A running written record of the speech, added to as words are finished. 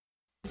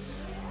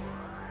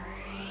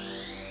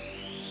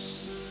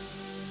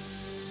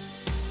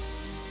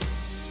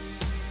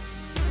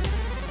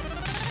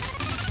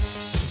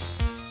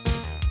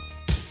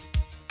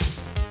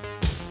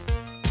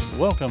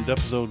welcome to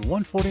episode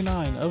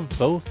 149 of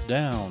Both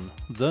Down,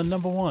 the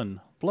number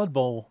one Blood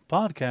Bowl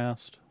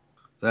podcast.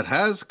 That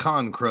has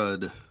con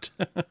crud.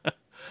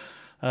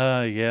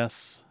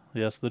 Yes,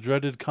 the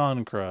dreaded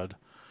con crud.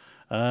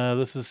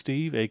 This is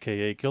Steve,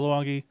 aka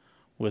Kilowagi.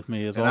 With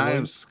me, as And always, I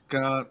am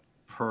Scott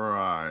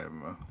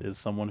Prime. is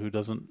someone who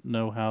doesn't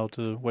know how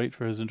to wait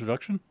for his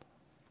introduction.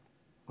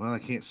 Well, I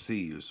can't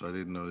see you, so I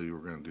didn't know you were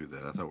going to do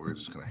that. I thought we were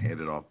just going to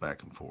hand it off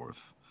back and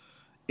forth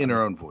in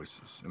our own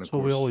voices. And of That's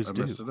what we always I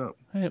do. messed it up.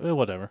 Hey,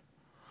 whatever.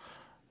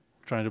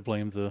 I'm trying to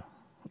blame the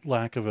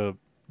lack of a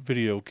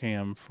video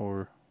cam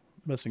for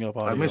messing up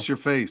audio. I miss your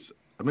face.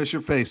 I miss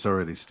your face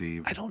already,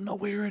 Steve. I don't know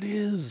where it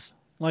is.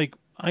 Like,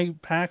 I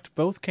packed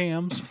both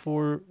cams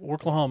for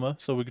Orclahoma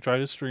so we could try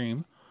to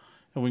stream,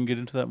 and we can get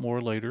into that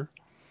more later.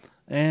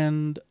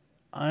 And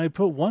I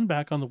put one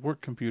back on the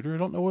work computer. I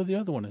don't know where the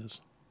other one is.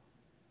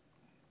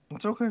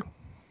 It's okay.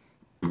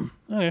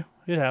 Okay,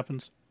 it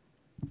happens.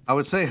 I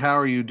would say, how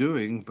are you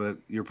doing? But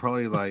you're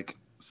probably like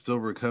still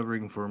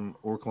recovering from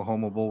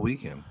Orclahoma Bowl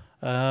weekend.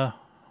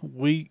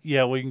 We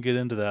can get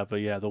into that,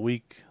 but yeah,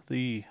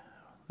 the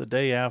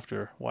day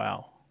after,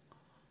 wow.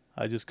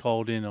 I just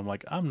called in. I'm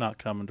like, I'm not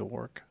coming to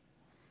work.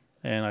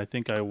 And I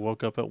think I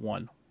woke up at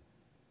 1.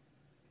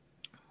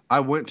 I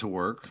went to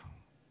work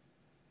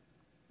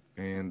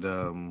and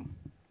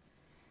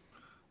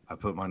I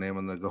put my name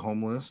on the go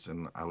home list,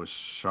 and I was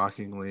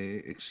shockingly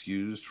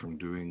excused from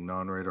doing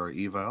non-radar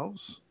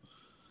evals,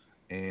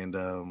 and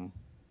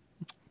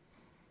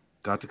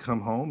got to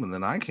come home. And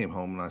then I came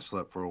home and I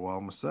slept for a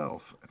while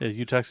myself. Yeah,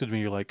 you texted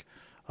me. You're like,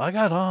 I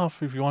got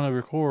off if you want to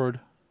record.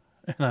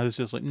 And I was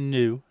just like,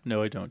 no,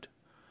 I don't.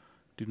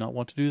 Do not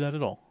want to do that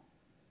at all.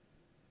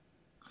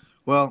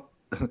 Well,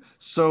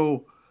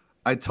 so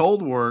I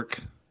told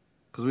work,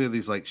 because we have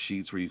these like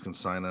sheets where you can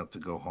sign up to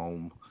go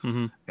home,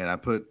 Mm-hmm. and I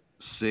put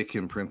sick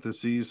in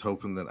parentheses,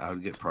 hoping that I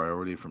would get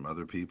priority from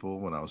other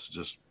people when I was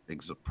just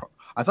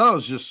I thought I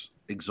was just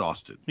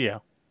exhausted. Yeah.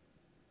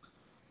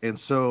 And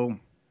so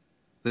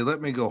they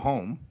let me go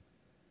home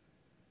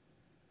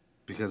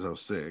because I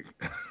was sick.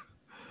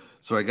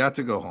 So I got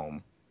to go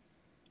home.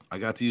 I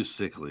got to use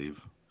sick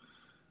leave.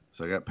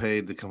 So I got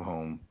paid to come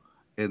home.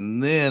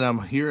 And then I'm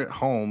here at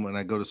home and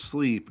I go to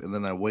sleep, and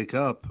then I wake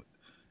up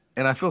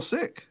and I feel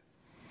sick.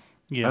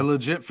 Yeah. I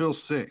legit feel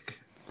sick.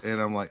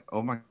 And I'm like,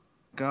 oh my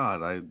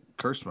God, I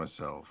cursed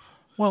myself.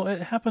 Well,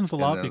 it happens a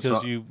lot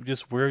because so, you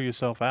just wear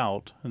yourself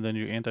out, and then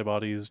your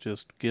antibodies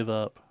just give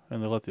up,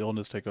 and they let the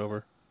illness take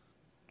over.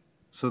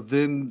 So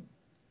then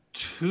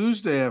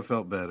Tuesday I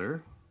felt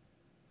better.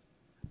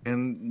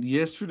 And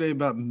yesterday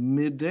about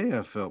midday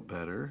I felt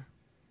better.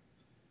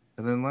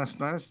 And then last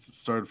night I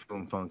started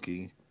feeling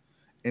funky.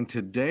 And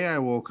today I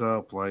woke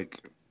up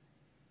like,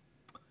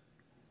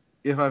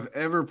 if I've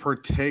ever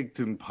partaked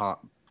in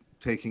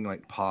taking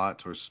like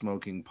pot or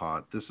smoking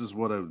pot, this is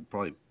what I would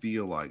probably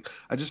feel like.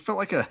 I just felt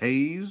like a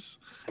haze,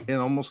 and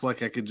almost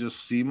like I could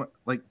just see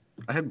like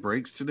I had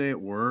breaks today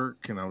at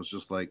work, and I was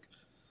just like,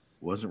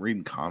 wasn't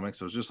reading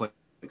comics. I was just like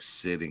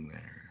sitting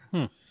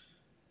there.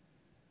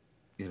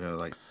 You know,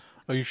 like.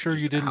 Are you sure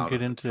you didn't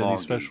get into any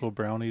foggy. special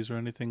brownies or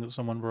anything that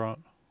someone brought?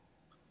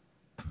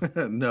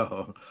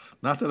 No,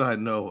 not that I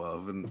know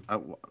of. And I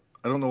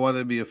don't know why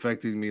they'd be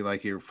affecting me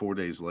like here 4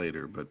 days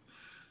later, but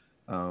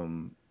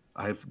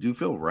I do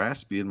feel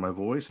raspy in my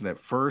voice. And at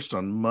first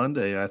on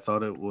Monday, I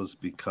thought it was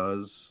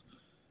because,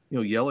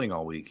 yelling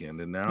all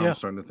weekend. And now I'm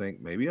starting to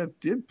think maybe I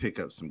did pick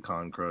up some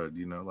con crud,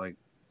 like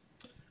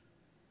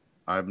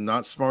I'm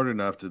not smart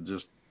enough to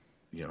just,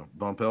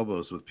 bump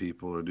elbows with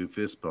people or do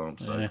fist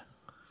bumps.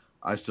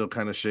 I still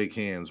kind of shake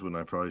hands when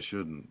I probably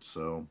shouldn't.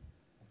 So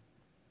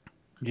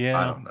yeah,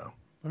 I don't know.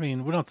 I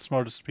mean, we're not the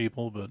smartest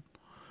people, but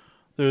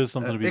there is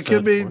something to be said. It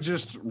could be for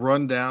just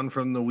run down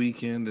from the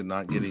weekend and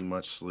not getting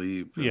much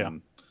sleep.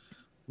 And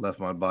left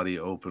my body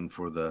open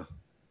for the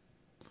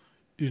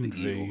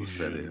evil to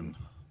set in.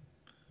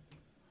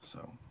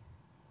 So,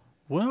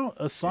 well,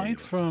 aside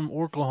from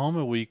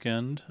Orclahoma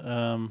weekend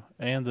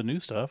and the new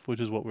stuff, which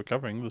is what we're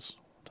covering this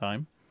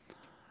time,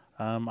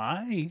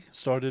 I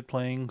started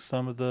playing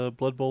some of the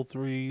Blood Bowl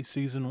 3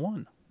 Season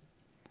 1.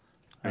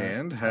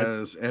 And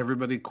has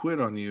everybody quit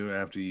on you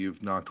after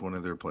you've knocked one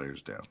of their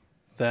players down?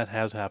 That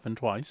has happened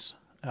twice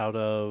out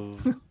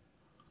of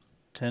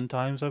 10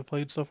 times I've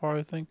played so far,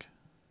 I think.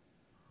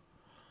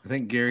 I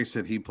think Gary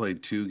said he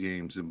played 2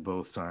 games, and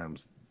both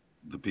times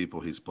the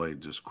people he's played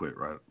just quit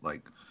right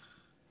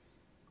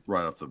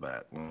off the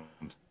bat.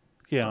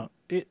 Yeah,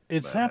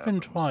 it's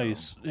happened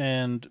twice, so.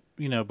 And,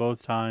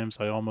 both times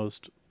I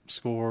almost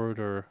scored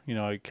or,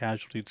 I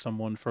casualtied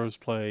someone first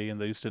play and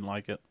they just didn't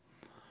like it.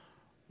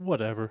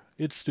 Whatever.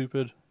 It's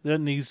stupid. That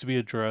needs to be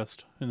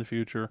addressed in the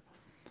future.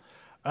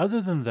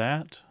 Other than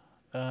that,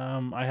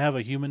 I have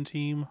a human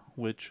team,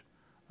 which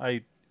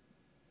I'm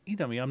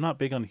not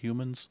big on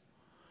humans,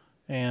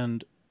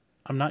 and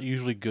I'm not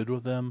usually good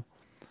with them.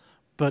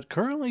 But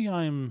currently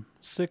I'm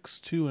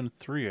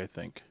 6-2-3, I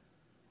think.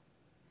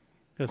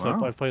 Yes,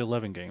 wow. I've played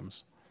 11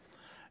 games.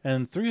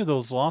 And 3 of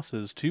those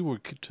losses, 2 were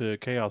to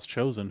Chaos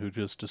Chosen, who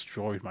just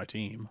destroyed my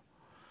team.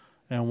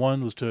 and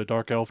one was to a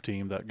dark elf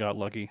team that got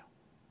lucky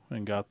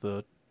and got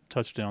the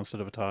touchdown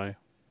instead of a tie.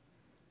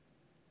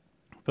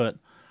 But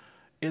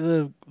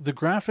the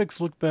graphics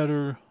look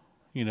better.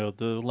 You know,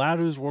 the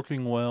ladder's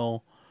working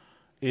well.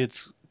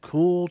 It's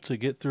cool to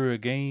get through a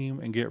game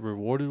and get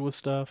rewarded with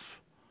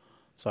stuff.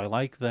 So I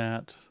like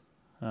that.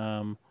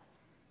 Um,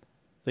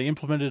 they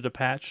implemented a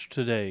patch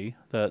today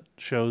that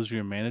shows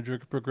your manager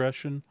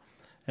progression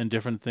and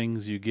different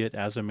things you get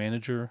as a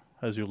manager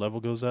as your level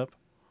goes up.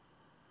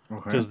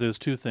 Okay. Because there's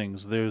two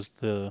things. There's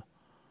the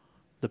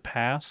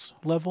pass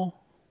level,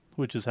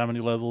 which is how many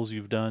levels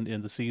you've done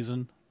in the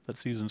season, that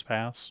season's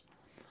pass.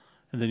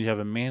 And then you have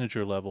a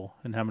manager level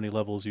and how many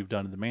levels you've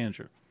done in the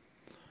manager.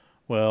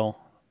 Well,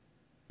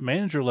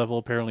 manager level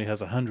apparently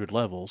has 100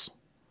 levels,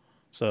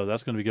 so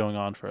that's going to be going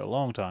on for a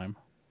long time.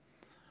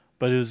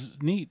 But it was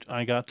neat.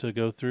 I got to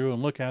go through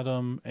and look at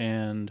them,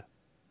 and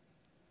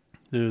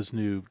there's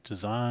new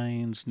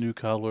designs, new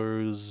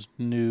colors,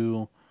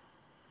 new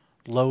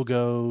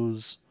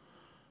logos.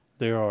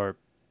 There are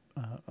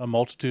a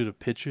multitude of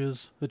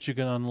pitches that you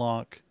can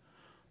unlock.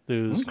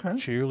 There's Okay.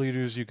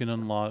 cheerleaders you can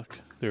unlock.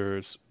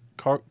 There's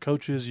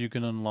coaches you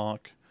can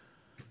unlock.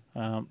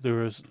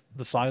 There is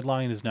the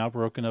sideline is now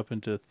broken up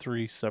into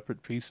three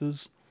separate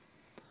pieces.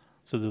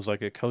 So there's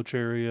like a coach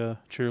area,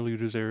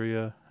 cheerleaders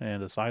area,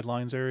 and a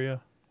sidelines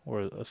area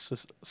or a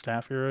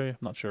staff area. I'm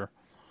not sure.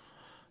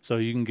 So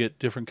you can get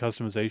different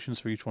customizations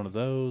for each one of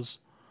those.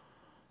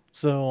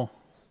 So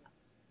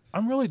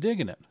I'm really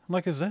digging it.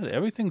 Like I said,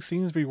 everything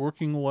seems to be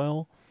working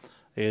well.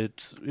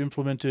 It's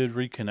implemented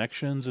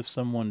reconnections if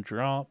someone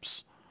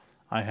drops.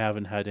 I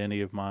haven't had any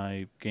of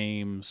my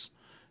games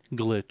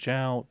glitch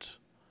out.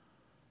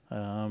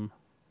 Um,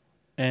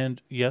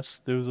 and yes,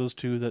 there was those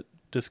two that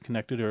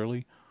disconnected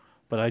early,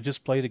 but I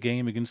just played a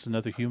game against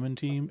another human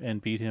team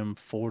and beat him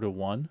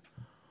 4-1.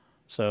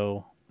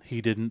 So he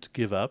didn't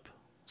give up.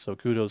 So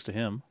kudos to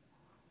him.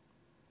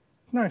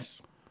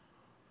 Nice.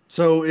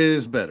 So it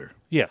is better.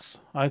 Yes,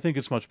 I think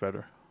it's much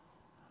better.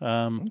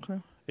 Um,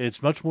 Okay.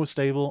 it's much more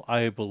stable.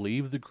 I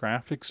believe the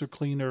graphics are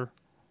cleaner.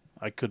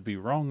 I could be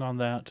wrong on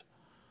that.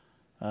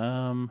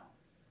 Um,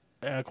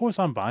 of course,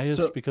 I'm biased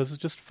So because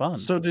it's just fun.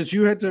 so did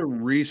you have to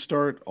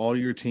restart all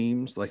your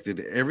teams? Like,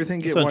 did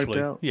everything get wiped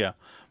Essentially, out? yeah.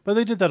 But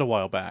they did that a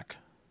while back.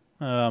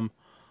 Um,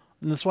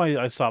 and that's why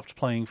I stopped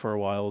playing for a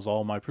while, is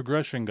all my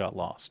progression got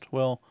lost.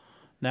 Well,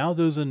 now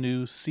there's a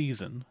new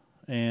season,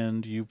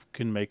 and you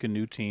can make a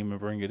new team and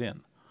bring it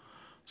in.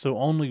 So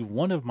only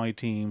one of my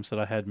teams that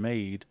I had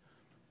made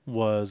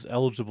was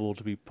eligible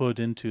to be put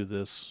into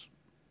this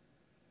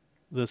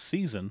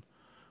season,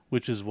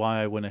 which is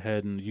why I went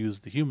ahead and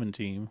used the human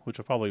team, which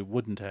I probably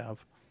wouldn't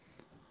have.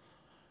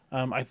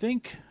 I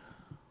think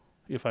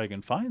if I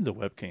can find the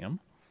webcam,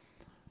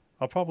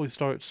 I'll probably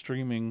start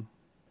streaming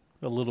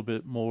a little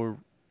bit more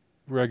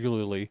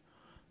regularly.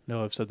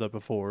 No, I've said that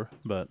before,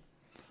 but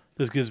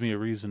this gives me a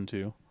reason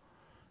to.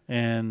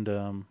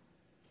 And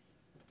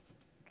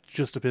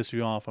just to piss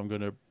you off, I'm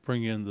going to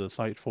bring in the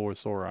Site 4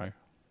 Sorai.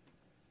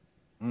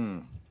 Hmm.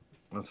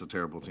 That's a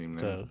terrible team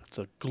It's name.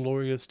 a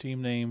glorious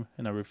team name,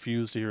 and I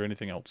refuse to hear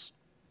anything else.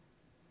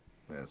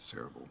 That's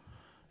terrible.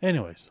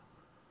 Anyways,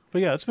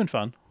 but yeah, it's been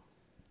fun,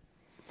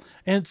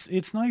 and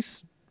it's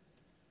nice.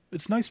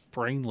 It's nice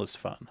brainless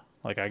fun.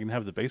 Like I can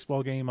have the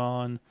baseball game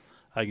on,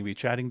 I can be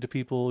chatting to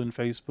people in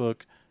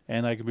Facebook,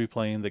 and I can be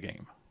playing the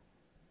game.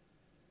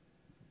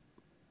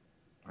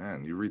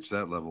 Man, you reach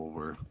that level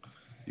where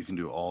you can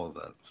do all of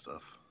that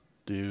stuff.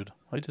 Dude,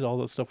 I did all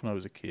that stuff when I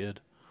was a kid.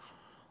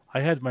 I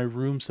had my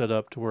room set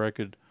up to where I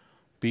could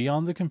be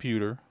on the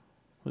computer.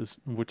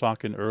 We're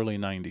talking early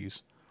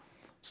 90s.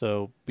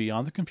 So be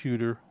on the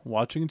computer,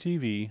 watching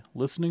TV,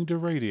 listening to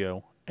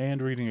radio, and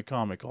reading a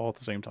comic all at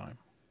the same time.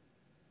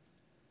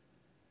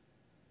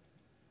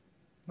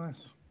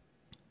 Nice.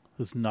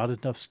 There's not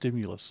enough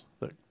stimulus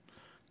that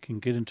can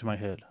get into my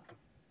head.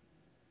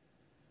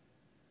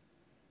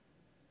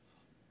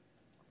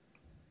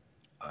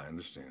 I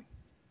understand.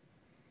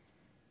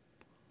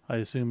 I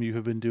assume you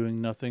have been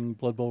doing nothing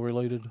Blood Bowl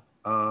related?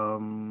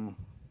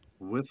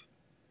 With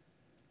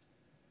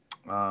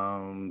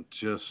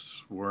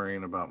just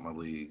worrying about my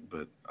league,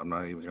 but I'm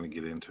not even going to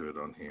get into it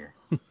on here.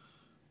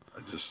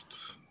 I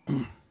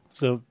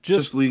So just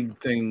just league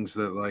things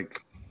that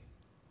like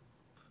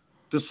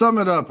to sum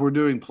it up, we're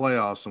doing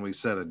playoffs and we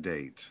set a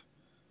date.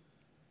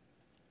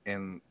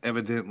 And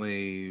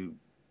evidently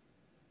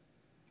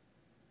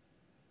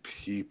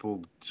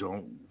people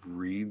don't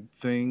read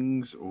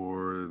things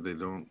or they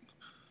don't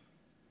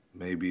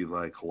maybe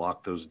like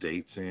lock those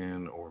dates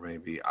in, or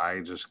maybe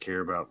I just care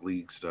about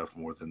league stuff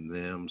more than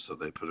them, so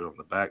they put it on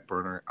the back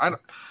burner.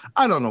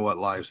 I don't know what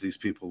lives these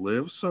people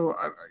live, so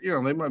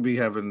they might be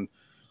having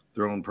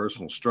their own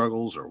personal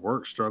struggles or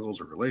work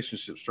struggles or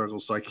relationship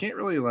struggles. So I can't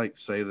really like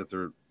say that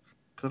they're,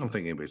 because I don't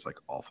think anybody's like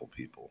awful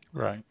people.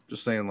 right.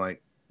 Just saying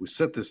like we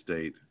set this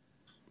date.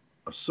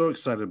 I'm so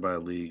excited by a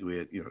league. We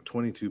had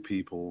 22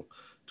 people,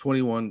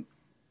 21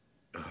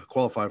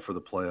 qualified for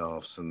the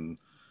playoffs, and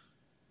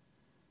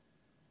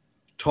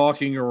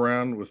talking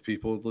around with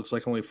people, it looks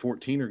like only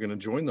 14 are going to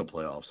join the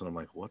playoffs, and I'm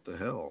like, what the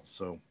hell?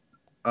 So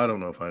I don't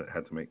know if I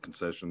had to make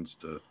concessions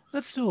to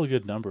That's still a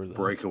good number, though.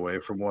 break away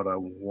from what I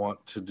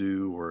want to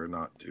do or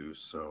not do.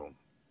 So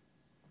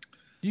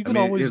You I could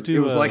mean, always it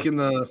do was like a. in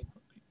the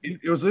You,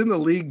 it was in the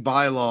league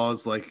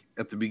bylaws, like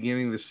at the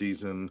beginning of the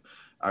season.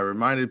 I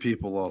reminded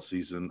people all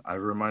season. I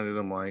reminded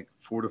them like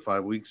 4 to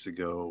 5 weeks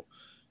ago,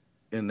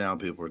 and now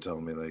people are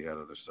telling me they got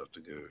other stuff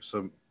to do.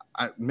 So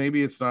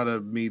maybe it's not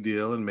a me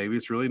deal, and maybe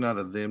it's really not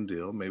a them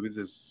deal. Maybe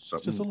there's it's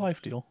just a something,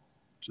 life deal.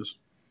 just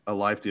a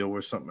life deal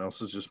where something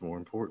else is just more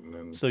important,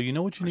 and So you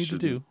know what you I need to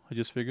shouldn't. do. I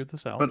just figured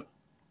this out.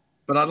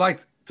 But I'd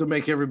like to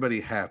make everybody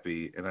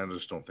happy, and I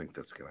just don't think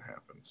that's going to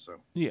happen.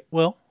 So Yeah,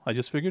 well, I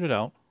just figured it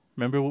out.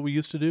 Remember what we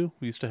used to do?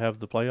 We used to have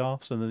the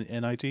playoffs and then the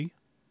NIT.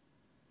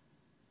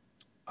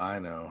 I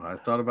know I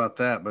thought about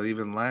that, but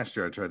even last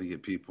year I tried to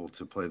get people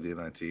to play the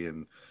NIT,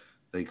 and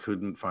they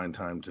couldn't find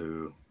time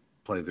to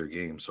play their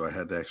games, so I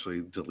had to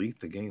actually delete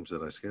the games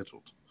that I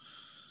scheduled.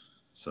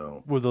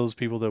 So Were those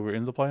people that were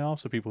in the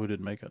playoffs or people who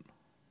didn't make it?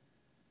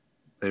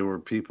 they were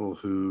people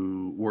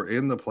who were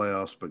in the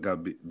playoffs but got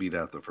beat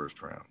out the first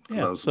round because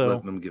Yeah, I was so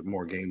letting them get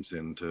more games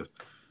in to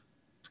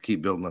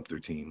keep building up their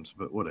teams.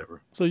 But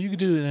whatever. so you could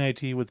do the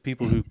NIT with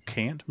people who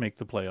can't make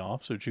the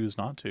playoffs or choose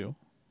not to,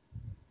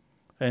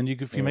 and you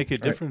could, if you make it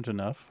Right. different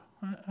enough,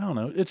 I don't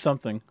know, it's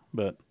something,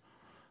 but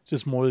it's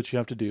just more that you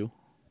have to do.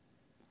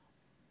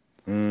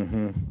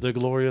 Mm-hmm. The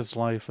glorious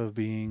life of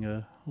being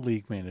a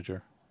league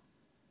manager.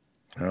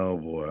 Oh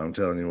boy, I'm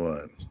telling you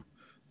what.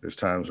 There's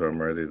times where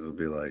I'm ready to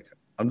be like,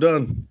 I'm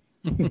done.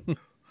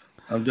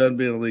 I'm done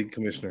being a league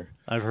commissioner.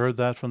 I've heard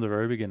that from the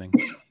very beginning.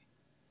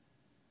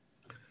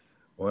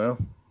 Well,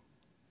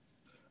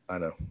 I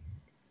know.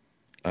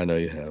 I know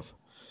you have.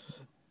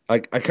 I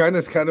kind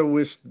of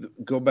wish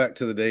go back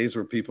to the days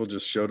where people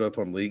just showed up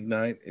on league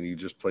night and you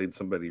just played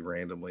somebody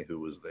randomly who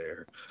was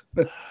there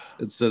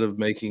instead of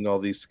making all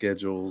these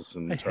schedules I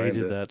and trying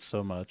hated to that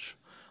so much.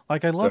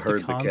 Like I love the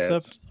herd the cats.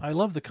 concept. I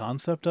love the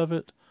concept of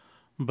it,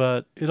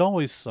 but it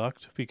always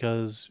sucked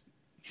because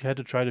you had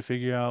to try to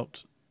figure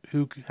out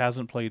who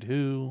hasn't played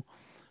who,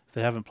 if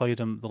they haven't played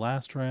them the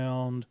last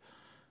round,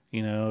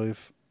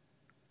 if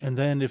and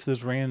then if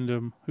there's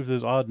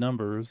odd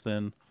numbers,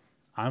 then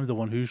I'm the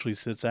one who usually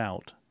sits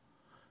out.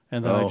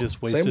 And then I Oh, just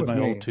same wasted with my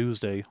whole me.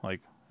 Tuesday like,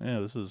 yeah,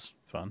 this is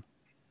fun.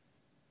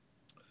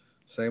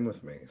 Same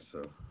with me.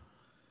 So,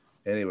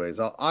 anyways,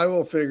 I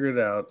will figure it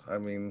out. I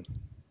mean,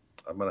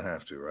 I'm gonna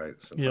have to, right?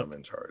 Since Yep. I'm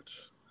in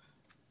charge.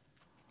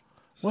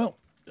 So, Well,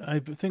 I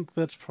think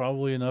that's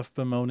probably enough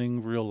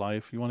bemoaning real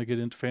life. You want to get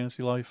into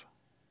fantasy life?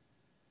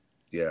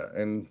 yeah,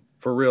 and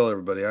for real,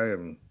 everybody, I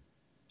am.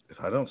 If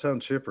I don't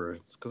sound chipper,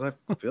 it's because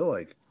I feel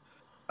like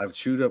I've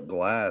chewed up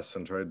glass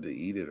and tried to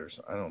eat it, or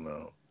I don't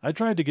know. I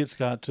tried to get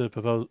Scott to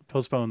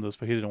postpone this,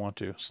 but he didn't want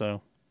to.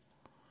 So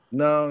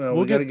No, no,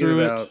 we'll we got to get get through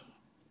it it. out.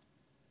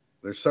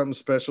 There's something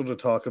special to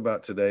talk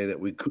about today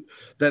that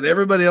that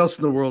everybody else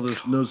in the world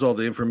knows all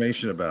the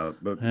information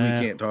about, but we Eh,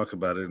 can't talk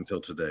about it until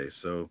today.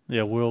 So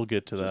yeah, we'll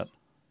get to that. just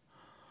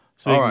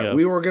all Speaking right. of,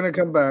 We were going to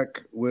come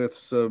back with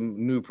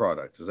some new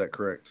products. Is that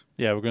correct?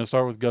 yeah, we're going to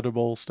start with gutter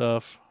bowl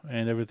stuff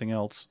and everything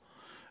else.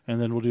 And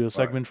then we'll do a All right.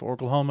 segment for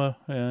Orclahoma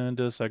and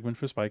a segment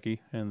for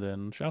Spiky, and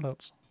then shout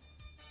outs.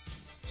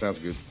 Sounds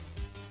good.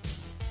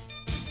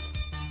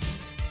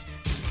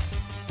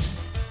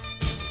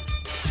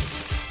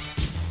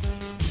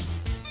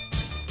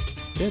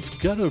 It's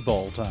gutter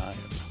bowl time.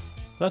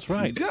 That's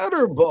right.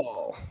 Gutter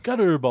ball.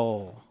 Gutter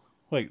bowl.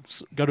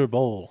 Wait, gutter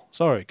bowl.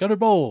 Sorry, gutter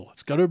bowl.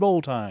 It's gutter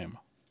bowl time.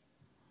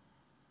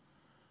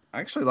 I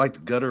actually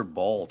liked gutter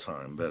ball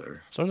time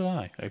better. So did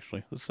I,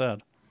 actually. That's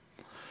sad.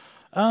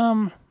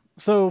 Um,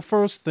 so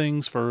first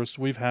things first,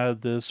 we've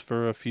had this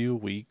for a few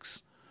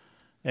weeks,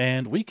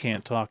 and we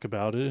can't talk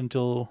about it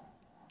until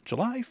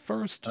July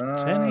 1st,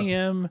 10 Uh,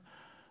 a.m.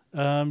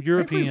 I think we've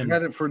European.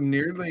 had it for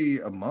nearly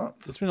a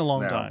month It's been a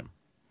long now. time.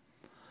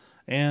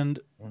 And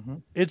Mm-hmm.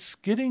 it's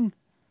getting.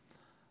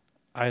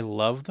 I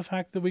love the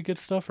fact that we get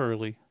stuff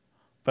early,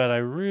 but I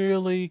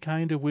really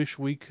kind of wish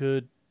we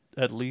could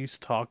at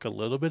least talk a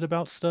little bit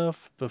about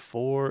stuff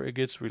before it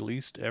gets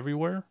released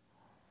everywhere.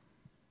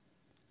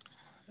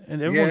 And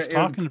Yeah, everyone's it would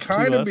talking to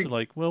kind of us be.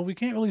 like, well, we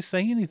can't really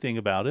say anything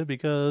about it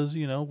because,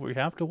 we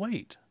have to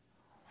wait.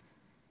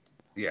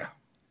 Yeah,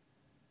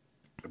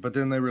 but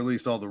then they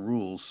released all the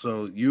rules.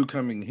 So you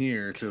coming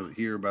here to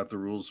hear about the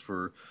rules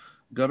for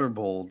Gutter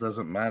Bowl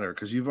doesn't matter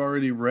because you've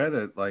already read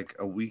it like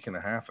a week and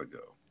a half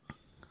ago.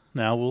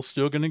 Now, we're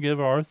still going to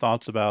give our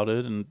thoughts about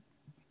it and,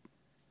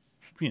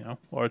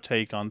 our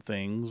take on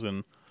things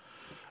and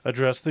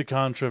address the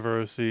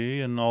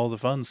controversy and all the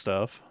fun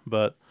stuff.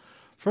 But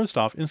first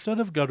off, instead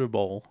of Gutter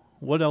Bowl,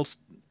 what else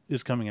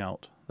is coming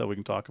out that we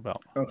can talk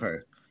about? Okay,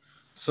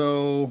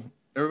 so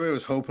everybody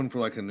was hoping for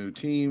like a new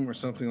team or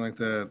something like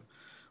that.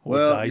 Or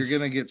Well, you're dice?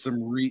 gonna get some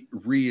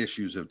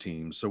reissues of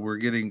teams. So we're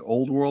getting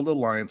Old World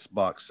Alliance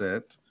box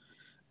set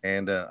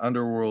and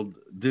Underworld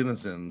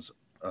Denizens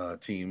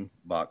team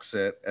box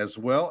set, as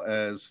well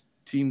as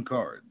team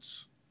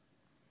cards.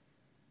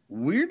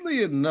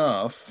 Weirdly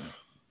enough,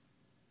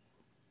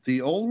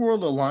 The Old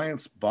World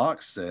Alliance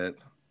box set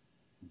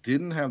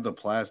didn't have the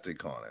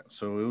plastic on it,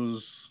 so it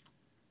was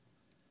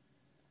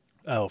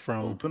Oh,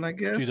 from open, I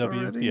guess, GW?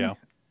 already. Yeah.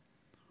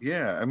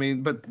 Yeah, I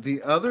mean, but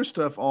the other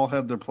stuff all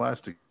had their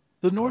plastic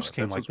The on Norse it.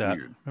 came That's like what's that.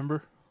 weird.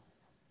 Remember?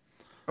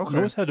 The Okay.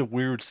 Norse had a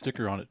weird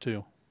sticker on it,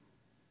 too.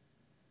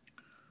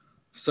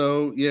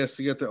 So, yes,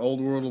 you got the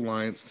Old World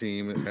Alliance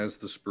team. It has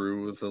the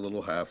sprue with the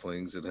little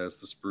halflings, it has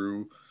the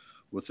sprue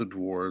with the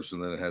dwarves,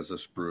 and then it has a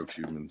sprue of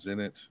humans in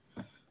it.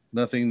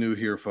 Nothing new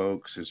here,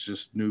 folks. It's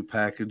just new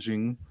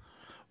packaging.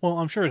 Well,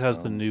 I'm sure it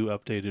has the Um, new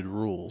updated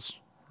rules,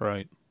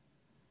 right?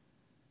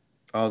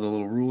 oh, the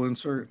little rule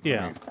insert. Let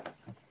Yeah. me.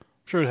 I'm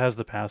sure it has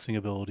the passing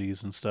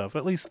abilities and stuff.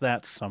 At least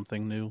that's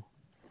something new.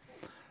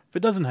 If it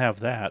doesn't have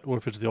that, or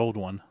if it's the old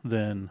one,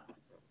 then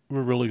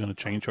we're really going to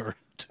change our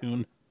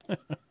tune.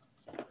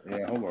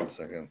 Yeah, hold on a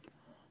second.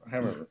 I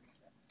haven't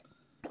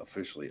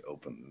officially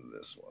opened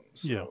this one,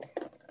 Yeah.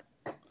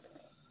 so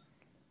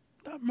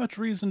Not much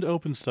reason to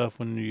open stuff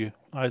when you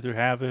either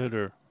have it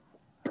or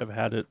have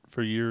had it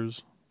for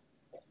years.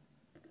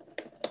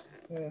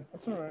 yeah,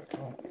 that's all right.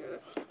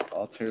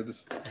 I'll tear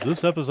this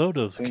This episode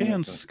of thing Can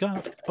open.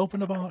 Scott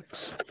Open a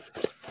Box?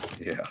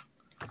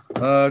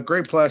 Yeah.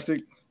 Great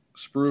plastic,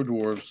 sprue of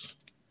dwarves,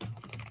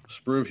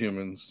 sprue of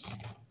humans,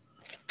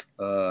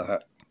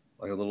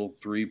 like a little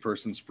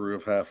 3-person sprue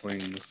of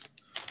halflings.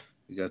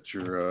 You got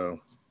your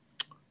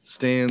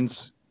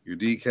stands, your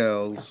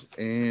decals,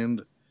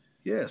 and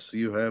yes,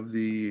 you have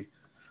the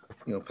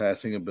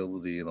passing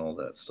ability and all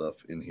that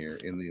stuff in here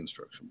in the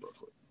instruction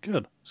booklet.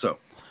 Good. So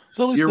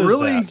So at least you're there's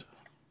really, that.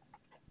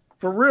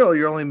 for real,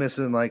 you're only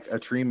missing like a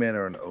tree man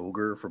or an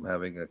ogre from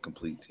having a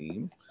complete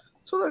team.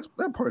 So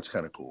that part's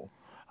kind of cool.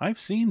 I've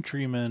seen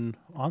Treeman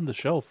on the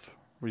shelf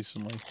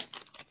recently.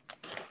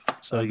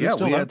 So they're Yeah, we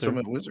still out had some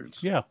there. at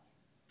Wizards. Yeah.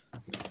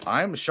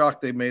 I'm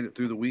shocked they made it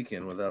through the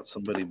weekend without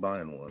somebody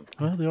buying one.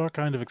 Well, they are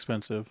kind of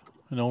expensive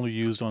and only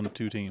used on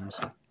 2 teams.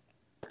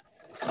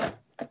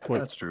 What,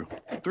 That's true.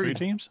 3 Three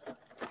teams?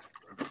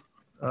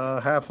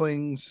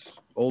 halflings,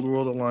 Old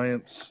World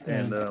Alliance,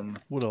 and And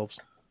Wood Elves.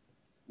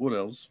 what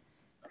else?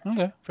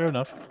 Okay, fair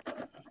enough.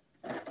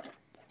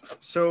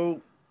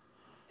 So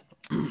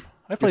I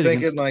you're played thinking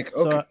against like,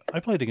 so okay, I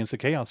played against the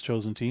Chaos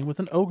Chosen team with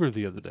an ogre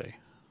the other day.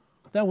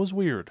 That was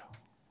weird.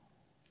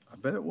 I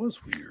bet it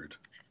was weird.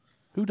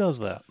 Who does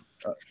that?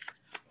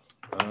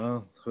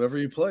 Whoever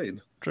you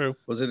played, True.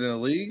 was it in a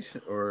league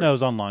No, it or?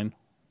 was online.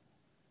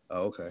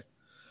 Oh, okay.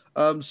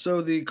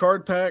 So the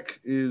card pack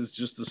is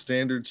just the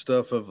standard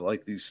stuff of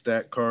like these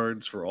stat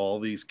cards for all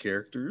these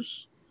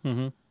characters, Mm-hmm.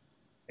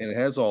 and it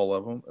has all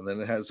of them. And then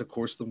it has, of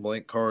course, the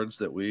blank cards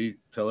that we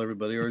tell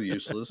everybody are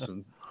useless,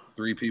 and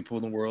 3 people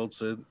in the world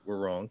said we're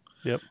wrong.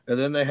 Yep. And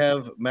then they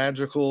have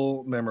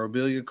magical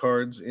memorabilia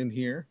cards in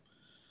here.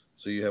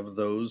 So you have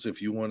those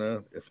if you want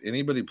to. If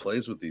anybody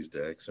plays with these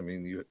decks, I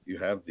mean, you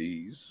have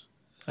these.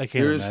 I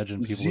can't There's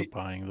imagine people are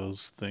buying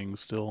those things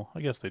still.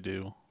 I guess they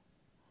do.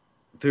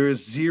 there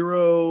is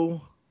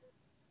zero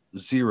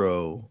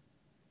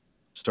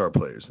star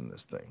players in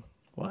this thing.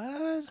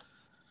 What?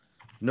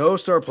 No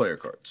star player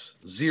cards.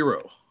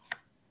 Zero.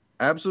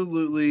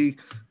 Absolutely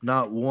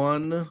not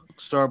one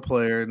star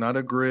player. Not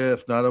a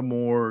Griff. Not a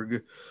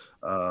Morg.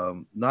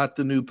 Not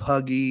the new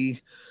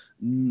Puggy.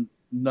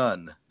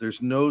 None.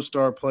 There's no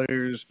star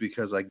players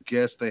because I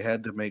guess they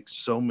had to make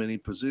so many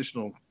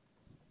positional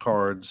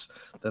cards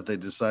that they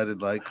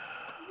decided like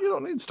you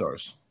don't need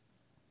stars.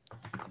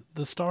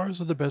 The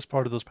stars are the best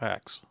part of those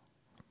packs.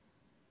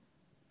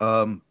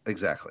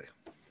 Exactly.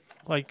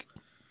 Like,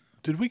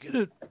 did we get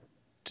a?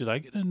 Did I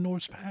get a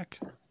Norse pack?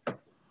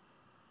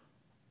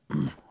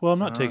 Well, I'm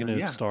not taking a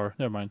Yeah. star.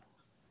 Never mind.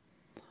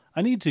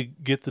 I need to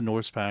get the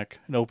Norse pack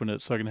and open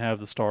it so I can have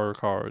the star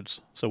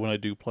cards. So when I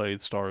do play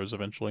the stars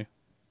eventually.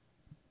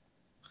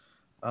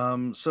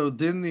 So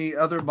then the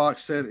other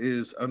box set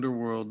is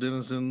Underworld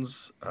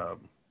Denizens.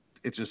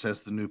 It just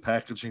has the new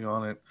packaging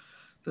on it.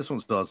 This one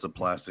still has the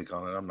plastic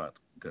on it. I'm not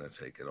gonna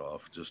take it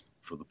off just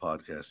for the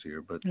podcast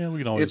here, but Yeah, we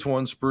can always. it's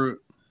one sprue.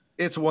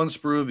 It's one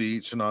sprue of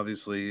each, and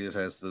obviously it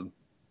has the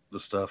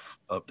stuff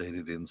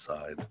updated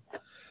inside.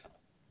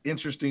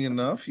 Interesting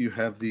enough, you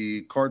have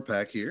the card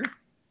pack here.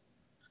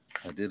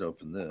 I did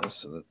open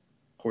this, and of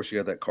course you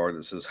have that card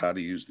that says how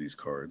to use these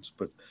cards.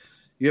 But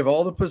you have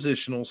all the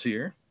positionals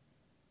here,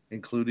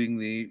 including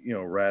the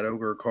Rat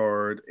Ogre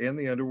card and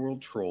the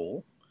Underworld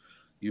Troll.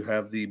 You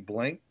have the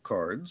blank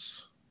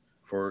cards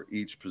for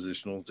each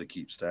positional to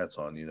keep stats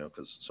on,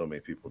 because so many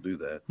people do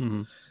that.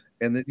 Mm-hmm.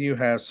 And then you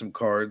have some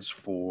cards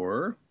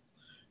for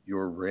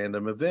your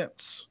random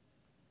events.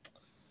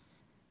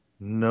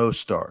 No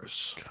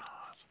stars.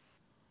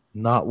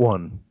 Not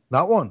one.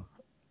 Not one.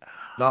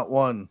 Not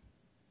one.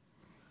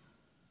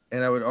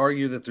 And I would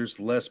argue that there's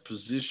less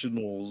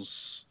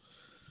positionals,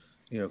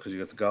 because you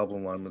got the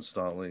Goblin Lineman,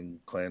 Stotling,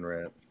 Clan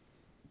Rat,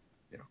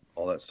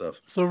 all that stuff.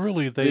 So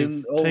really, they've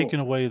Then, taken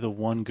away the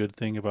one good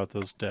thing about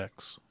those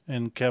decks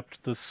and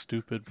kept the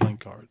stupid blank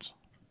cards.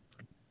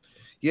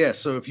 Yeah,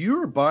 so if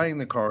you are buying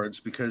the cards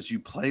because you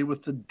play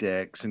with the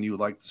decks and you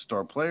like the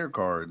star player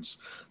cards,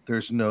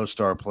 there's no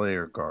star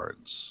player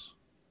cards.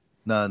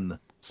 None.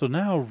 So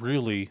now,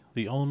 really,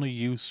 the only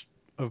use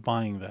of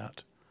buying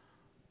that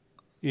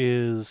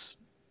is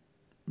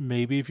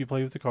maybe if you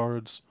play with the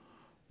cards,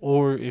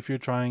 or if you're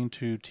trying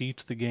to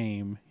teach the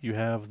game, you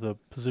have the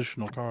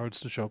positional cards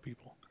to show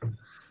people.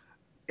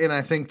 And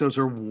I think those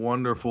are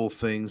wonderful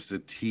things to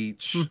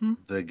teach Mm-hmm.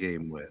 the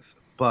game with.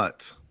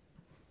 But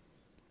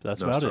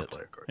That's no about star it.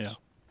 player Yeah. cards.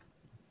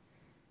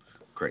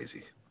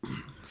 Crazy.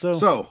 So,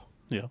 So,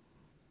 yeah.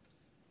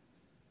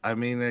 I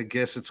mean, I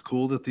guess it's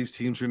cool that these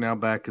teams are now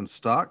back in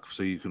stock,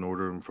 so you can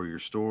order them for your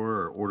store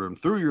or order them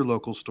through your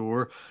local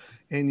store,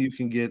 and you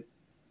can get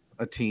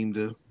a team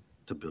to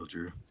build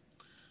your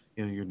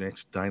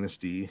next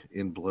dynasty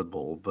in Blood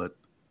Bowl. But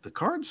the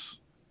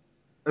cards,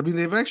 I mean,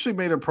 they've actually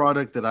made a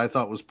product that I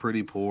thought was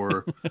pretty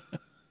poor,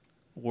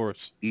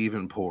 Worse.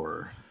 even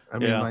poorer. I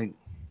mean, Yeah. like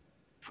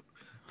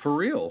for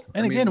real. I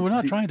And again, mean, we're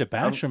not trying to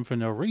bash them for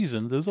no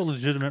reason. There's a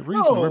legitimate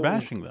reason we're no,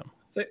 bashing them.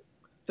 they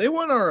they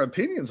want our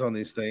opinions on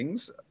these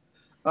things.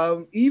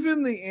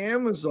 Even the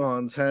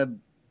Amazons had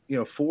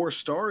 4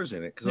 stars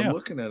in it because I'm Yeah.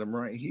 looking at them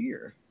right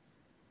here.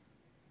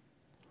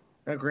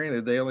 Now,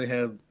 granted, they only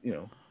had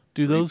Do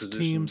 3 those positions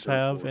teams or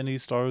have 4. any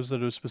stars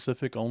that are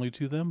specific only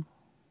to them?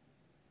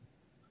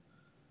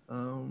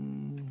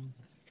 Um,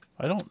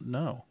 I don't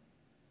know.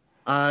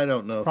 I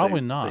don't know if they Probably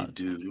they not.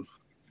 do.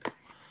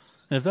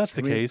 And if that's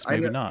I the mean, case, I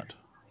maybe know, not.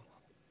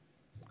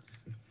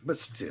 but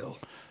still,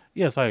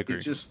 Yes, I it agree.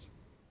 just.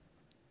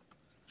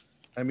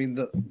 I mean,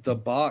 the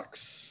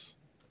box.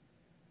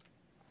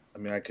 I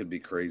mean, I could be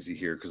crazy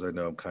here because I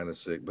know I'm kind of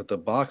sick, but the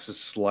box is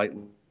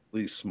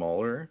slightly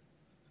smaller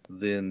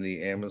than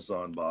the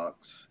Amazon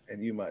box,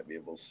 and you might be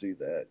able to see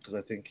that because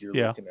I think you're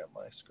Yeah. looking at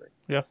my screen.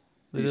 Yeah.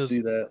 Do It you see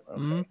is. that?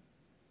 Mm-hmm. Okay.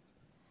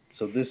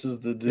 So this is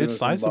the It's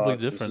Denizen sizably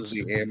box. This is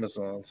different. the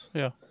Amazons,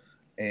 Yeah.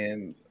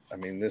 and I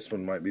mean this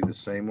one might be the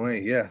same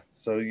way. Yeah.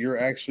 So you're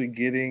actually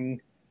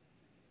getting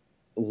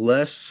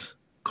less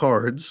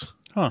cards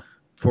Huh.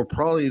 for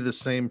probably the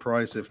same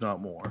price, if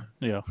not more,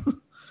 Yeah.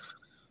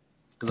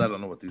 because I don't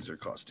know what these are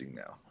costing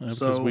now. Because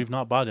So we've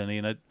not bought any,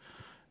 and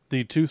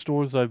the two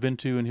stores I've been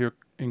to in here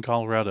in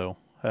Colorado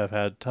have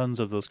had tons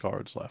of those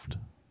cards left.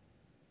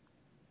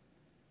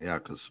 yeah,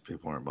 because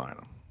people aren't buying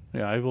them,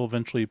 Yeah, I will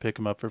eventually pick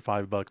them up for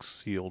 $5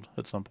 sealed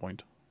at some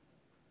point.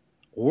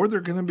 or they're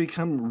going to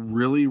become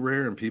really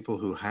rare, and people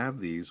who have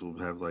these will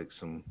have like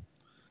some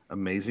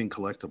amazing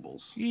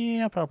collectibles.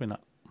 Yeah, probably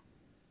not.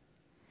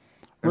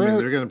 I mean, Rare.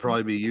 they're going to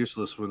probably be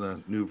useless when a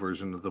new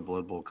version of the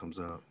Blood Bowl comes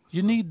out.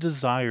 You So, need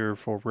desire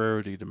for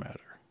rarity to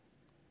matter.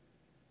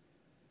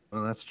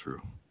 well, that's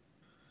true.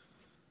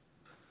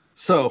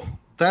 So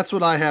that's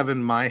what I have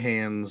in my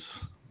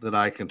hands that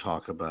I can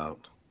talk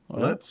about.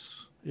 Well,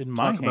 Let's in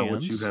my talk about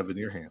what you hands have in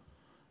your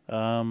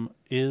hand.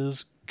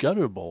 is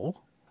Gutter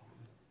Bowl.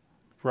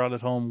 Brought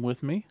it home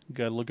with me.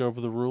 Got to look over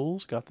the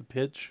rules. Got the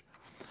pitch.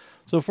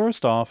 So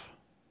first off,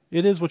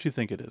 it is what you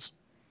think it is.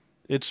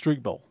 It's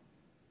Street Bowl,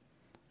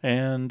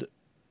 and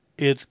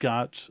it's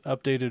got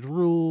updated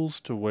rules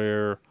to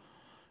where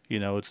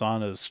it's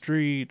on a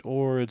street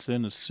or it's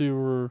in a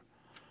sewer.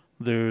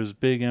 There's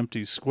big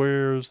empty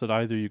squares that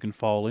either you can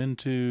fall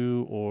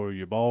into or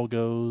your ball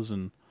goes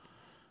and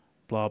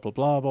blah blah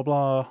blah blah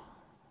blah.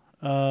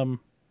 Um,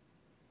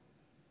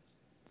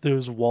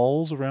 there's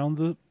walls around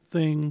the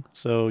thing,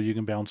 so you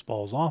can bounce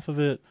balls off of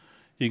it.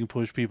 You can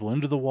push people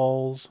into the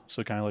walls,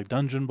 so kind of like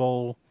Dungeon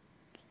Bowl.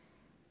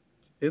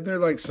 Isn't there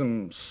like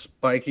some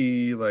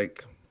spiky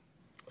like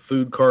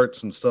food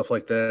carts and stuff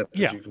like that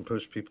Yeah, you can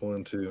push people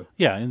into?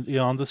 yeah. And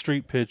on the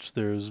street pitch,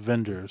 there's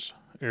vendors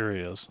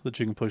areas that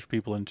you can push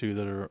people into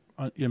that are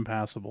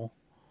impassable.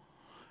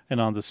 And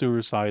on the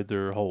sewer side,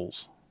 there are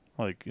holes,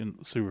 like in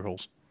sewer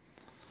holes.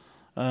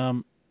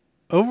 Um,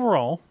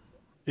 Overall,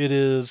 it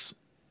is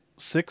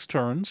 6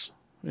 turns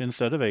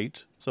instead of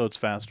 8, so it's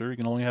faster. You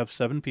can only have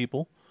 7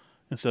 people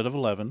instead of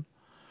 11.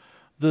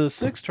 The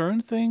 6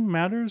 turn thing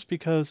matters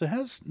because it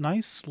has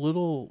nice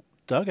little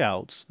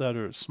dugouts that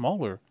are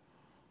smaller,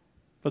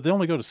 but they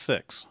only go to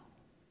 6.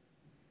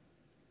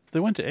 If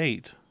they went to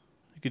 8,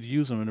 you could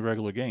use them in a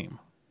regular game.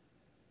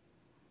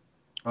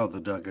 Oh, the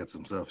dugouts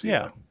themselves, Yeah,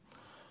 yeah. Well,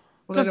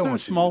 they because don't they're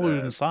want you to do smaller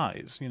in that.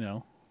 size,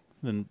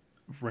 than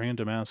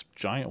random ass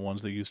giant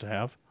ones they used to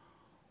have.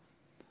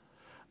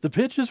 The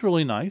pitch is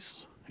really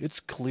nice. It's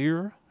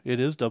clear. It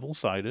is double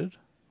sided,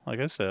 like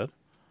I said.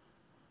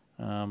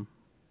 Um,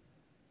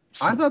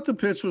 I sm- thought the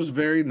pitch was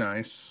very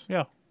nice.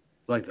 yeah,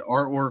 Like the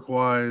artwork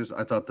wise,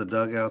 I thought the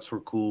dugouts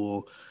were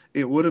cool.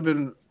 It would have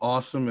been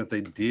awesome if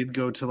they did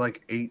go to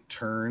like 8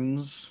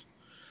 turns.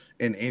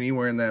 And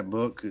anywhere in that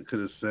book, it could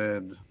have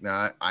said,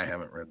 now I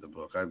haven't read the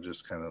book. I've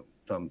just kind of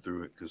thumbed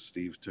through it because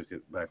Steve took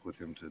it back with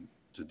him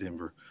to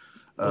Denver.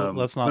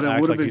 let's But not it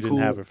act would have like you been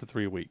didn't have cool. it for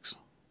 3 weeks.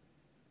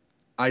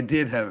 I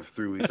did have it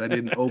 3 weeks. I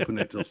didn't open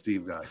it till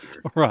Steve got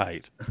here.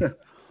 Right.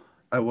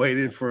 I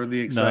waited for the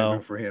No,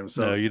 excitement for him. no,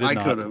 So you did I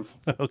could not.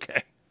 have.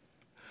 Okay.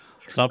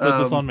 Let's not put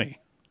this on Um, me.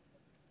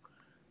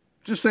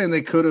 just saying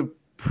they could have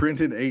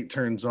printed 8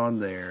 turns on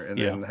there and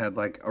Yeah. then had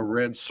like a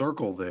red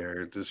circle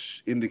there to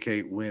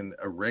indicate when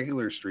a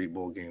regular Street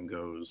Bowl game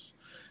goes.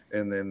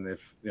 And then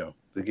if,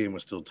 the game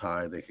was still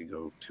tied, they could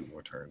go 2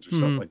 more turns or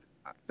something Hmm. like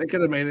that. They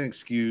could have made an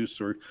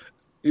excuse, or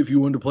if you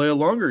wanted to play a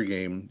longer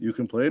game, you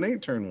can play an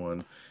 8 turn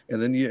one.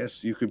 And then,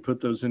 yes, you could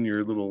put those in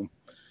your little,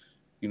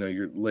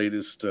 your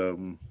latest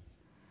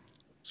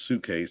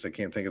suitcase. I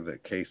can't think of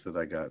that case that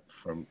I got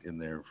from in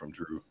there from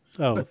Drew,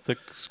 Oh, thick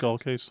skull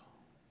case.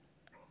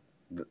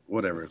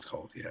 whatever it's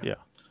called. Yeah. Yeah.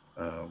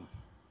 Um,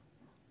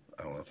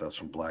 I don't know if that's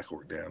from Black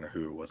Hawk Down or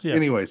who it was. Yeah.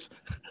 Anyways,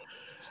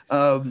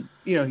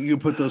 you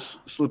can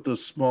slip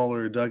those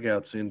smaller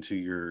dugouts into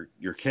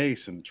your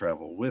case and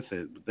travel with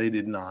it, but they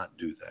did not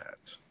do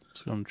that.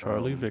 It's from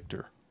Charlie Um,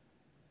 Victor.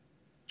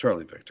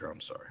 Charlie Victor,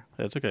 I'm sorry.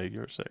 That's okay.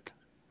 You're sick.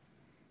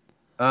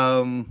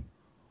 Um,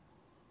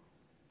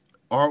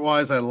 Art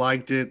wise, I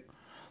liked it.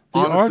 The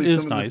art Honestly,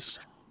 is some of nice.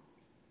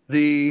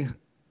 the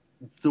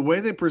the way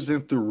they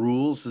present the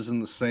rules is in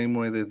the same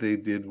way that they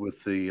did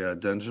with the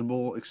Dungeon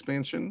Bowl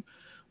expansion,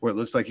 where it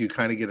looks like you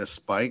kind of get a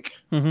spike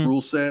Hmm.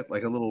 rule set,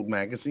 like a little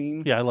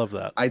magazine. Yeah, I love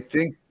that. I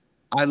think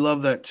I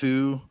love that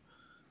too.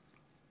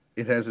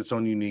 It has its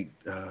own unique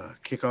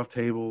kickoff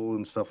table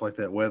and stuff like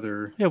that.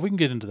 Weather. Yeah, we can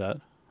get into that.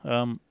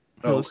 Here,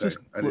 Oh, let's okay. just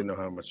I didn't know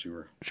how much you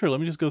were. sure. Let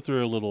me just go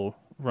through a little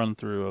run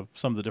through of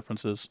some of the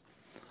differences.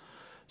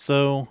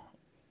 So,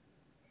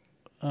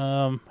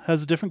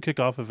 has a different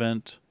kickoff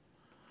event.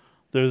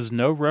 There's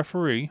no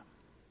referee.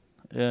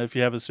 If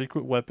you have a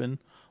secret weapon,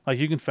 like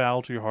you can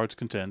foul to your heart's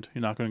content,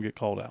 you're not going to get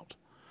called out.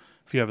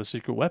 If you have a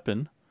secret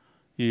weapon,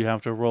 you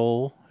have to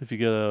roll. If you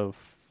get a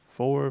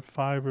 4,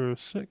 5, or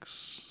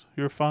 6,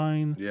 you're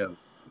fine. Yeah,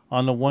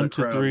 On the the 1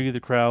 to crowd. 3, the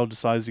crowd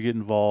decides to get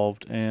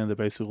involved, and they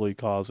basically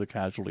cause a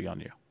casualty on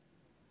you.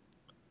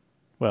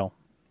 Well,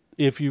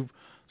 if you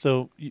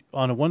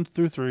on a 1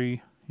 through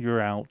 3,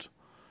 you're out,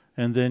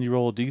 and then you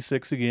roll a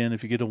d6 again.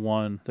 If you get a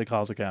 1, they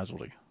cause a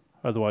casualty.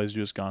 Otherwise,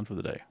 you're just gone for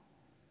the day.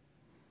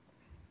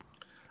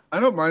 I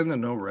don't mind the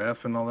no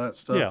ref and all that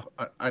Yeah.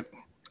 stuff.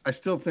 I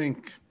still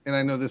think, and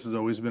I know this has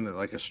always been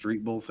like a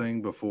street bowl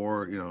thing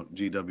before.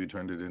 GW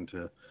turned it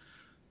into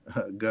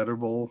gutter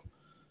bowl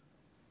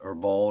or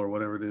ball or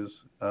whatever it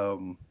is.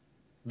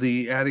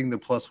 The adding the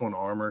 +1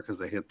 armor because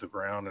they hit the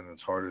ground and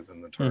it's harder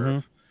than the Mm-hmm.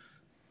 turf.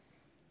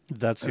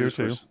 That's I here just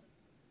too. wish.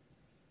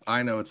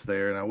 I know it's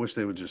there, and I wish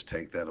they would just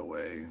take that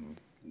away and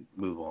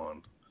move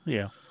on.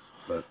 Yeah.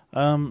 But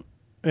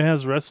It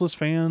has restless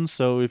fans,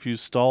 so if you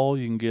stall,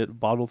 you can get a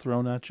bottle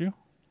thrown at you.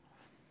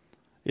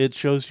 It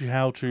shows you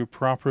how to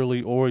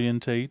properly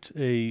orientate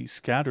a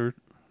scatter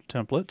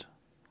template.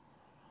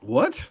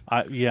 what?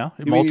 In You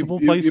mean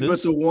multiple you put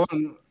places. the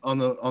one on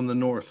the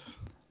north?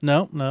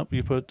 No,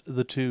 you put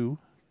the 2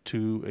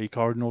 to a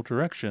cardinal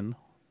direction,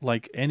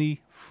 like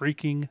any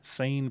freaking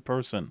sane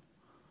person.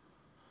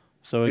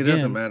 So It doesn't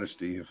again, matter,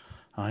 Steve.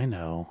 I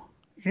know.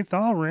 It's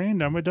all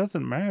random, it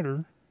doesn't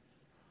matter.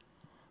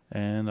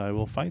 And I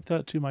will fight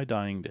that to my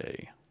dying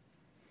day.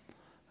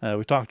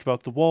 We talked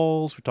about the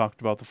walls, we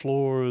talked about the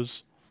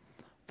floors.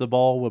 The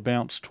ball will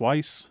bounce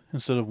twice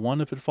instead of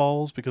 1 if it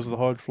falls because of the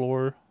hard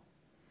floor.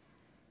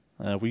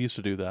 We used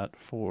to do that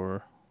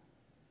for,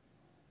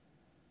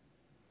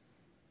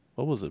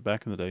 what was it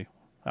back in the day?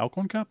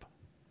 Alcorn Cup?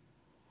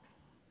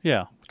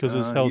 Yeah, because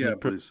it's held Yeah, I in,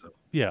 believe so.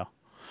 yeah.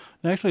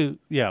 Actually,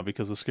 yeah,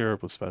 because the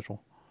scarab was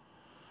special.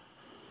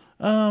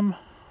 Um,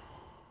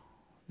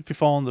 if you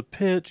fall in the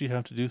pit, you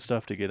have to do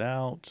stuff to get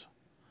out.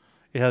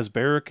 It has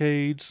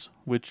barricades,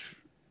 which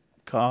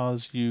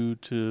cause you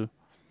to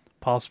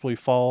possibly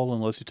fall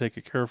unless you take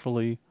it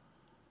carefully.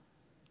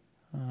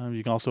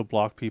 You can also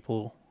block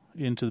people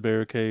into the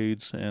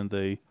barricades and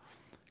they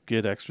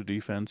get extra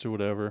defense or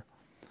whatever.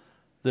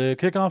 The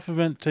kickoff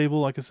event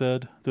table, like I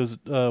said, there's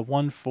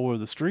one for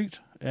the street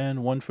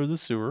and one for the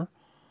sewer.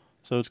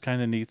 So it's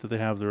kind of neat that they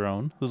have their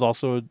own. There's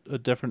also a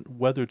different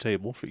weather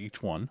table for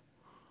each one.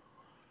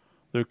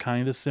 They're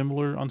kind of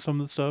similar on some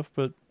of the stuff,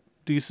 but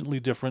decently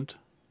different.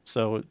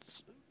 So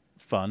it's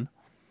fun.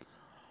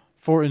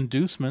 For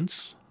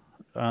inducements,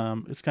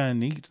 it's kind of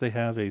neat. They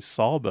have a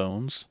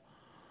sawbones,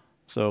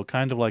 so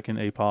kind of like an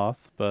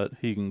apoth, but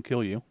he can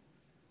kill you.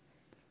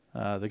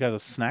 They got a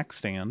snack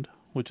stand,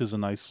 which is a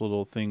nice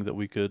little thing that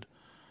we could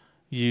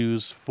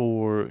use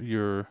for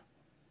your,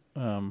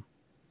 um,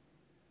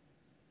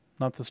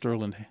 not the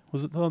Sterling.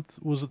 Was it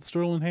the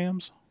Sterling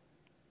hams?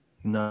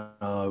 No,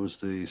 it was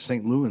the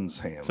St. Louis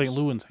St. hams.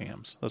 Louis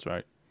hams. That's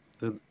right.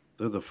 They're,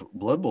 they're the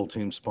Blood Bowl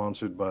team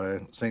sponsored by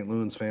St.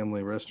 Louis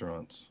Family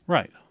Restaurants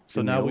Right. So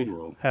in the now old we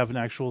world. have an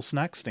actual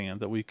snack stand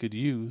that we could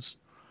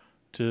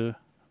to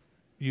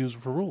use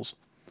for rules.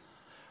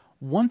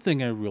 One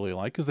thing I really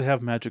like is they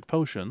have magic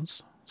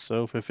potions.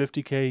 So for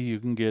 50k, you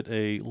can get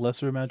a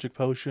lesser magic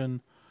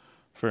potion.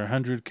 For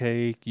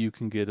 100k, you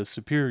can get a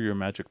superior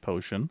magic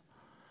potion.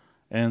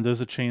 And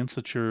there's a chance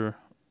that your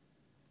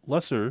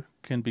lesser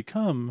can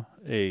become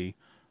a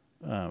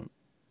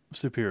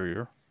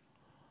superior.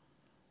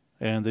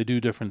 And they do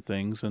different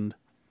things. And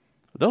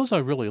those I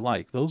really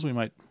like. Those we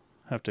might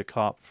have to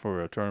cop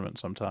for a tournament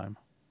sometime.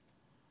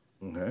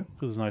 Okay.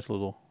 because there's nice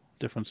little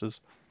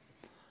differences.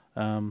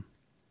 Um,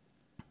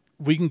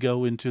 we can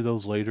go into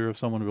those later if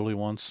someone really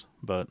wants,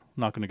 but I'm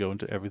not going to go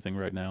into everything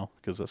right now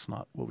because that's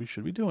not what we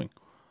should be doing.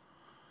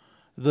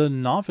 The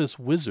novice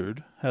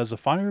wizard has a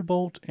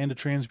firebolt and a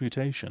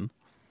transmutation.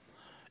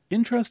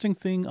 Interesting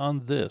thing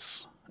on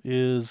this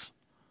is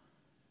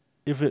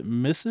if it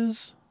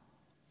misses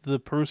the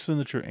person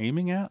that you're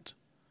aiming at,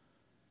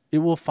 it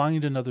will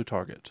find another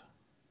target.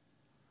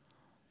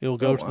 It will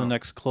Oh go to the wow.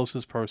 next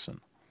closest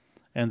person.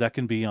 And that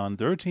can be on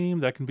their team,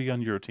 that can be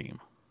on your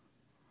team.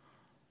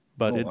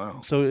 But Oh it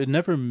wow. so it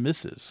never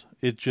misses.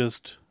 It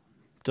just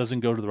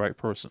doesn't go to the right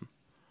person.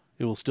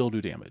 It will still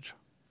do damage.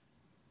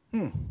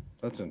 Hmm.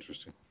 That's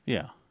interesting.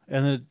 Yeah.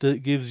 And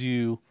it gives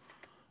you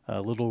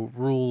little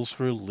rules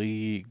for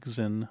leagues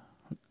and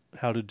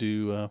how to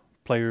do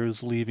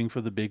players leaving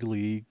for the big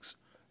leagues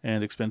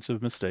and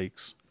expensive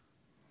mistakes.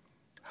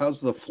 How's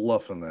the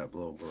fluff in that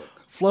little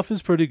book? Fluff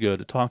is pretty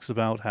good. It talks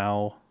about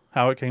how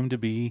it came to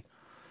be,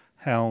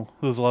 how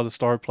there's a lot of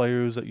star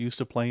players that used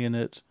to play in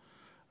it.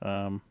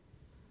 Um,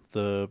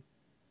 the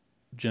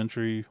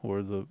gentry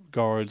or the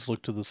guards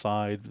look to the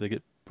side, they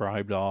get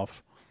bribed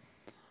off.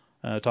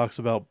 It talks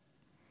about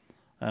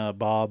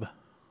Bob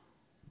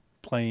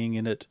playing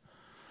in it.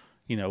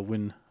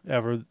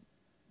 Whenever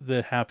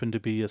there happened to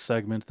be a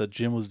segment that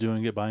Jim was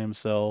doing it by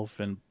himself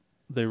and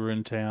they were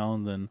in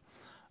town, then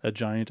a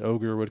giant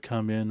ogre would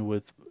come in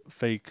with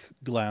fake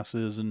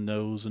glasses and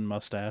nose and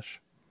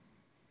mustache.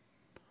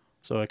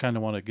 So I kind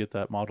of want to get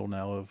that model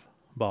now of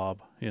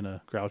Bob in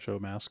a Groucho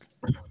mask.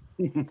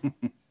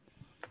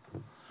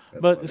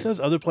 That's But it funny. says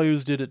other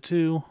players did it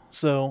too,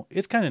 so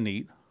it's kind of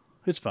neat.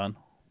 It's fun.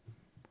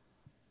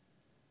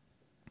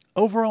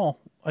 Overall,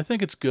 I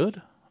think it's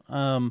good.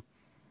 Um,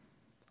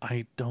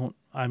 I don't.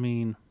 I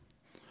mean,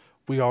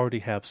 we already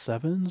have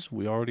sevens.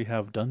 We already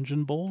have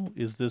Dungeon Bowl.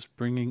 Is this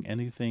bringing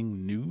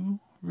anything new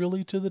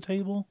really to the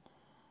table?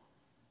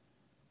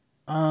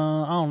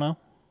 I don't know.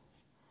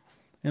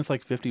 And it's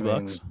like 50 I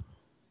bucks.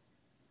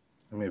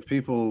 mean, if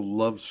people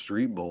love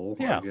Street Bowl,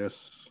 I Yeah.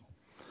 guess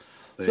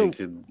they So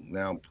could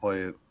now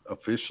play it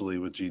officially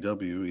with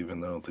GW,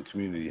 even though the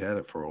community had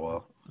it for a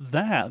while.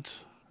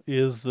 that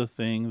is the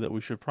thing that we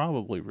should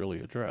probably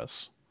really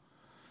address.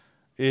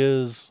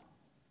 Is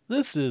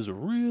this is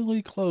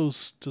really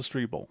close to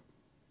Street Bowl.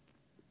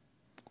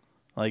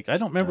 Like I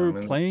don't remember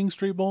And playing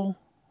Street Bowl,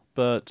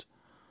 but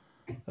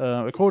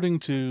according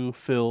to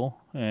Phil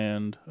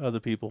and other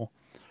people,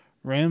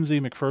 Ramsey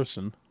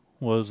McPherson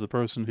was the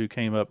person who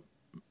came up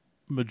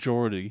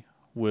majority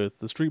with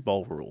the street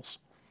ball rules.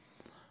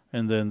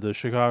 And then the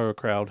Chicago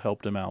crowd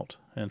helped him out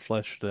and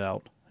fleshed it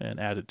out and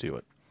added to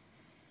it.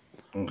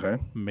 okay,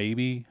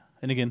 Maybe,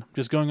 and again,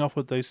 just going off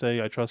what they say,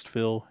 I trust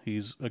Phil.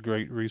 He's a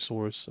great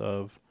resource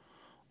of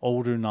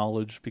older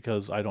knowledge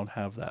because I don't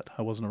have that.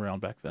 I wasn't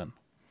around back then.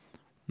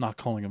 Not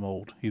calling him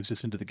old. He was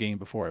just into the game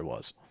before I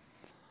was.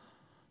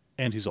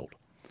 And he's old.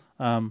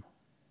 Um,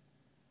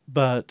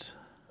 but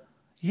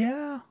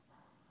yeah,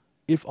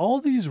 if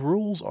all these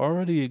rules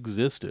already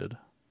existed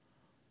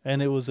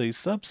and it was a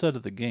subset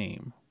of the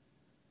game,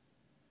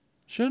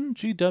 shouldn't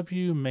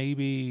GW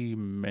maybe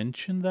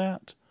mention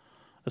that?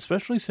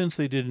 Especially since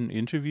they did an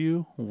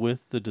interview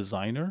with the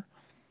designer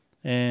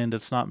and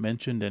it's not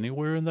mentioned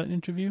anywhere in that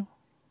interview.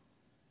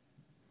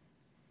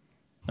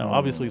 Now,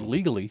 obviously, hmm,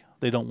 legally,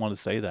 they don't want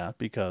to say that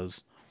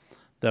because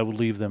that would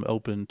leave them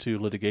open to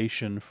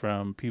litigation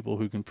from people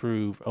who can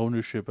prove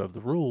ownership of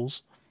the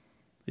rules.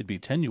 It'd be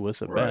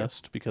tenuous at right,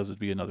 best because it'd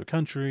be another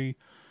country.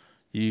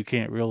 You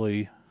can't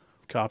really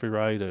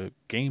copyright a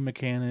game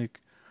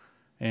mechanic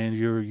and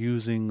you're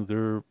using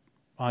their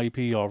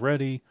IP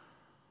already.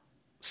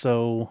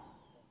 So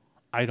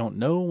I don't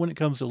know when it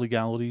comes to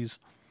legalities,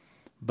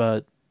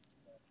 but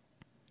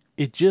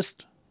it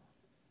just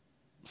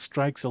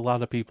strikes a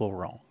lot of people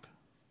wrong.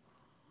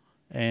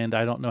 And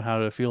I don't know how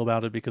to feel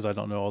about it because I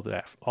don't know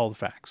all the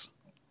facts.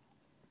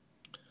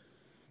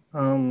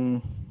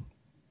 um,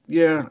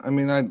 yeah.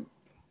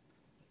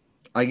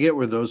 I get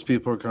where those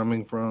people are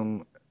coming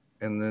from,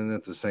 and then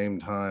at the same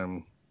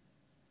time,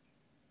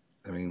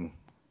 I mean,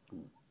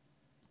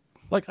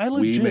 Like I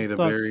we legit made a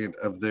thought, variant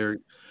of their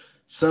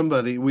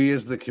somebody. We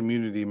as the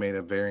community made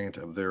a variant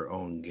of their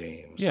own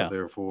game, so yeah,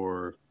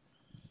 therefore,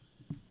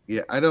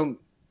 yeah, I don't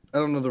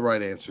know the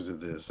right answer to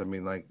this.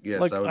 Like,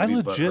 yes, like I would I be legit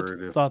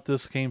butthurt if. thought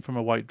this came from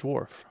a white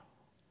dwarf,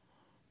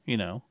 you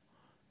know,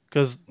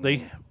 because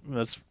Mm,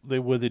 that's they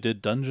where they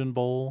did Dungeon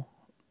Bowl,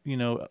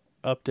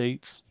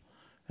 updates,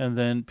 and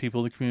then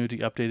people in the community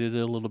updated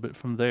it a little bit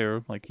from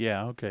there. Like,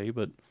 yeah, okay,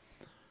 but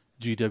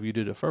GW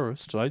did it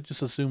first, so I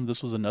just assumed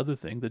this was another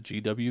thing that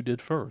GW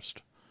did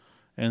first,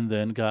 and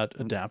then got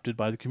adapted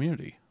by the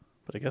community.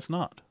 But I guess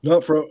not.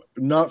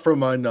 not from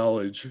my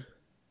knowledge.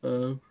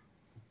 Uh,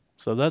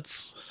 So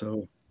that's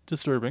so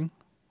disturbing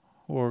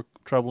or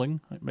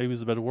troubling, maybe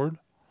is a better word.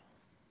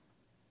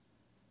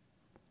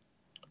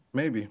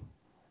 maybe.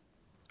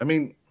 I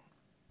mean,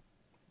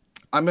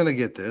 I'm gonna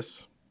get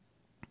this.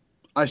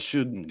 I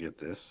shouldn't get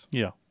this.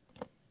 Yeah.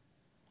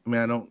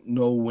 I don't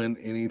know when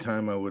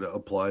anytime I would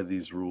apply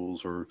these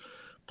rules or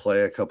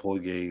play a couple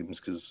of games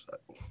because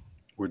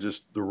we're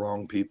just the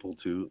wrong people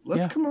to.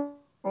 Let's Yeah. come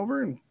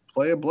over and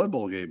play a Blood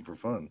Bowl game for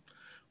fun.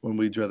 When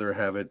we'd rather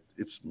have it,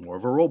 it's more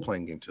of a role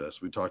playing game to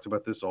us. We talked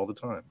about this all the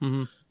time.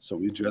 Hmm. So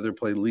we'd rather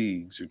play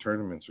leagues or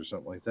tournaments or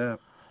something like that.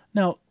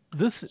 Now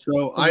this,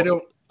 So I well,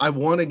 don't. I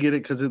want to get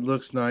it because it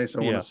looks nice. I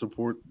want to yeah.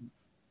 support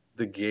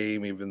the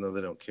game, even though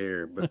they don't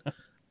care. But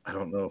I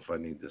don't know if I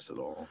need this at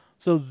all.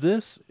 So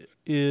this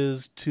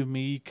is to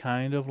me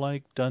kind of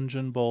like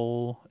Dungeon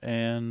Bowl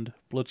and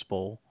Blitz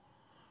Bowl,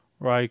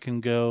 where I can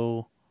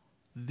go.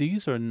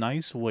 These are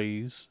nice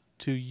ways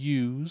to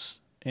use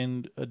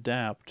and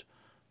adapt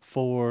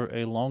for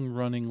a long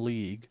running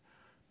league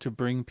to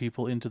bring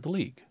people into the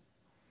league.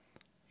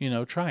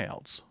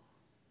 Tryouts.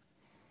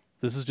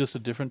 This is just a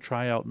different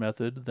tryout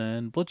method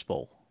than Blitz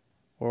Bowl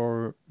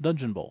or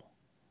Dungeon Bowl.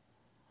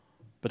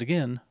 But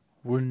again,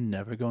 we're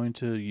never going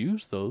to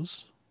use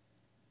those.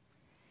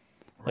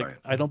 Like, Right.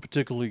 I don't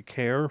particularly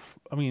care.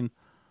 I mean,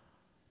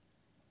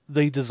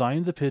 they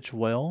designed the pitch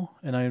well,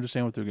 and I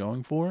understand what they're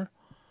going for,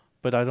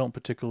 but I don't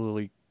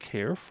particularly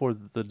care for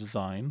the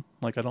design.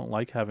 Like, I don't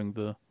like having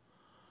the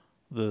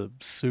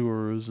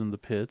sewers and the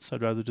pits.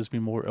 I'd rather just be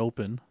more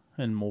open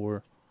and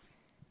more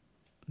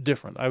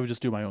different. I would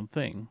just do my own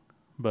thing,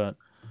 but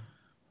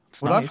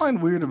it's What I nice.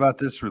 find weird about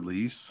this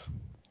release,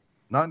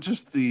 not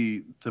just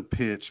the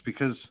pitch,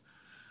 because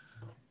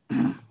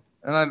I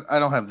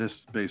don't have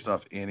this based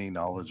off any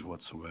knowledge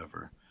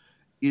whatsoever.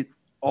 It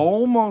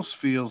almost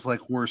feels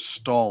like we're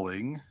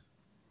stalling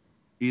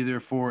either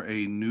for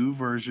a new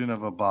version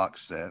of a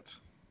box set,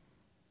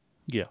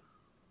 Yeah.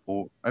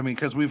 or I mean,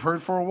 because we've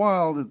heard for a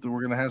while that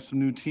we're going to have some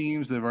new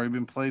teams. They've already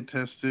been play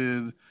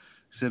tested,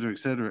 et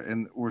cetera,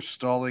 and we're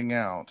stalling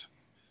out.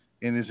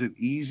 And is it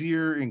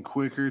easier and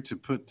quicker to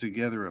put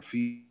together a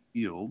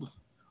field,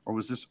 or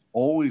was this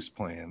always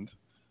planned?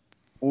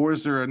 Or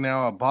is there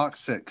now a box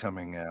set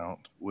coming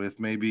out with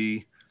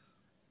maybe,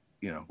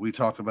 we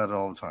talk about it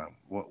all the time.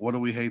 What do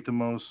we hate the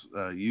most?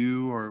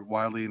 You or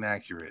wildly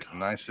inaccurate?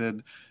 And I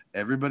said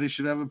everybody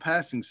should have a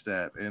passing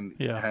stat and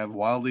Yeah. have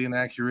wildly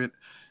inaccurate.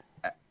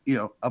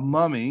 A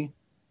mummy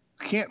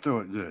can't throw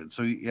it good,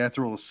 so you have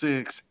to roll a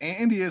 6,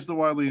 and he has the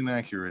wildly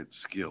inaccurate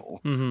skill,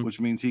 Hmm. which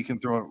means he can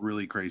throw it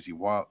really crazy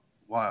wild.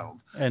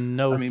 And I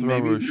no mean,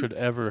 maybe thrower should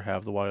ever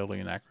have the wildly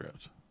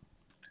inaccurate.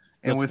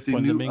 and That's the with the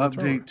point of them new being a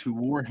thrower. update to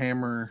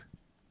Warhammer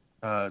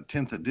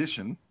 10th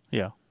edition,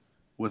 Yeah.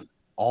 with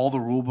all the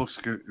rule books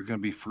are going to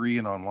be free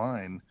and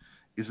online,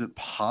 is it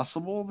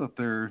possible that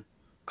they're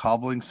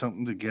cobbling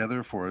something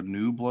together for a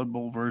new Blood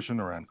Bowl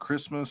version around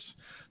Christmas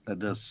that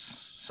does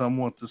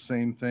somewhat the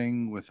same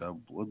thing with a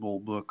Blood Bowl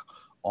book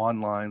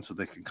online so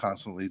they can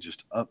constantly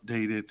just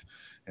update it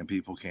and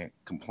people can't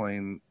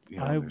complain,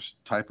 when I there's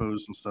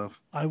typos and stuff?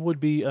 I would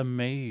be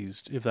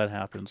amazed if that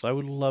happens. I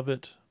would love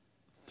it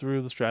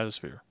through the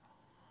stratosphere.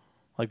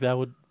 Like that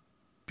would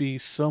be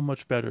so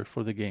much better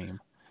for the game.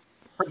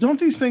 But don't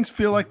these things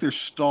feel like they're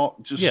just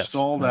Yes.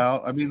 stalled No.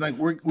 out? I mean, like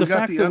we The got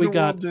fact the that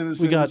underworld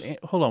denizens.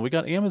 hold on, we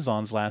got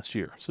Amazon's last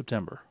year,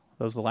 September.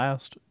 That was the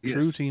last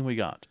true Yes, team we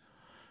got.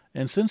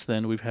 And since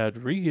then we've had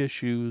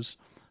reissues,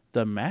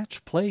 the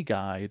match play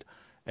guide,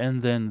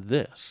 and then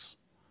this.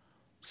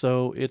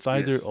 So it's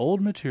either yes. old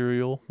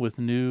material with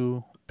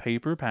new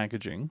paper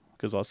packaging,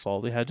 because that's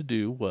all they had to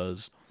do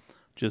was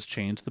just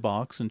change the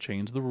box and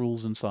change the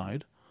rules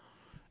inside.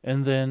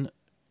 And then,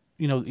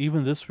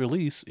 even this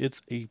release,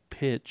 it's a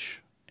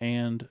pitch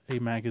and a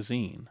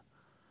magazine.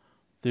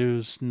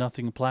 There's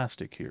nothing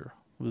plastic here.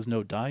 There's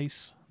no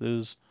dice.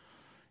 You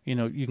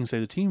can say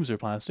the teams are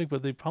plastic,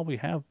 but they probably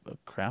have a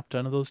crap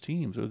ton of those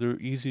teams, or they're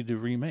easy to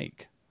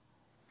remake.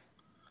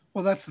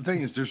 Well, that's the thing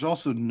is there's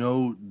also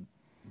no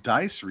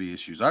dice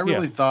reissues. I Yeah.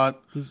 really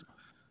thought This,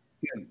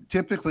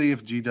 typically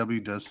if GW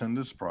does send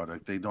us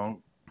product, they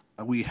don't.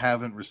 We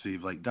haven't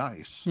received like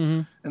dice,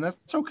 hmm. and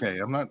that's okay.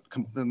 I'm not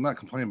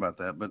complaining about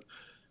that. But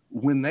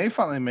when they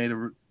finally made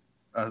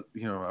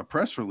a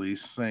press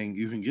release saying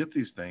you can get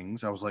these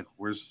things, I was like,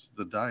 "Where's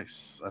the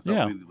dice? I thought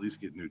Yeah. we'd at least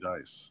get new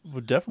dice."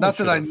 We definitely Not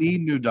that should I have.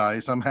 need new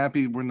dice. I'm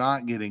happy we're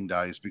not getting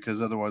dice because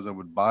otherwise I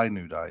would buy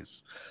new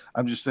dice.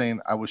 I'm just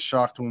saying I was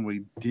shocked when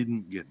we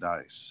didn't get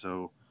dice.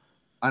 So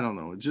I don't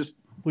know. It just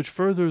Which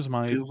furthers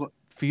my feels like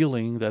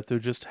feeling that they're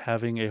just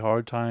having a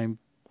hard time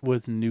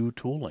with new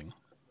tooling.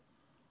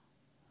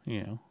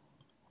 You know,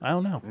 I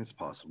don't know. it's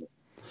possible.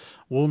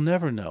 We'll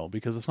never know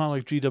because it's not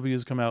like GW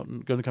is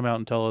going to come out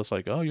and tell us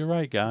like, "Oh, you're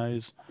right,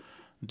 guys.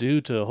 Due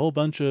to a whole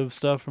bunch of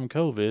stuff from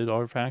COVID,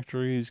 our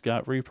factories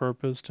got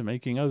repurposed to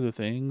making other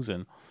things,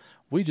 and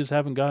we just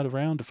haven't got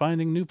around to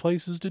finding new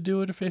places to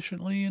do it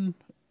efficiently and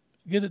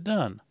get it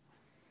done."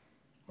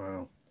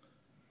 Wow.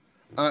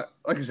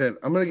 Like I said,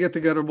 I'm gonna get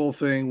the Gutter Bowl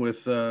thing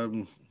with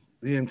the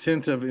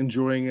intent of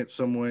enjoying it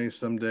some way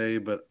someday,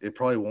 but it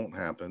probably won't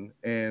happen.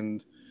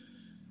 And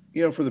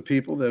for the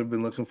people that have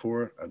been looking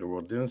for an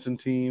Underworld Denizen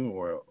team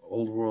or an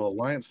Old World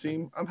Alliance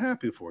team, I'm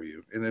happy for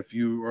you. And if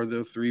you are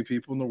the 3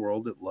 people in the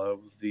world that love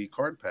the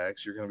card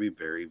packs, you're going to be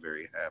very,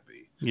 very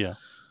happy. Yeah.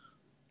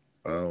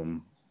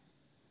 Um,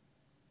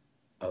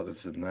 Other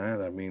than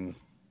that, I mean,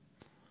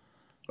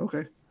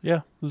 okay.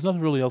 Yeah, there's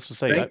nothing really else to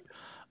say. Thank,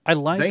 I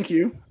thank like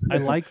you. I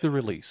like the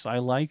release. I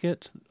like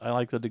it. I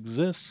like that it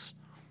exists.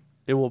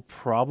 It will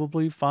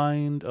probably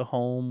find a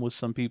home with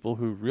some people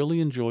who really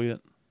enjoy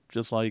it,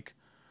 just like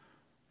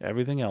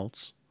everything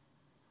else.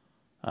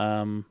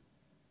 Um,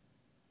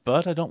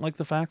 but I don't like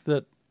the fact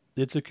that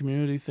it's a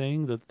community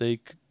thing that they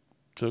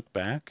took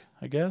back,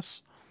 I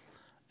guess.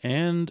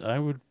 And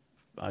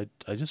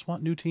I just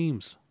want new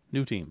teams.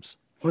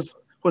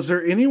 Was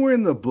there anywhere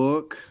in the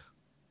book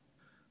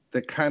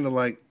that kind of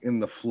like in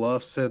the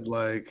fluff said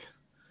like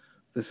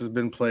this has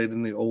been played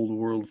in the old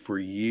world for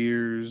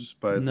years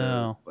by the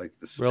No, like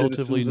the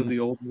relatively, citizens of the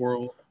old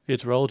world?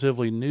 it's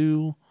relatively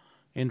new.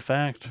 In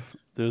fact,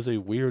 there's a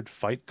weird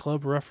Fight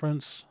Club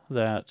reference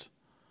that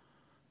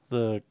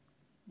the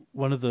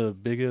one of the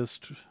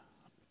biggest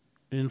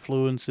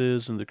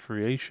influences in the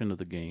creation of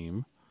the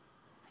game.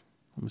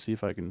 Let me see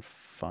if I can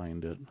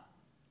find it.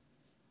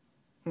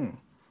 Hmm.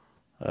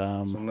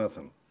 Um, So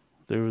nothing.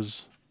 there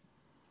was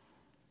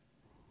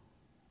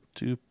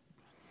two.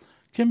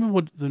 Can't remember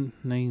what the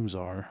names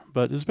are,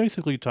 but it's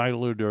basically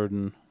Tyler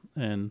Durden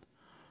and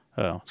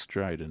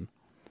Stryden.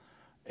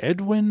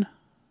 Edwin.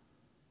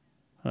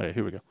 Okay,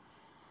 here we go.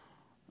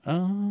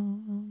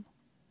 Um,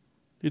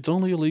 it's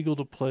only illegal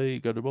to play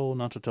Gutterball,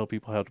 not to tell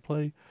people how to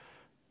play.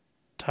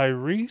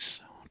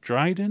 Tyrese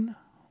Dryden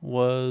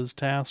was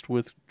tasked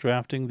with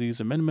drafting these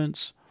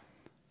amendments.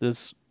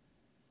 This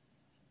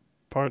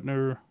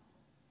partner,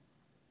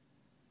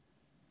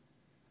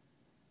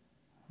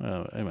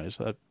 anyways,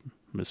 that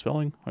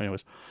misspelling.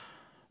 Anyways,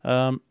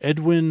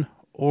 Edwin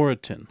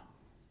Oriton.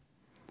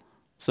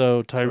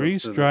 So So Tyrese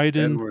instead of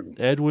Dryden, Edward,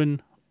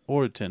 Edwin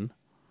Oriton,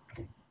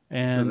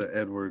 instead and of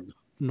Edward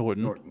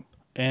Norton, Norton.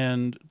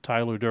 and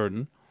Tyler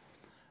Durden.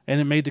 And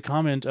it made the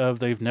comment of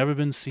they've never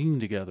been seen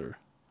together.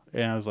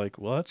 And I was like,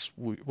 well,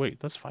 wait,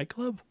 that's Fight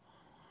Club?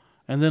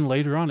 And then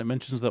later on, it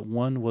mentions that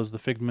one was the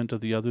figment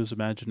of the other's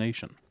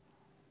imagination.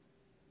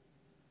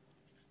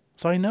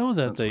 So I know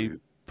that That's they weird.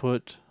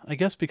 put, I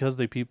guess because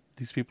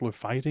these people are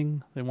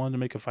fighting, they wanted to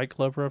make a Fight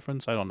Club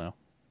reference. I don't know.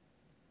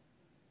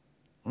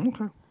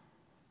 Okay,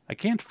 I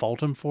can't fault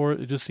them for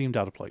it. It just seemed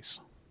out of place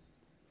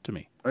to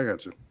me. I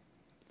got you.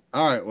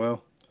 All right,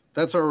 well,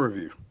 that's our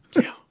review.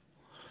 Yeah.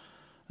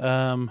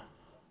 Um,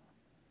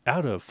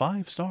 out of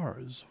 5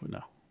 stars. No,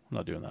 I'm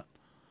not doing that.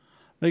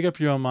 Make up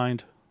your own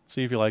mind.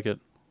 See if you like it.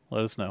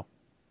 Let us know.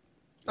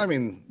 I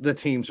mean, the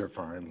teams are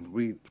fine.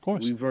 Of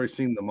course. We've already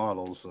seen the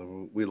models,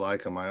 so we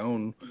like them. I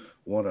own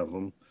one of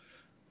them.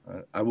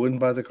 I wouldn't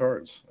buy the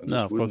cards. I No,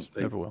 just of course. wouldn't.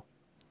 They. Never will.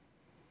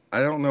 I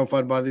don't know if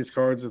I'd buy these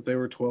cards if they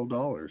were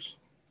 $12,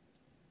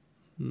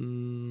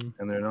 Mm,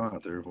 and they're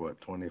not. They're what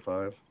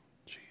 25,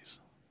 jeez.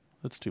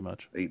 That's too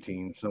much.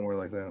 18, somewhere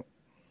like that.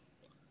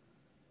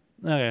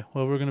 Okay,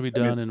 well, we're going to be I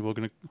mean, done and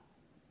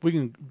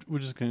we're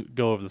just going to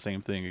go over the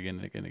same thing again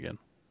and again and again.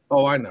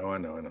 oh, I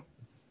know.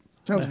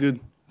 Sounds Eh, good.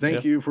 yeah.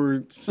 Thank you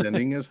for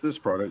sending us this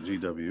product,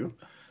 GW.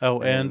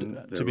 Oh, and And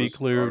to there be was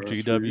clear, ours for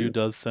GW you.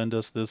 does send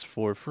us this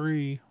for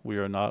free. We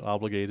are not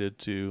obligated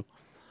to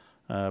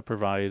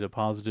provide a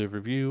positive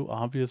review,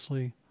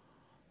 obviously,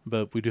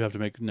 but we do have to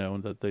make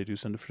known that they do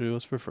send it to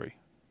us for free.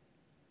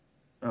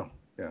 Oh,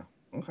 yeah.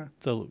 Okay.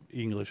 It's a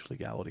English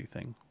legality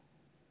thing.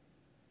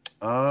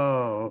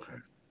 Oh, okay.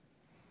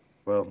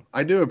 Well,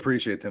 I do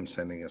appreciate them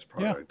sending us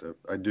Yeah. product.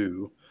 I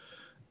do.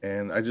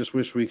 And I just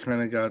wish we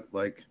kind of got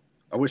like,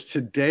 I wish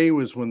today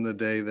was when the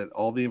day that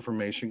all the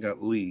information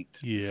got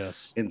leaked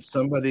Yes. and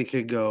somebody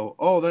could go,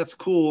 oh, that's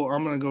cool.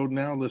 I'm going to go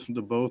now listen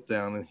to both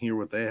down and hear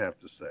what they have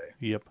to say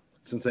Yep.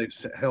 since they've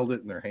held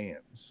it in their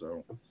hands.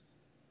 So,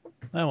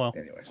 Oh well.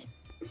 anyways.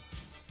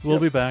 We'll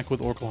Yep. be back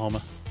with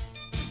Orclahoma.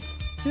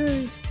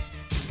 Yay.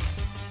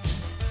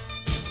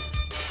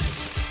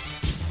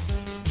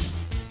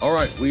 All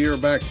right, we are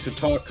back to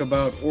talk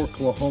about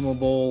Orclahoma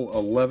Bowl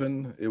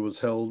 11. It was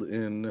held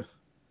in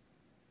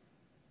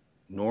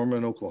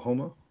Norman,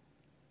 Oklahoma.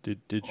 Did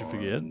you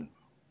forget?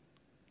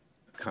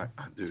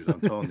 Dude, I'm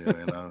telling you,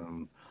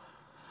 man.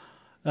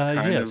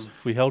 Kind Yes,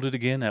 of we held it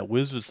again at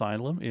Wizard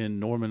Asylum in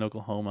Norman,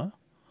 Oklahoma.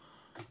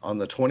 on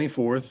the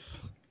 24th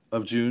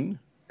of June,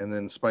 and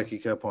then Spiky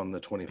Cup on the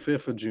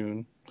 25th of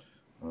June.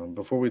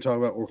 Before we talk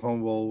about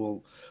Oklahoma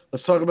Bowl,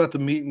 let's talk about the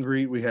meet and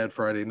greet we had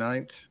Friday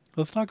night.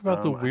 Let's talk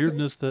about the I think,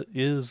 weirdness that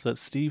is that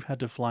Steve had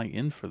to fly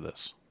in for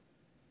this.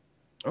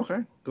 okay,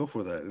 go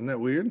for that. Isn't that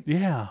weird?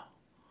 Yeah.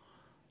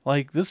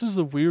 Like, this is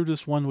the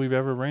weirdest one we've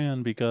ever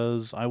ran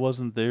because I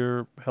wasn't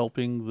there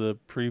helping the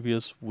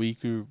previous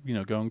week of,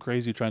 going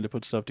crazy trying to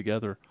put stuff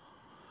together.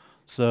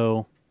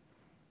 So,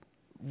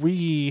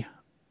 we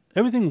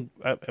everything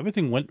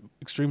went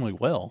extremely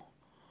well,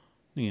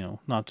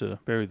 not to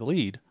bury the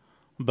lead,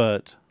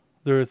 but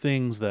there are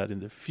things that in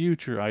the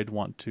future I'd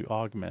want to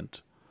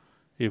augment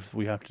if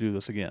we have to do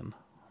this again.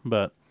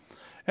 But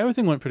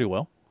everything went pretty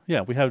well.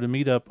 Yeah, we had a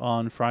meetup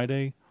on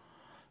Friday.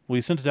 We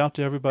sent it out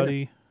to Yeah.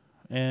 everybody,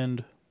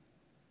 and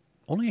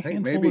only a I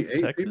think handful maybe of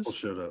 8 people Texas.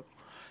 showed up.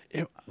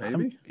 It,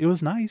 Maybe. it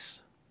was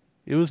nice.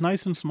 It was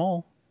nice and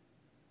small.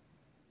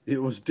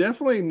 It was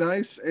definitely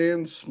nice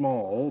and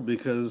small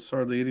because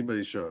hardly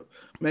anybody showed up.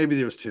 Maybe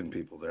there was 10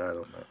 people there. I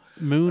don't know.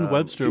 Moon If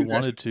Webster you guys,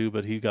 wanted to,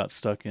 but he got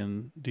stuck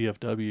in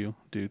DFW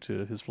due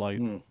to his flight.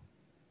 hmm.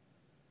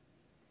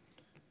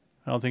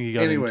 I don't think he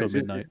got in until Anyways,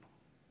 midnight.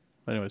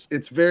 Anyways,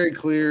 it's very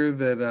clear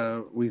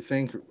that we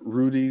thank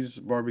Rudy's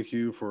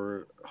Barbecue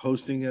for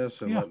hosting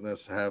us and yeah, letting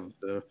us have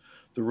the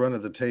run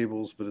of the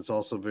tables. But it's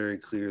also very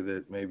clear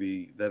that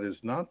maybe that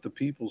is not the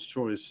people's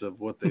choice of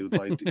what they would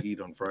like to eat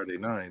on Friday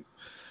night,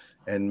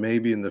 and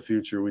maybe in the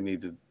future we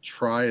need to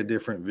try a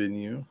different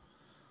venue.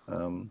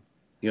 Um,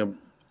 you know,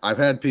 I've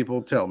had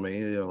people tell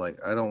me, like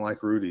I don't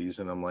like Rudy's,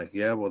 and I'm like,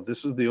 yeah, well,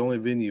 this is the only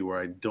venue where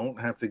I don't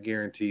have to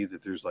guarantee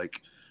that there's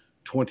like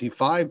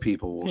 25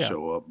 people will yeah.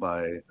 show up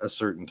by a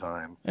certain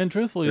time. And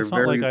truthfully, They're it's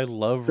not like very, I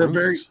love they're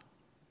very, Rudy's.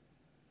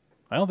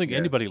 I don't think yeah.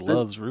 anybody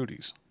loves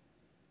Rudy's.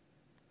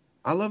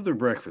 I love their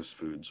breakfast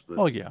foods, but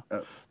Oh yeah,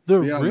 uh, the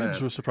beyond ribs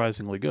that, were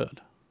surprisingly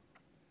good,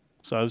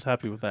 so I was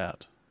happy with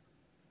that.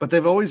 but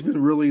they've always been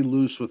really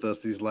loose with us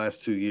these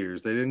last 2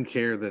 years. They didn't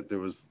care that there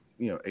was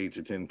 8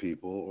 to 10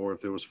 people, or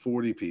if there was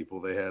 40 people,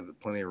 they had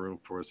plenty of room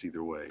for us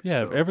either way.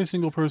 Yeah, if So every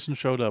single person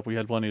showed up, we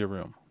had plenty of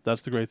room.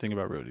 That's the great thing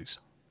about Rudy's.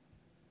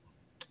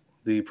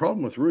 the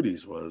problem with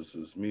Rudy's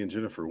is me and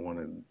Jennifer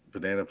wanted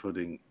banana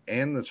pudding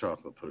and the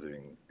chocolate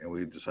pudding, and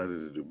we decided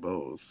to do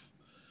both,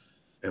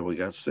 and we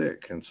got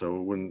sick. And so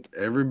when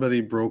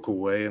everybody broke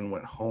away and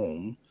went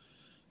home,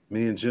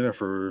 me and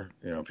Jennifer,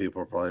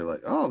 people are probably like,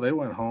 "Oh, they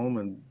went home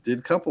and did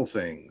a couple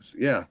things."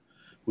 Yeah,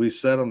 we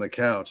sat on the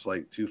couch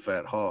like two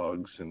fat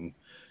hogs and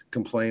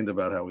complained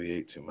about how we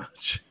ate too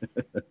much.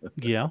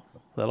 Yeah,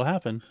 that'll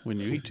happen when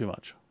you eat too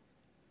much.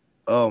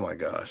 Oh my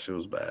gosh, it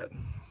was bad,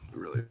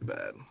 really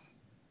bad.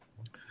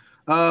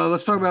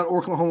 Let's talk about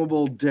Orclahoma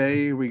Bowl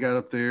day. We got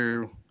up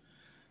there.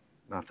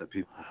 Not that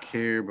people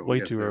care, but we Way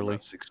got too there early.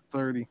 about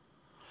 6:30.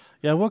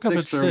 Yeah, I woke up at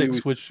 6:30. We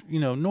 6, which,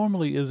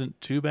 normally isn't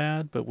too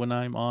bad, but when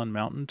I'm on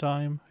mountain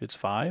time, it's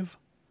 5.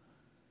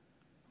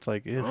 It's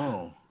like, ugh.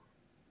 oh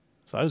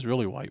So I was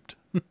really wiped.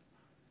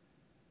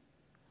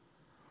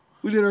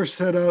 we did our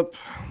setup.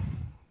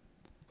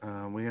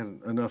 We had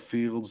enough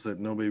fields that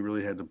nobody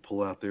really had to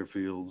pull out their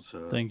fields.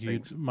 Thank you,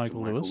 Thanks to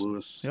Michael Michael Lewis.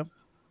 Lewis Yep.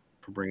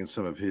 for bringing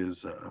some of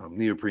his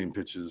neoprene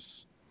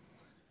pitches.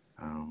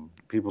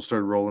 People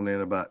started rolling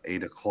in about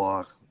 8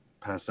 o'clock.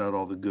 Passed out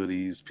all the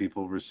goodies.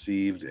 People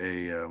received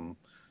a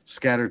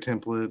scatter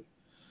template,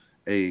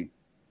 a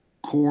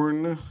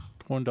corn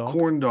Corn dog.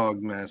 corn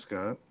dog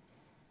mascot.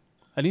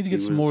 I need to He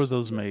get some more of was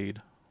those made.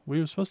 We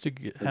were supposed to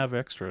uh, have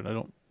extra, and I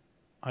don't.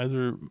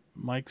 Either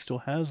Mike still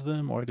has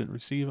them, or I didn't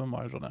receive them.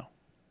 I don't know.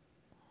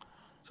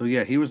 so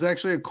yeah, he was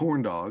actually a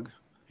corn dog,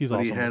 He's but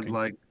he awesome had looking.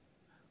 like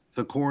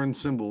the corn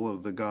symbol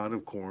of the god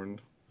of corn,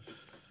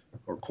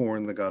 or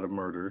corn, the god of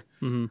murder.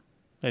 Hmm.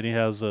 And he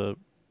has a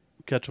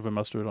ketchup and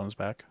mustard on his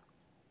back.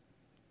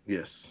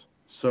 Yes.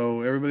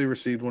 So everybody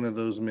received one of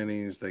those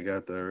minis. They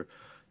got their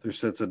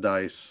sets of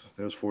dice.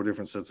 There was 4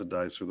 different sets of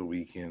dice for the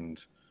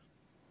weekend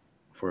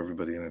for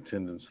everybody in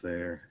attendance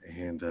there,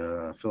 and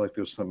I feel like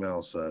there was something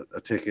else, a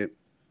ticket,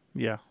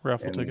 Yeah,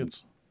 raffle and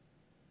tickets.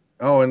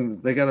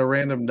 and they got a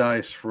random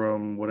dice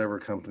from whatever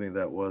company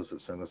that was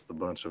that sent us the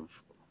bunch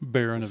of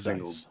Baron the of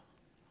single Dice.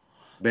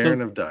 Baron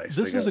So of Dice.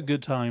 They this is got a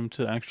good time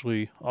to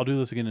actually. I'll do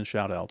this again in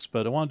shout outs,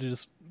 but I wanted to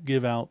just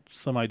give out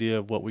some idea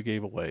of what we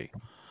gave away.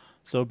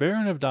 So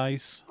Baron of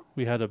Dice,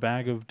 we had a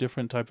bag of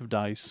different type of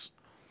dice.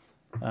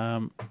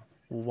 Um,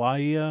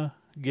 Waya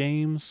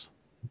Games,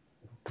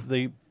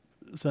 they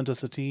sent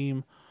us a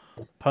team.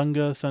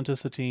 Punga sent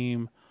us a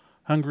team.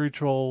 Hungry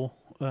Troll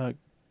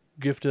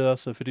gifted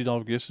us a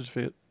 $50 gift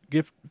certificate.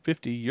 Gift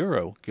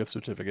 €50 gift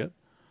certificate.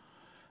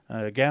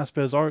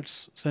 Gaspez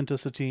Arts sent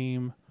us a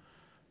team.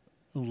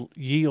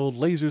 Ye Old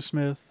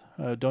Lasersmith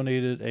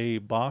donated a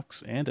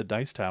box and a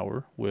dice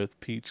tower with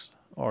Pete's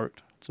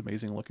art. It's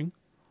amazing looking.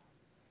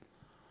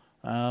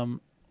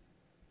 Um,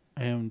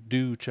 and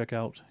do check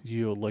out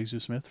Ye Old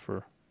Lasersmith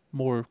for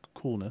more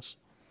coolness.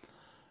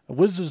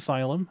 Wizard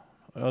Asylum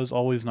was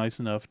always nice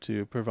enough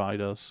to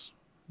provide us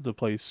the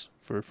place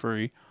for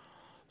free.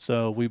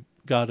 So we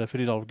got a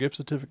 $50 gift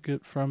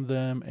certificate from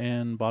them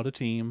and bought a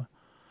team.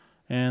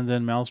 And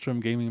then Maelstrom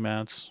Gaming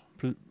Mats,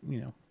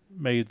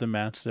 made the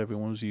mats that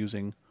everyone was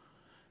using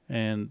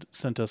and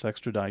sent us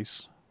extra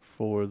dice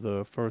for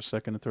the first,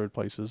 second, and third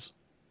places.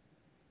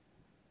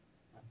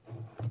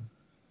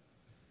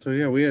 so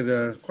yeah, we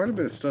had quite a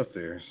bit of stuff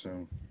there.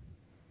 So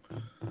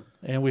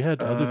And we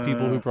had other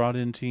people who uh, brought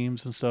in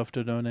teams and stuff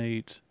to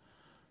donate.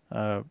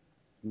 Uh,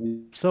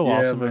 so yeah,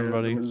 awesome, the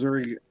everybody.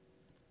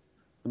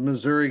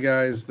 Missouri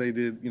guys, they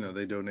did,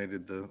 they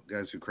donated, the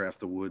guys who craft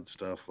the wood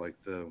stuff, like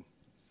the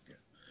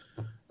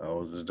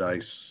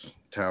dice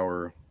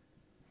tower.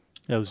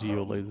 That was um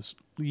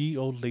Ye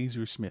Old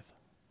Laser Smith,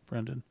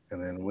 Brendan.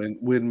 and then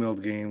Windmill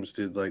Games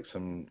did like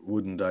some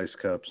wooden dice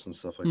cups and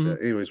stuff like Mm-hmm.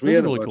 that. Anyways, we Those are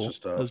had a really bunch cool. of That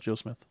stuff was Joe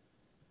Smith.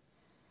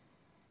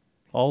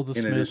 All the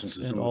in addition Smiths to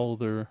and some of all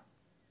their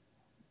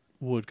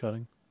wood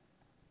cutting.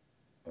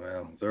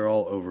 well, they're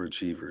all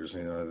overachievers.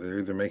 They're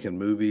either making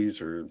movies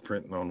or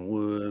printing on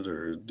wood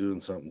or doing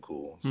something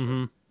cool. So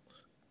Mm-hmm.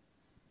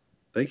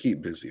 They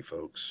keep busy,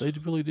 folks. They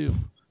really do.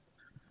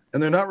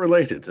 And they're not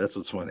related. That's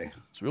what's funny.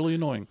 It's really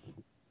annoying.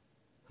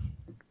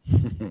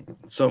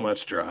 So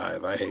much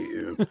drive. I hate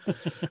you.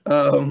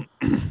 Um,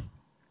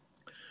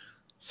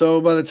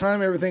 so by the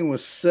time everything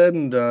was said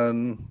and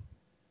done,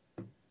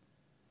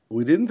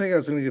 we didn't think I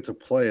was going to get to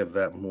play it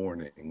that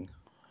morning.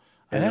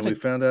 I And then had we a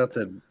found out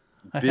that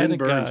I had Ben a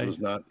Burns guy. was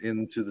not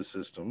into the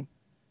system.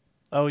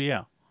 Oh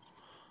yeah,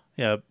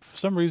 yeah. For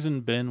some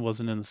reason, Ben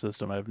wasn't in the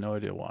system. I have no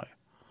idea why.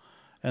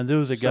 And there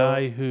was a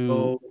guy So,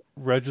 who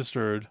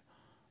registered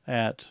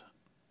at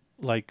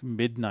like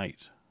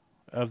midnight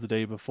of the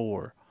day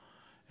before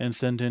and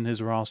sent in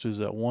his rosters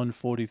at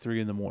 1:43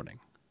 in the morning,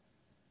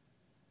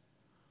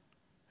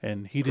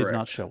 and he did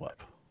not correct. show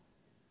up.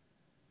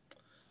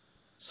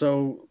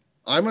 So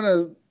I'm going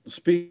to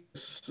speak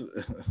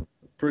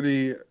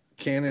pretty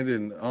candid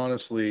and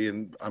honestly,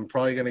 and I'm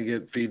probably going to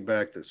get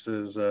feedback that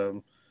says,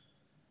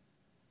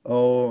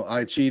 oh,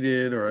 I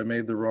cheated or I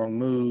made the wrong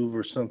move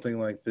or something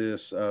like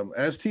this.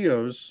 As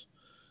TOs,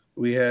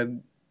 we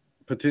had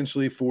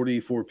potentially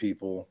 44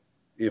 people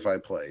if I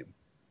played.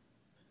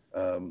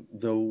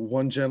 The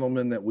one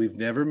gentleman that we've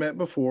never met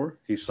before,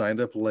 he signed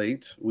up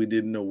late. We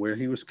didn't know where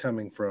he was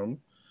coming from.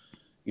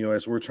 You know,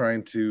 as we're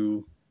trying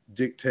to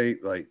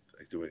dictate, like,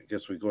 do we, I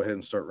guess we go ahead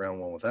and start round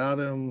one without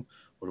him?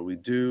 What do we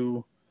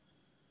do?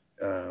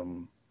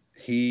 Um,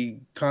 he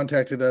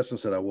contacted us and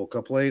said, I woke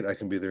up late. I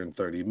can be there in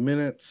 30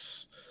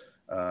 minutes.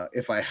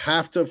 If I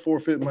have to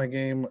forfeit my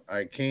game,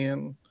 I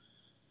can.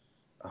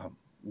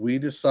 We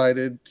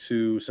decided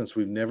to, since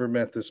we've never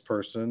met this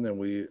person and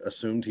we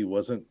assumed he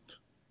wasn't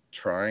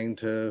trying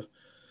to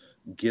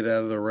get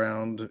out of the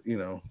round, you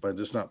know, by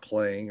just not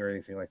playing or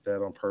anything like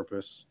that on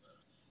purpose.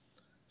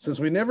 Since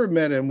we never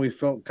met him, we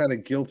felt kind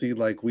of guilty,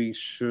 like we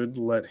should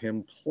let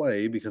him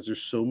play because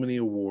there's so many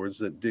awards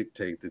that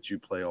dictate that you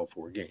play all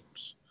four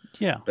games.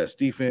 Yeah, Best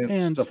defense,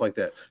 and stuff like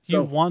that. you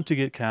So, want to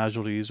get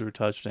casualties or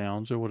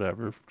touchdowns or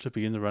whatever to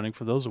be in the running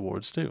for those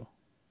awards too.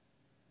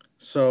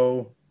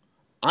 so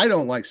I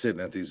don't like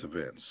sitting at these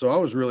events. So I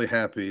was really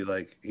happy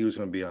like he was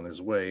going to be on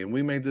his way. And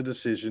we made the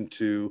decision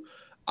to,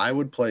 I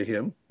would play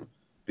him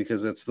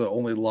because that's the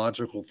only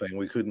logical thing.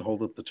 We couldn't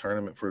hold up the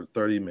tournament for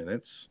 30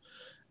 minutes.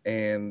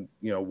 And,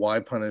 you know, why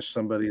punish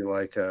somebody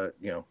like,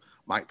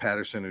 Mike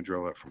Patterson who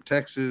drove up from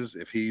Texas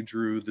if he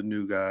drew the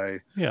new guy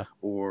Yeah,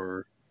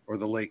 or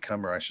the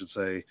latecomer, I should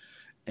say,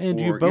 and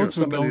or,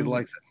 somebody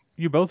like that.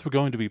 you both were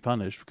going to be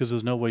punished because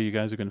there's no way you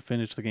guys are going to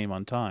finish the game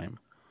on time.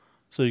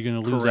 So you're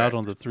going to lose out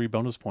on Correct. the 3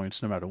 bonus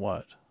points no matter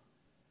what.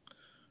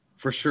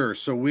 For sure.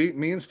 So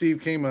me and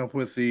Steve came up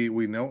with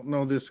we don't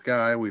know this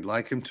guy. We'd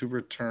like him to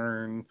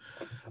return.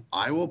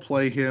 I will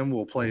play him.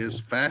 We'll play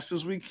as fast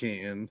as we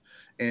can.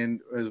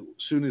 And as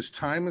soon as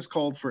time is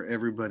called for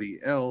everybody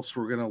else,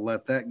 we're going to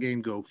let that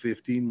game go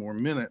 15 more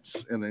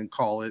minutes and then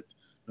call it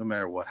no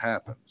matter what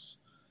happens.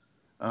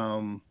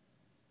 Um,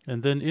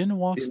 And then in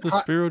walks in the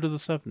hot, spirit of the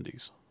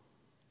 70s.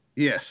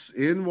 yes,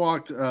 in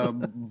walked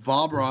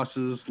Bob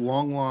Ross's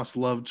long lost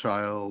love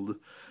child,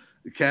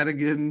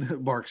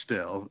 Cadigan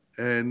Barksdale.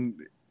 And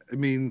I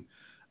mean,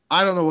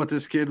 I don't know what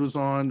this kid was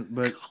on,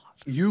 but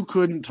you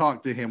couldn't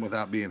talk to him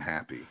without being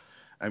happy.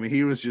 I mean,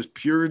 he was just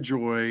pure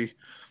joy.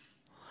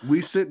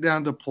 We sit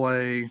down to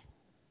play.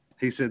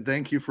 He said,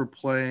 "Thank you for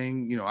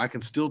playing. You know, I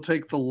can still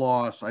take the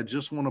loss. I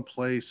just want to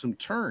play some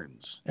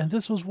turns." And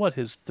this was what,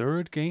 his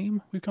third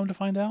game, we come to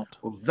find out?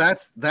 Well,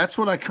 that's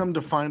what I come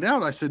to find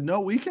out. I said, "No,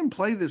 we can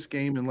play this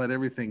game and let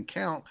everything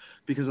count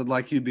because I'd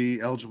like you to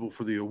be eligible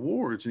for the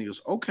awards." And he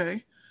goes,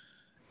 "Okay."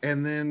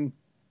 And then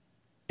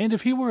And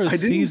if he were a I didn't.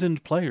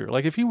 seasoned player,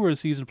 like if he were a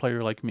seasoned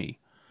player like me,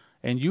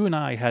 and you and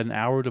I had an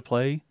hour to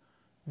play,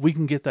 we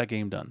can get that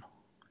game done.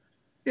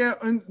 Yeah,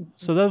 and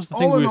So that was the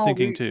thing all we in were all,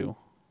 thinking we too.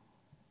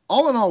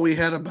 we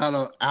had about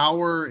an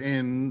hour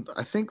and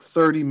I think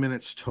 30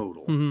 minutes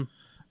total Hmm.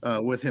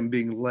 with him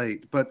being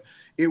late. But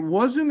it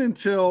wasn't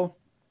until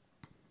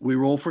we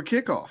roll for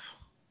kickoff.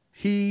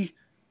 He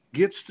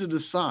gets to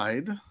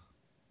decide.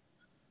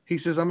 He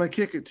says, I'm going to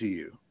kick it to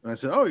you. And I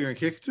said, Oh, you're going to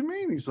kick it to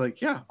me? And he's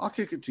like, Yeah, I'll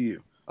kick it to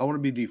you. I want to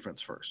be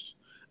defense first.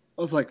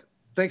 I was like,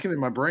 thinking in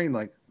my brain,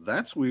 like,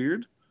 that's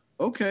weird.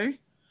 Okay.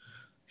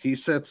 He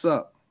sets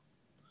up.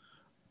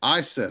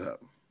 I set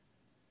up.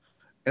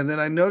 And then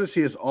I notice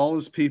he has all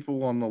his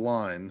people on the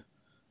line,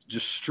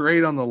 just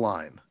straight on the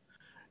line.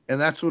 And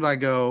that's when I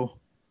go,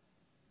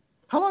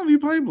 How long have you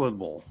played Blood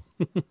Bowl?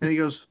 And he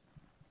goes,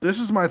 This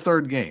is my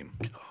third game.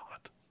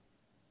 God.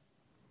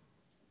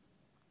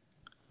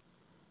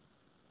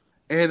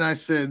 And I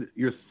said,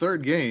 Your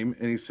third game?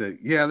 And he said,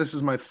 Yeah, this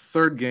is my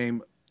third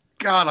game.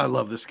 God, I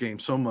love this game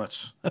so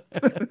much.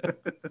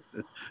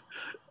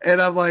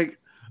 And I'm like,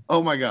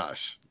 Oh my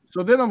gosh.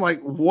 So then I'm like,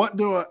 What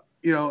do I,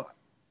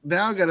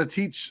 now I got to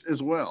teach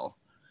as well.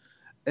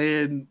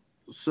 And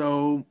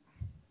so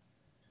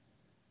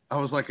I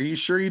was like, Are you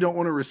sure you don't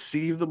want to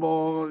receive the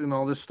ball and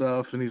all this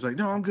stuff? And he's like,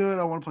 No, I'm good.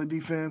 I want to play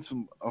defense.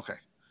 And okay.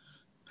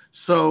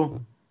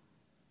 So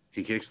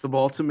he kicks the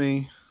ball to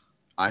me.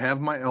 I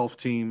have my elf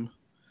team.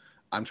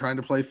 I'm trying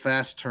to play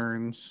fast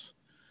turns.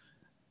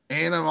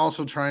 and I'm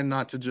also trying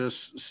not to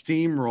just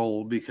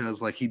steamroll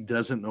because like he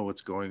doesn't know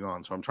what's going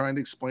on. So I'm trying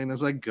to explain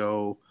as I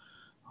go.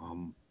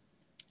 Um,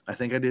 I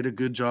think I did a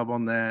good job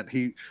on that.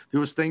 There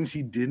was things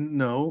he didn't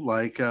know,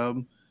 like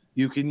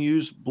you can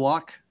use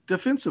block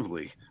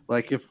defensively.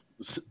 Like if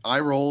I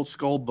roll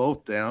skull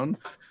both down,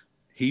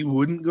 he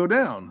wouldn't go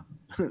down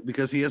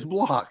because he has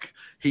block.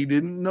 He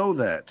didn't know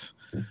that.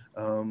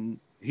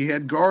 He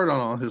had guard on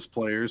all his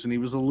players, and he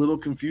was a little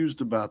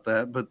confused about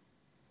that, but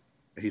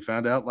he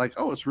found out like,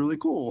 oh, it's really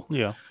cool.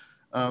 Yeah.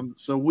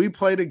 So we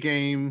played a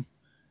game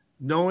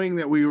knowing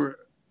that we were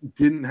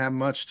didn't have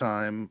much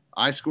time.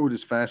 I scored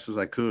as fast as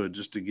I could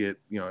just to get,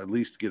 at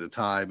least get a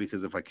tie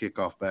because if I kick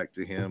off back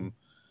to him,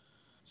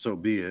 so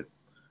be it.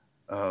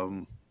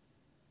 Um,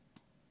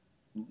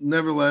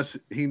 Nevertheless,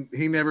 he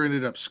never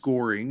ended up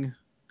scoring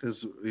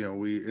because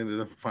we ended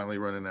up finally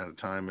running out of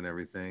time and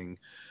everything.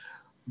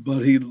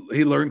 But he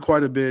learned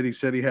quite a bit. He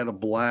said he had a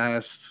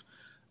blast.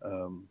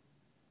 Um,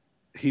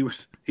 he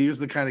was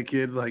the kind of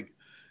kid like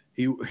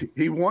he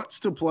he wants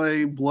to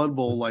play Blood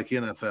Bowl like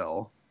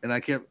NFL. And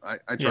I Yeah.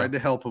 tried to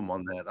help him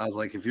on that. I was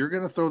like, if you're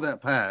gonna throw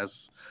that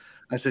pass,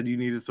 I said you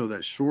need to throw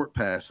that short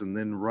pass and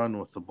then run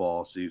with the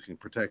ball so you can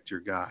protect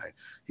your guy.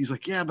 He's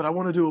like, yeah, but I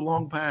want to do a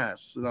long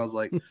pass. And I was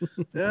like,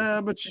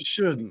 yeah, but you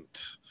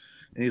shouldn't.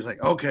 And he's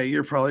like, okay,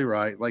 you're probably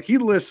right. Like he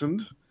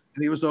listened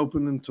and he was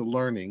open to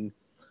learning.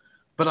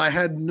 But I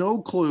had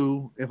no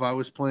clue if I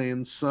was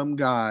playing some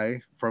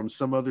guy from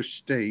some other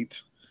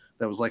state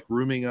that was like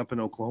rooming up in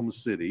Oklahoma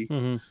City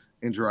Hmm.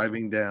 and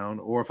driving down,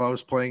 or if I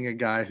was playing a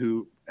guy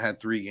who had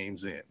 3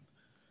 games in.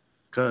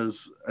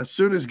 Because as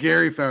soon as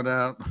Gary found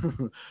out,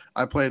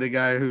 I played a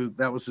guy who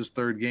that was his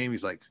third game.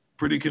 He's like,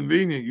 pretty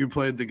convenient. You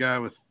played the guy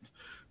with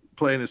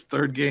playing his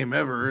third game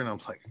ever. And I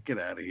was like, get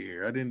out of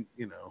here. I didn't.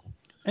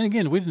 And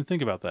again, we didn't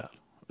think about that.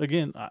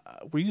 Again,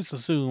 we just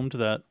assumed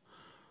that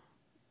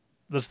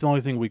that's the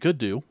only thing we could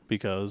do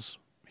because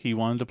he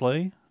wanted to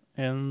play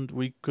and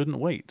we couldn't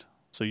wait.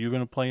 So you're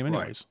going to play him Right.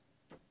 anyways.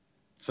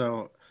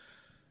 So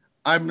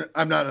I'm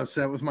not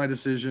upset with my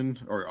decision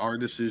or our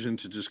decision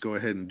to just go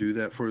ahead and do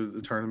that for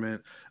the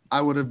tournament.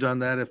 I would have done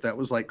that if that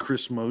was like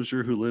Chris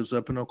Mosier, who lives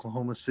up in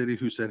Oklahoma City,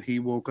 who said he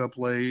woke up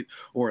late,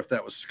 or if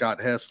that was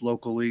Scott Hess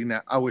locally.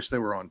 Now I wish they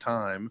were on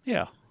time,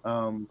 Yeah.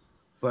 um,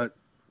 but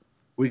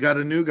we got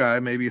a new guy,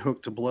 maybe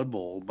hooked to Blood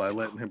Bowl by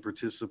letting him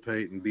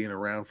participate and being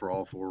around for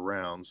all 4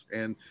 rounds,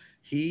 and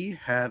he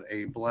had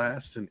a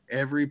blast. And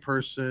every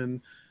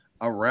person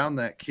around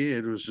that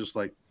kid was just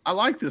like, I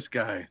like this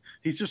guy.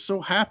 He's just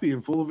so happy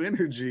and full of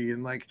energy.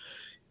 And like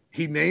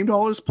he named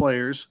all his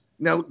players.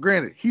 Now,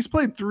 granted, he's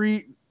played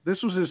 3.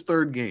 This was his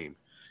third game.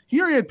 He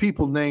already had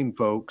people named,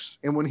 folks.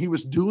 And when he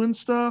was doing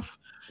stuff,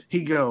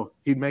 he'd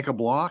make a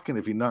block. And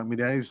if he knocked me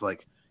down, he's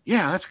like,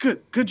 yeah, that's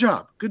good. Good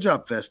job. Good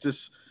job,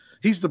 Festus.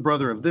 He's the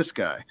brother of this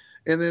guy.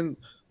 And then,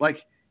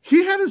 like,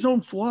 he had his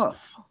own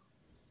fluff.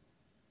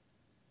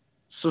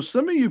 So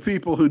some of you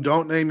people who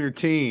don't name your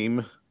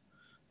team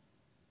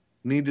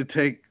need to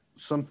take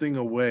something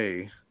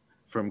away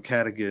from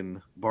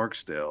Cadigan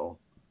Barksdale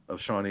of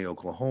Shawnee,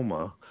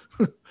 Oklahoma,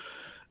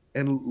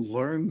 and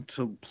learn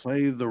to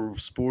play the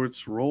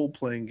sports role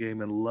playing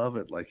game and love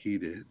it like he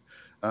did.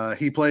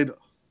 He played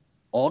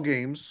all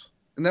games.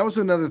 And that was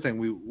another thing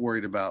we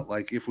worried about.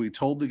 Like, if we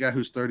told the guy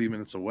who's 30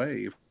 minutes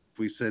away, if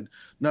we said,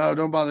 no,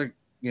 don't bother,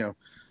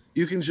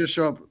 you can just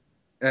show up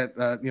at,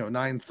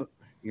 9,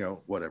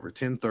 whatever,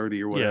 10:30 or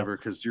Yeah. whatever,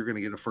 because you're going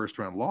to get a first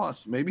round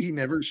loss. Maybe he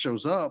never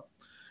shows up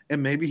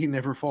and maybe he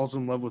never falls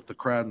in love with the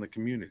crowd and the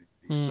community.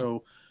 Mm.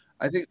 So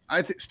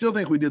still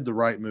think we did the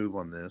right move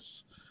on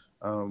this.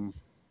 Um,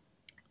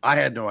 I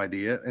had no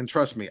idea, and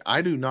trust me,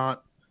 I do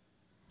not.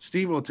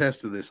 Steve will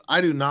attest to this. I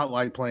do not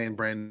like playing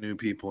brand new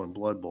people in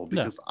Blood Bowl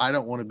No. because I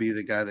don't want to be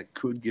the guy that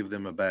could give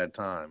them a bad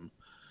time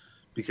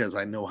because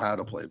I know how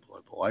to play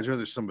Blood Bowl. I'd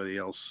rather somebody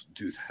else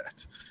do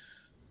that.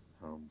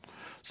 Um,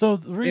 So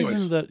the reason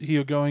Anyways, that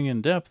you're going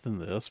in depth in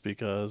this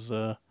because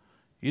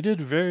you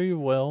did very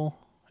well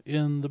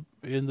in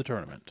the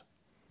tournament.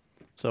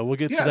 So we'll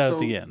get to yeah. that at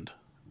the So end.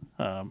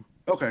 Um,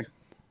 okay,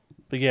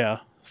 but yeah,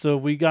 so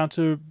we got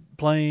to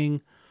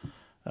playing.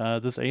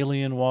 This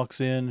alien walks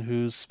in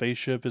whose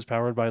spaceship is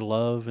powered by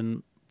love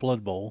and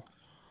Blood Bowl.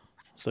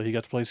 So he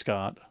got to play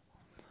Scott.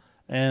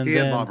 And he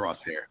had Bob then,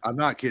 Ross hair. I'm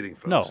not kidding,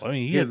 no, folks. I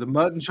mean, he He had had, the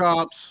mutton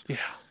chops. yeah,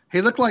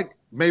 He looked like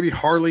maybe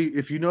Harley.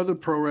 If you know the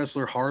pro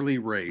wrestler Harley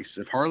Race,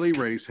 if Harley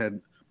Race had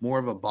more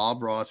of a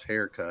Bob Ross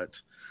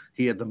haircut,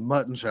 he had the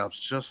mutton chops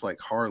just like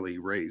Harley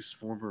Race,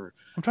 former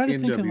I'm trying to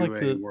think of like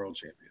NWA world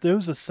champion. there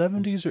was a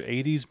 70s or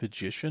 80s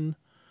magician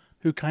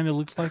who kind of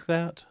looked like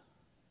that.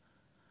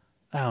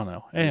 I don't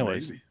know.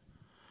 Anyways, Maybe.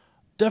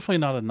 definitely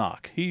not a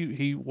knock.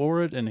 He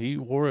wore it and he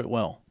wore it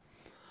well.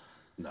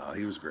 No,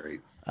 he was great.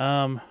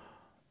 Um,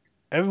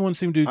 everyone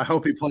seemed to, I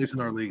hope he plays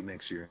in our league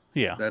next year.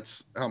 yeah.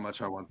 That's how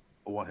much I want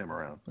him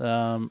around.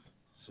 Um,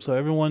 So so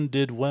everyone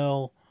did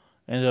well.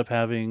 Ended up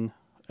having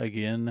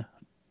again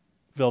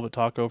velvet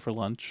taco for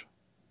lunch,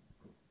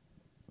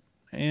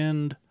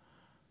 and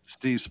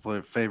Steve's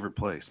favorite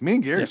place. Me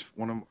and yeah, Gary's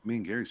one of me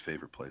and Gary's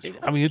favorite place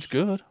for I mean it's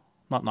lunch. good.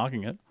 Not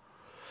knocking it.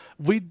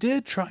 We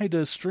did try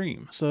to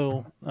stream.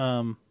 So,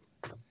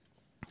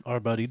 our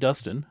buddy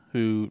Dustin,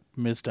 who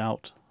missed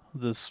out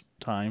this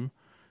time,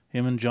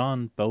 him and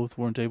John both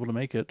weren't able to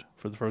make it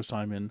for the first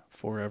time in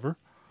forever.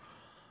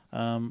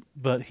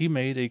 But he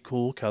made a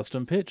cool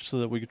custom pitch so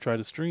that we could try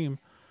to stream.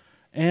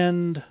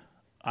 And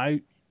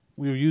I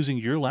we were using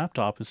your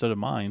laptop instead of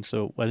mine,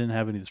 so I didn't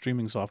have any of the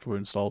streaming software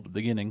installed at the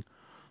beginning.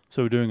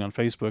 So we were doing it on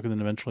Facebook, and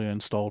then eventually I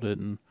installed it,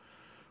 and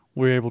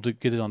we were able to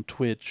get it on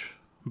Twitch.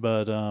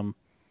 But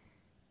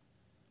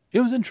it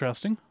was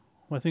interesting.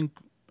 I think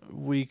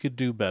we could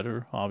do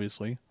better,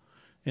 obviously,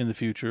 in the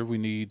future.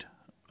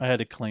 I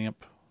had a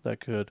clamp that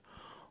could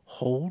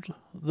hold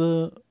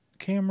the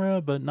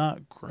camera, but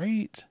not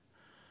great.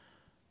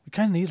 We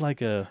kind of need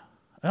like I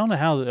don't know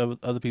how the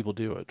other people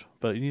do it,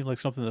 but you need like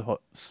something that,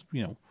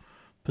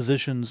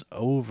 positions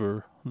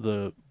over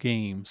the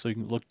game so you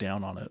can look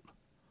down on it.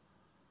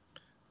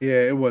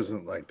 Yeah, it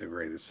wasn't like the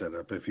greatest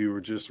setup. If you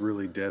were just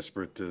really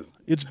desperate to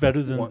It's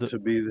better than want the, to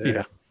be yeah,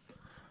 there,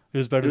 it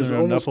was better it was than a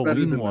almost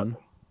better Nuffleween than one. nothing.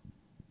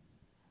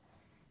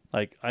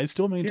 Like, I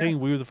still Yeah, maintain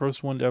we were the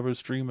first one to ever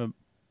stream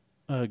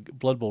a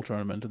Blood Bowl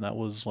tournament, and that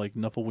was like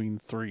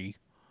Nuffleween 3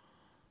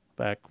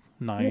 back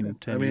yeah. nine,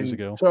 I 10 years mean,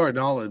 ago. to our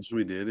knowledge,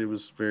 we did. It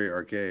was very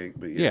archaic,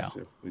 but Yeah. yes,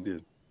 yeah, we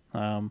did.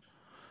 Um,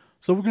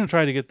 so we're going to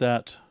try to get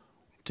that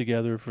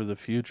together for the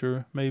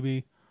future,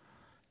 maybe.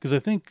 Because I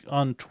think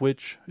on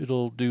Twitch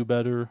it'll do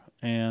better,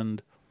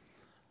 and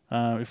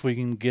if we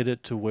can get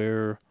it to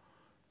where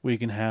we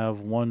can have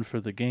one for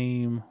the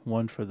game,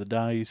 one for the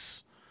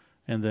dice,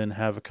 and then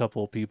have a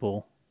couple of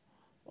people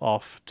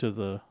off to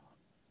the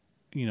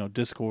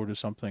Discord or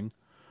something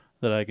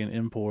that I can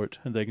import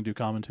and they can do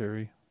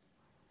commentary.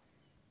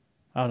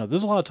 I don't know.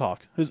 There's a lot of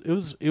talk.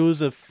 It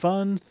was a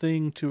fun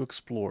thing to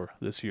explore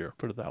this year.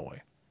 Put it that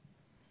way.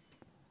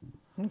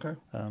 Okay.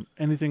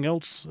 Anything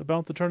else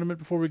about the tournament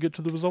before we get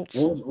to the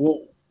results?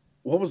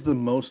 What was the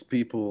most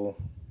people?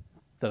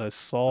 That I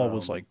saw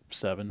was Um, like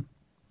 7,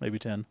 maybe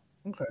 10.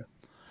 okay.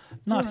 All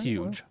Not right.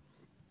 Well, huge.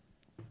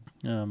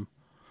 Um,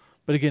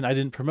 but again, I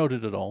didn't promote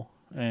it at all,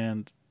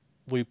 and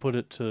we put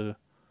it to.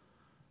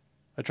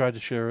 I tried to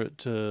share it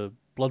to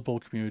Blood Bowl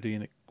community,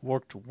 and it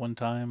worked one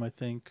time, I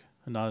think,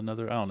 and not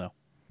another. I don't know.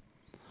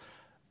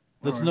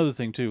 all That's right. another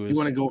thing too. You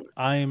want Is to go?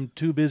 I'm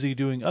too busy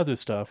doing other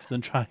stuff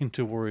than trying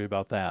to worry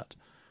about that,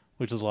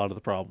 which is a lot of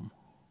the problem.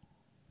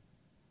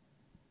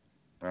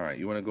 All right.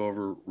 You want to go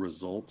over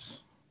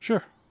results?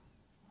 Sure,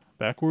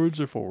 backwards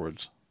or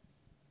forwards.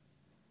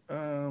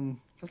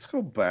 Let's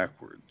go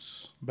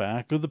backwards.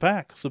 Back of the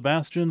pack: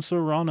 Sebastian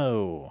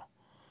Serrano,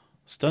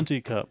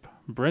 Stunty Cup,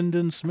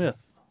 Brendan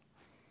Smith,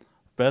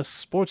 Best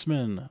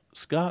Sportsman,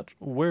 Scott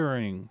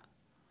Waring,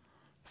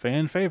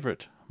 Fan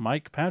Favorite,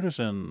 Mike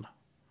Patterson,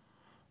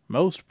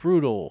 Most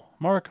Brutal,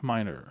 Mark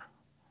Miner,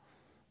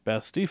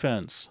 Best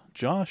Defense,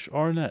 Josh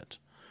Arnett,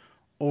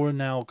 or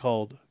now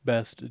called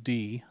Best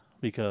D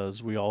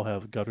because we all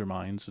have gutter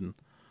minds and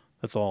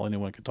that's all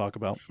anyone can talk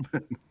about.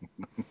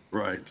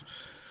 Right.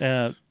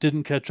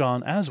 Didn't catch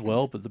on as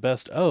well, but the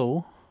best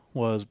O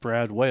was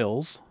Brad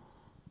Wales.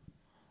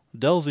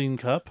 Delzine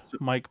Cup,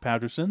 Mike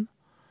Patterson.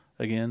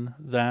 Again,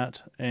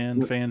 that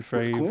and With, Fan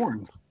with Fave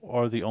corn.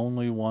 are the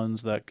only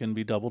ones that can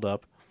be doubled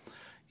up.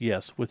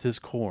 Yes, with his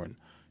corn.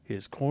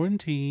 His corn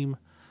team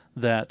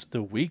that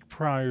the week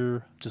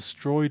prior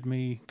destroyed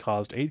me,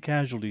 caused 8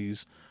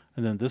 casualties,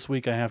 and then this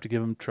week I have to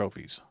give him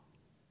trophies.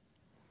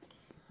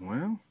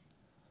 Well,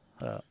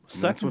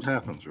 and that's what Second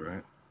happens,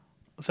 right?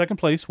 second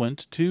place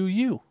went to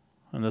you,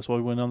 and that's why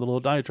we went on the little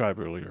diatribe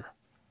earlier.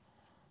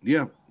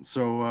 Yeah.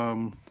 So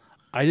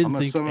I I'm didn't gonna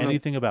think summon up.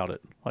 anything about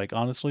it. Like,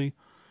 honestly,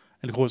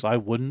 and of course I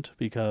wouldn't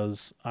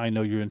because I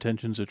know your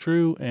intentions are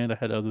true and I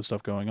had other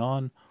stuff going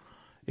on.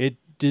 It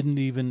didn't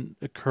even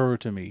occur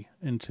to me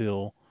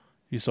until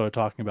you started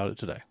talking about it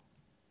today.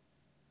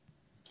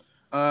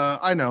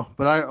 I know,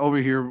 but I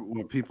overhear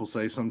what people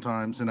say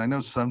sometimes, and I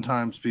know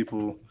sometimes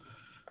people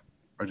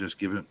are just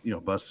giving,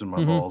 busting my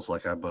Mm-hmm. balls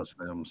like I bust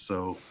them.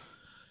 So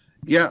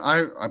yeah,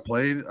 I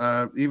played.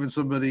 Even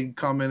somebody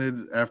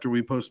commented after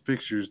we post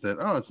pictures that,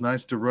 oh, it's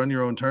nice to run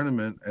your own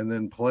tournament and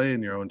then play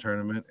in your own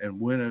tournament and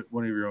win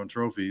one of your own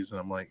trophies. And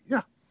I'm like,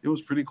 yeah, it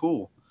was pretty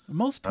cool.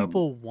 Most Um,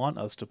 people want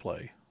us to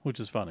play, which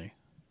is funny.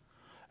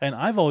 And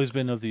I've always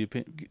been of the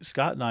opinion.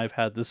 Scott and I have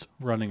had this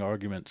running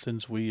argument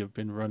since we have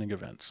been running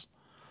events.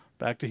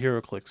 Back to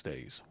HeroClix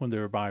days when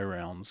there were buy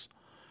rounds.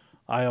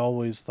 I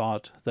always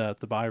thought that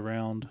the buy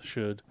round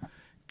should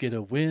get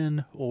a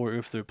win, or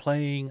if they're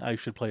playing, I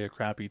should play a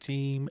crappy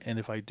team, and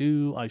if I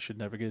do, I should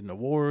never get an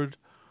award.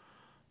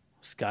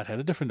 Scott had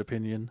a different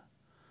opinion.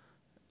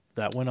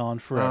 That went on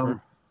forever.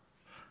 um,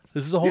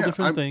 This is a whole yeah,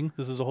 different thing.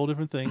 This is a whole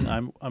different thing.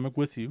 I'm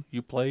with you.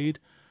 You played,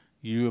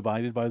 you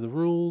abided by the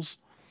rules,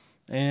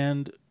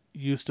 and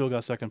you still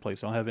got second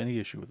place. I don't have any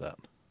issue with that.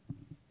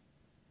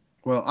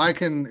 well, I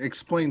can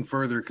explain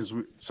further because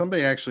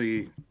somebody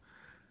actually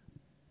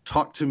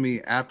talked to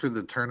me after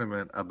the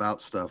tournament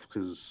about stuff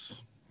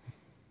because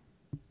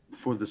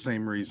for the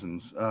same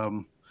reasons.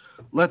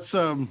 Let's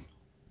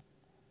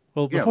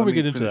Well, yeah, before let we me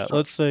get into finish that, talking.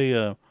 let's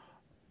say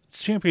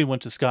champion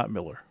went to Scott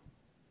Miller.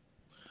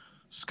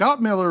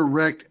 Scott Miller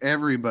wrecked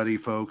everybody,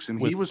 folks, and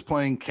he With was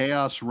playing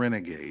Chaos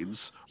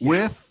Renegades yeah,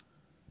 with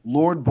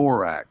Lord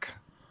Borak.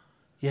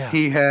 yeah,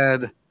 He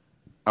had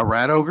a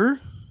rat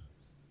ogre,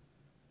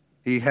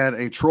 he had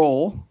a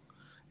troll,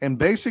 and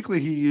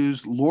basically he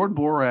used Lord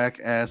Borak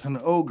as an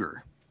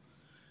ogre.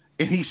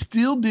 And he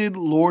still did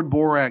Lord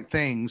Borak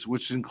things,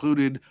 which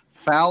included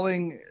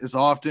fouling as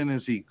often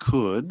as he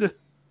could.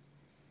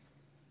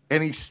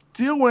 And he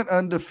still went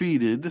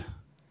undefeated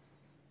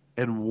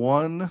and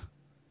won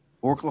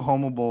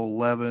Orclahoma Bowl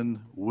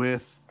 11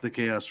 with the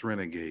Chaos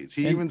Renegades.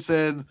 He and even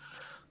said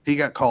he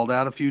got called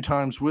out a few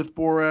times with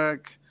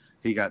Borak.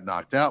 He got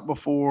knocked out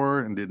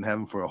before and didn't have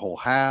him for a whole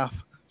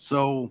half.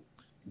 So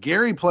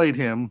Gary played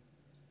him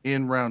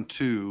in round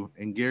 2,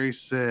 and Gary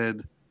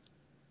said,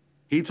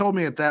 he told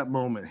me at that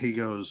moment, he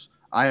goes,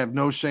 I have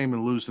no shame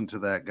in losing to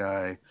that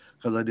guy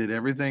because I did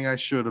everything I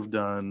should have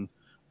done.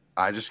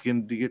 I just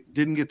didn't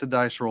get the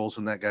dice rolls,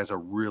 and that guy's a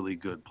really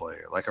good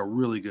player, like a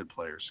really good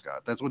player,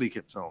 Scott. That's what he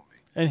kept telling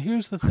and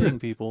here's the me. thing,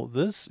 people.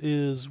 This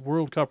is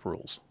World Cup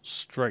rules,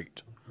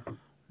 straight.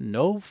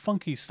 No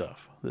funky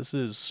stuff. This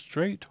is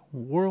straight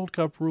World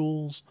Cup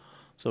rules.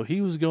 So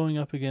he was going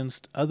up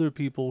against other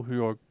people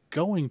who are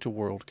going to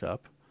World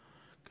Cup,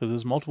 because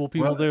there's multiple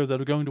people Well, there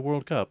that are going to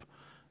World Cup,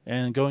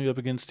 and going up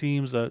against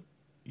teams that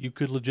you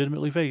could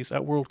legitimately face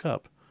at World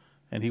Cup.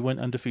 And he went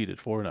undefeated,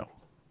 4-0.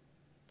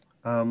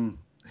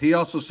 he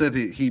also said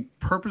he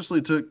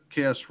purposely took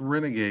Chaos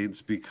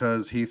Renegades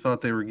because he thought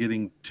they were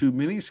getting too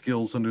many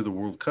skills under the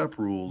World Cup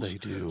rules. They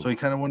do. So he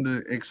kind of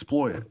wanted to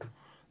exploit it.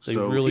 They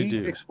So really he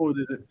do.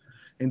 exploited it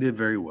and did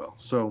very well.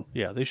 So,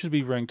 Yeah, they should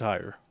be ranked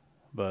higher.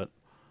 But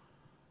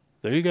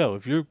there you go.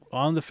 If you're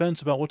on the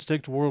fence about what to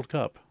take to World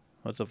Cup,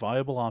 that's a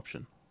viable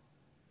option.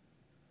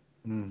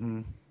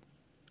 mm-hmm.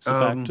 So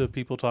back to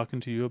people talking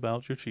to you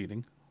about your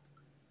cheating.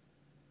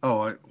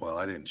 I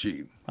didn't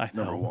cheat. I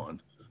Number know.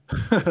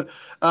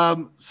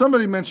 one.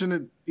 Somebody mentioned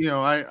it.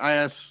 I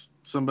asked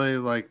somebody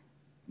like,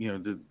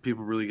 did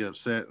people really get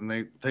upset?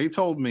 And they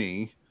told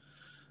me,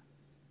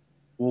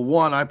 well,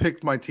 one, I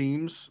picked my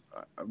teams.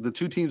 The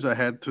two teams I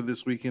had through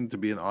this weekend to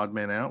be an odd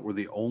man out were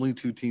the only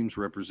two teams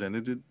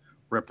represented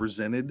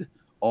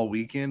all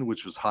weekend,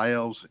 which was High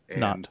Elves and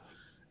Not.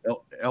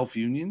 Elf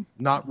Union,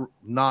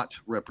 not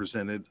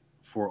represented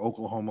for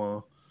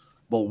Oklahoma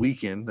Bowl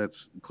weekend.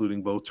 That's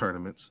including both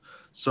tournaments.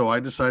 So I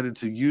decided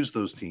to use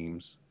those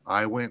teams.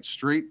 I went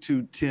straight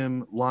to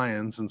Tim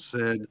Lyons and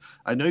said,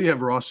 I know you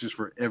have rosters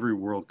for every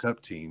World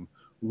Cup team.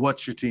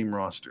 What's your team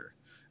roster?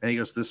 And he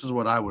goes, this is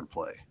what I would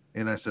play.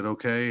 And I said,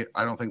 okay,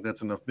 I don't think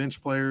that's enough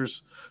bench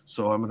players.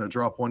 So I'm going to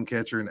drop one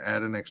catcher and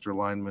add an extra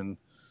lineman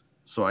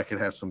so I could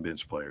have some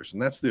bench players.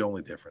 And that's the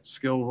only difference.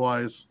 Skill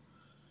wise,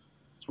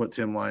 it's what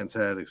Tim Lyons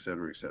had, et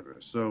cetera, et cetera.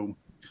 So,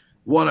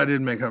 one, I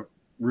didn't make up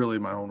really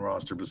my own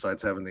roster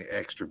besides having the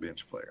extra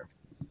bench player.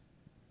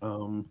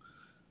 Um,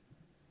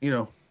 you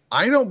know,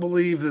 I don't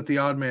believe that the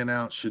odd man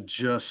out should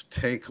just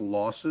take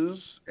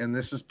losses. And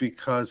this is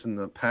because in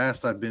the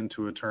past I've been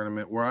to a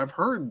tournament where I've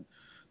heard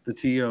the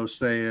TO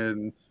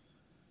saying,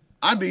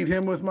 I beat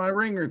him with my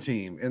ringer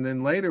team. And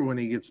then later when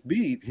he gets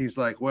beat, he's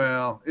like,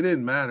 well, it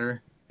didn't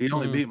matter. He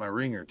only Mm-hmm. beat my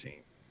ringer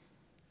team.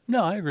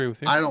 No, I agree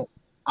with you. I don't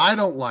I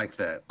don't like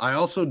that. I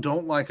also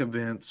don't like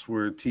events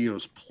where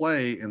TOs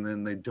play and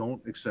then they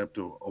don't accept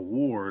a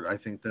award. I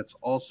think that's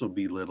also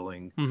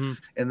belittling. Mm-hmm.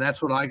 And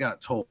that's what I got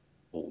told.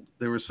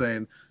 They were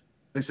saying,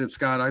 they said,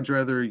 Scott, I'd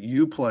rather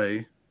you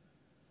play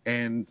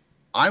and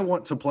I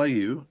want to play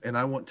you and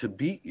I want to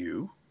beat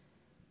you.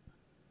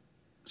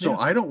 So Yeah.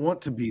 I don't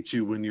want to beat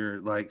you when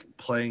you're like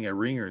playing a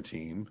ringer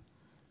team.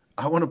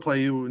 I want to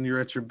play you when you're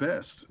at your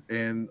best.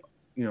 And,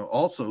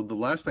 also the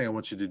last thing I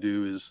want you to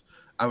do is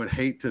I would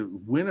hate to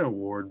win an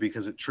award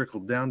because it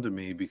trickled down to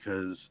me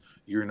because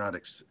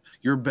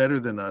you're better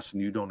than us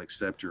and you don't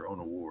accept your own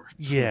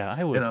awards. Yeah, I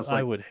And would. I was I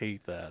like, would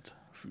hate that.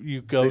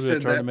 You they go to a said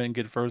that tournament and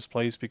get first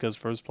place because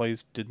first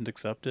place didn't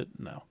accept it.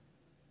 No.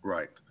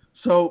 right.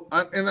 So,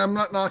 and I'm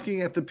not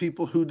knocking at the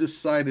people who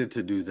decided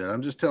to do that.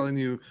 I'm just telling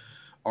you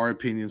our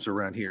opinions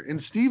around here.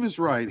 And Steve is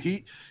right.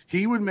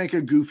 He would make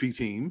a goofy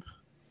team.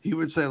 He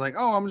would say like,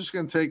 "Oh, I'm just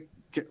going to take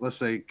let's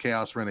say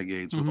Chaos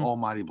Renegades with Mm-hmm.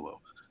 Almighty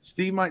Blow."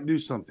 Steve might do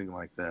something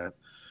like that.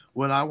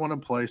 When I want to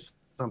play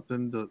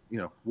something to,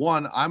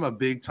 one, I'm a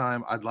big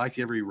time. I'd like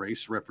every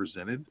race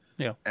represented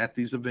Yeah. at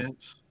these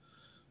events.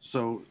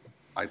 So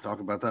I talk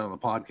about that on the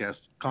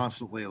podcast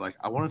constantly. Like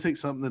I want to take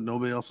something that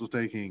nobody else is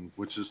taking,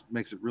 which just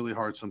makes it really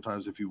hard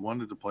sometimes if you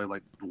wanted to play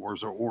like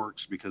dwarves or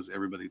orcs because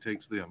everybody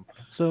takes them.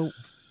 So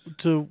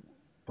to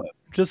But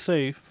just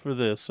say for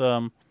this,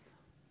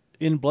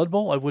 in Blood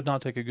Bowl, I would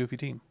not take a goofy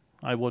team.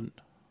 I wouldn't.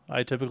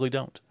 I typically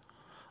don't.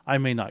 I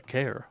may not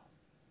care.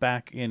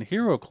 Back in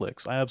Hero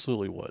Clicks, I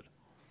absolutely would,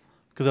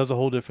 because that's a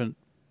whole different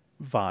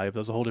vibe.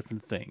 That's a whole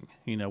different thing.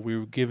 We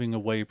were giving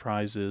away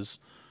prizes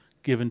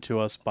given to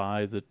us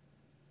by the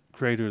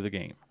creator of the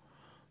game.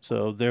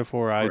 So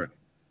therefore, correct.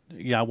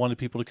 I wanted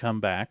people to come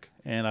back,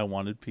 and I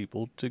wanted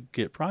people to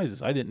get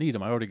prizes. I didn't need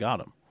them. I already got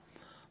them.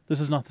 This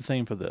is not the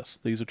same for this.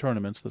 These are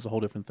tournaments. That's a whole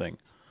different thing.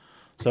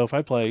 So if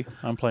I play,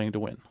 I'm playing to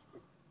win.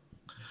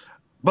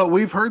 But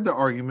we've heard the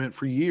argument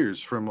for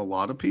years from a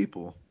lot of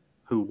people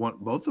who want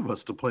both of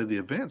us to play the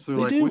events. They're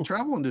They like, we do.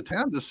 travel into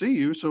town to see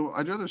you, so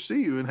I'd rather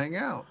see you and hang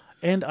out.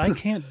 And I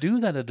can't do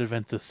that at an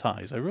event this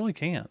size. I really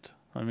can't.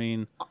 I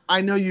mean,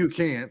 I know you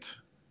can't,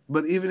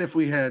 but even if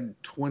we had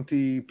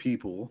 20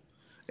 people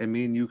and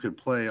me and you could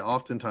play,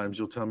 oftentimes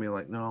you'll tell me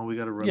like, no, we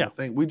got to run yeah, the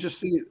thing. We just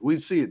see it. We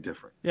see it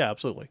different. yeah,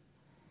 absolutely.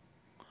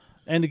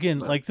 And again,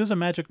 But like there's a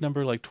magic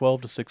number like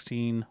 12 to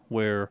 16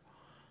 where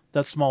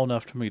that's small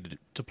enough for me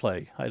to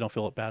play. I don't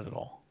feel it bad at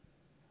all.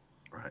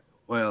 right.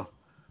 Well,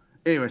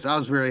 anyways, I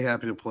was very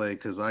happy to play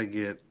because I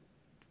get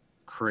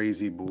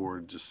crazy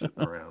bored just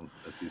sitting around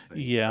at these things.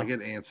 I Yeah, get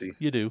antsy.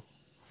 you do.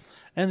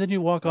 And then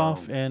you walk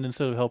off, Um, and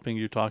instead of helping,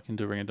 you're talking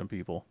to random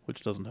people,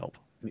 which doesn't help.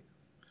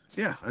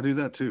 yeah, I do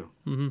that too.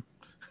 Hmm.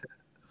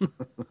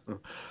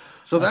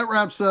 So that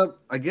wraps up,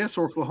 I guess,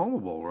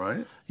 Orclahoma Bowl,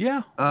 right?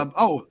 Yeah,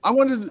 Oh, I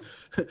wanted.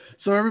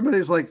 So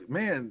everybody's like,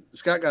 man,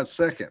 Scott got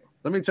second.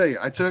 Let me tell you,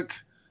 I took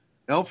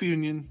Elf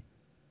Union.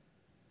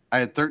 I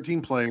had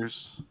 13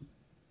 players,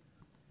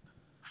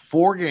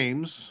 4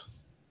 games,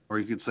 or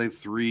you could say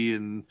three.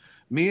 And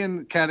me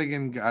and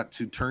Cadigan got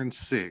to turn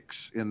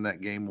 6 in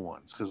that game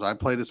once because I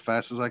played as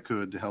fast as I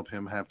could to help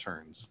him have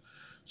turns.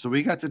 So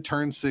we got to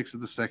turn 6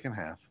 of the second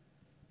half.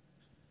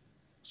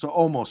 So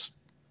almost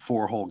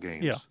 4 whole yeah.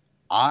 games.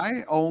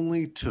 I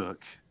only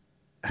took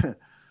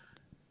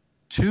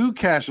 2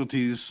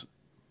 casualties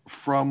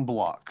from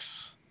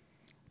blocks.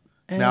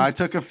 Now I And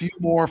took a few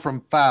more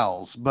from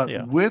fouls, but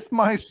yeah, with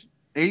my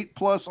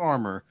 8+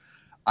 armor,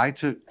 I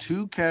took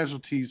 2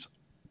 casualties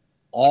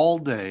all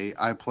day.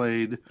 I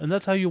played and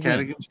that's how you win.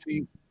 Cadigan's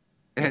team.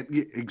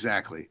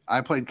 Exactly.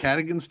 I played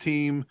Cadigan's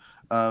team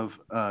of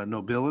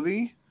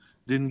nobility.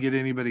 Didn't get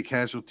anybody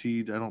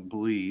casualtied, I don't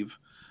believe.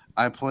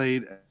 I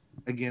played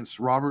against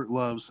Robert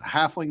Love's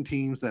halfling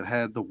teams that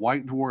had the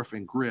White Dwarf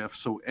and Griff.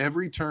 So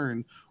every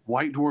turn,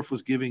 White Dwarf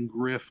was giving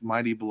Griff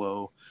mighty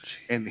blow,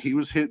 and he Jeez.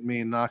 was hitting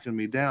me and knocking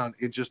me down.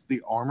 It just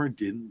the armor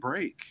didn't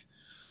break.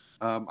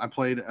 I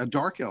played a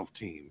Dark Elf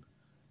team.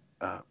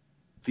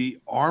 The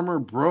armor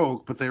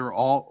broke, but they were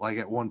all like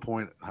at one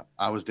point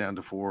I was down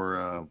to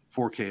four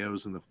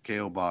KOs in the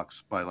KO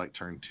box by like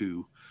turn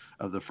 2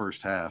 of the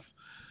first half.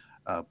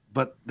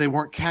 But they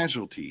weren't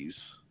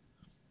casualties.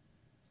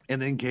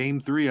 And then game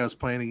 3, I was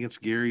playing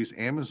against Gary's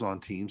Amazon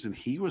teams, and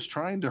he was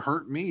trying to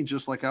hurt me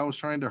just like I was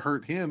trying to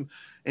hurt him,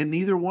 and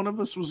neither one of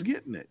us was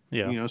getting it.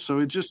 Yeah.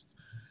 So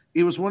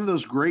it was one of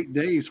those great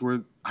days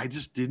where I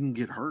just didn't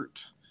get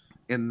hurt.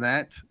 And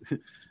that if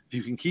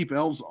you can keep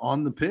elves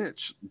on the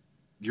pitch,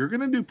 you're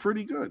going to do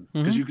pretty good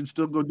because Hmm. you can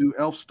still go do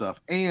elf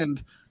stuff.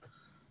 And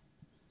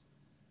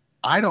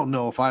I don't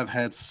know if I've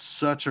had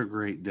such a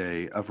great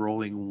day of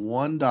rolling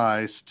 1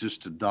 dice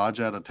just to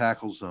dodge out of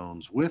tackle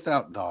zones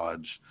without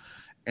dodge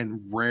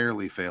and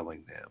rarely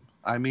failing them.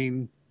 I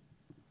mean,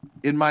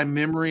 in my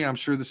memory, I'm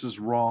sure this is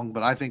wrong,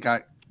 but I think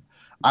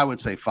I would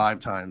say 5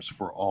 times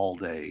for all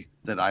day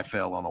that I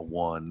fell on a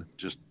 1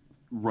 just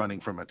running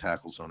from a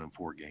tackle zone in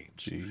 4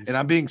 games. And Jeez.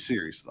 I'm being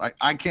serious.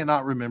 I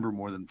cannot remember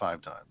more than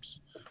 5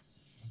 times.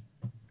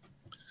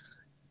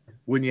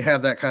 When you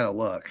have that kind of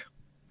luck,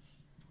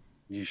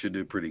 you should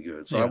do pretty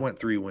good. So I Yeah, went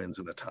 3 wins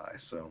and a tie.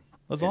 So,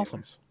 that's awesome.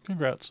 anyways,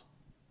 Congrats.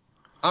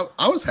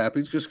 I was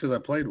happy just because I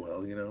played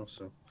well,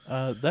 So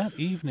That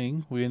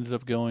evening, we ended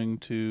up going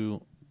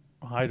to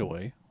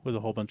Hideaway with a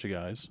whole bunch of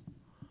guys.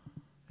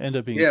 Ended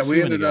up being yeah, we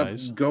too many ended up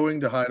guys. going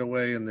to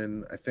Hideaway, and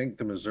then I think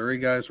the Missouri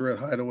guys were at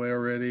Hideaway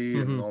already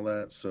and Hmm. all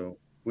that. So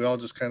we all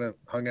just kind of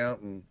hung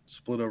out and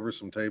split over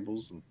some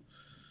tables and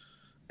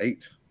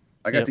ate.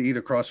 I got Yep. to eat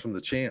across from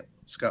the champ,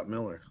 Scott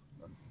Miller.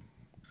 I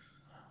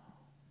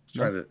was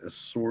trying Nothing. to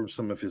absorb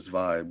some of his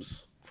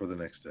vibes for the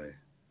next day.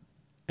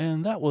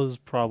 And that was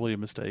probably a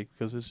mistake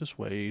because it's just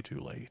way too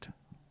late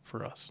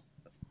for us.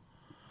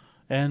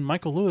 And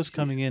Michael Lewis Yeah.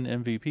 coming in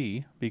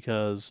MVP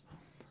because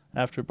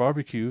after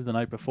barbecue the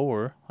night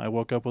before, I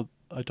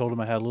told him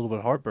I had a little bit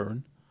of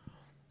heartburn,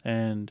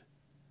 and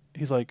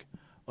he's like,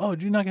 "Oh,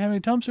 do you not have any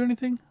Tums or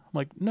anything?" I'm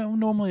like, "No,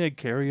 normally I'd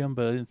carry them,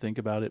 but I didn't think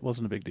about it. It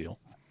wasn't a big deal.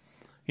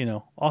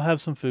 I'll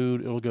have some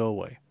food, it'll go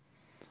away."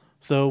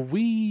 So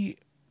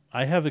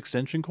I have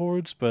extension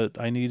cords, but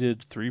I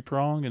needed 3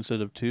 prong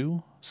instead of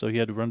two, so he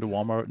had to run to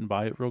Walmart and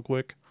buy it real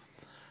quick.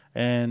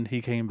 And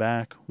he came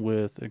back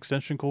with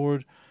extension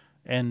cord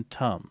and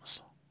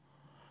Tums.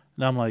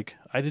 And I'm like,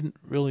 I didn't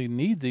really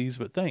need these,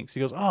 but thanks. He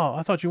goes, "Oh,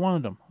 I thought you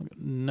wanted them." I go,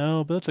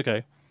 "No, but that's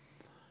okay."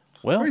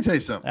 Let Well, me tell you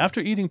something. after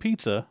eating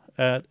pizza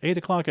at 8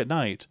 o'clock at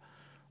night,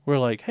 we're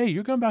like, "Hey,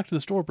 you're going back to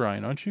the store,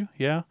 Brian, aren't you?"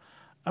 "Yeah."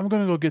 "I'm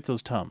going to go get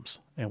those Tums."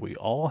 And we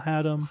all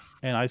had them,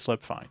 and I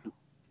slept fine.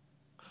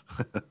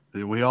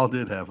 We all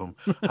did have them.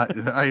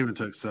 I even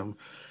took some.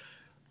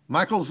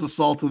 Michael's the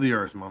salt of the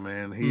earth, my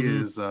man. He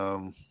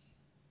Mm-hmm. is.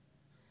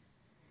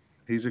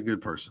 He's a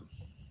good person.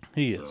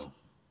 He is. So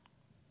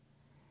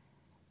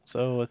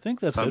So I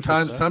think that's it for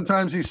sometimes, Saturday.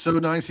 sometimes he's so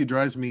nice he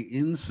drives me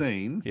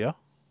insane Yeah.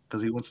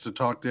 because he wants to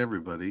talk to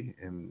everybody,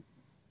 and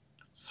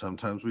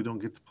sometimes we don't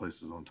get to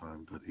places on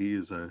time. But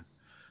he's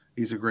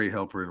a great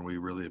helper, and we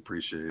really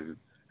appreciate it.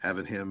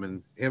 having him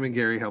and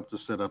Gary helped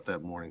us set up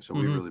that morning. So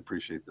we Mm-hmm. really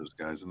appreciate those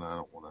guys, and I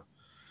don't want to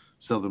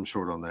sell them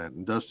short on that.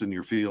 And Dustin,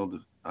 your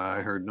field, I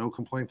heard no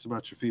complaints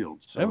about your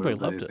field, so Everybody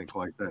everybody loved I think it.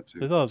 liked that They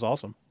too. thought it was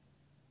awesome.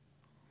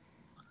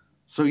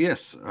 So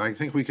yes, I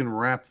think we can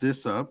wrap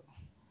this up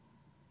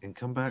and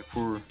come back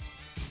for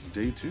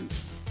day two.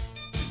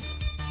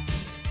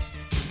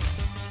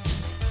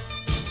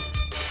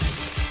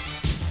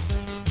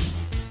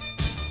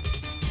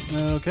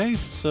 Okay,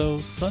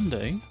 so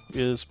Sunday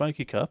is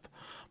Spiky Cup,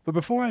 but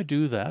before I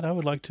do that, I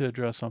would like to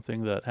address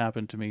something that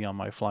happened to me on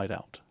my flight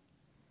out.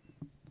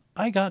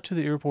 I got to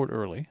the airport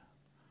early.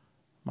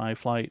 My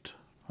flight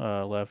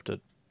left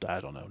at,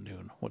 I don't know,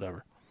 noon,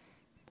 whatever.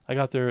 I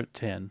got there at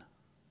 10.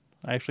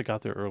 I actually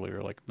got there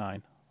earlier, like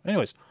 9.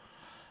 Anyways,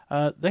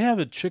 they have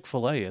a Chick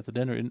fil A at the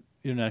Denver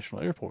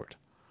International Airport.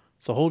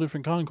 It's a whole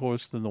different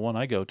concourse than the one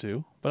I go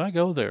to, but I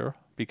go there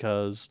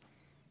because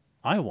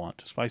I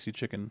want spicy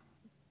chicken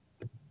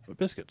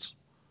biscuits.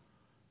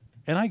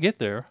 And I get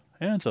there,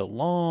 and it's a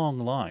long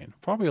line,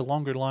 probably a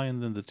longer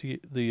line than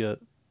the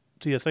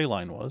TSA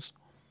line was.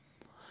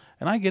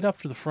 And I get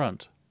up to the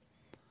front,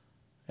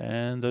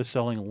 and they're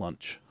selling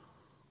lunch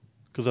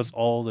because that's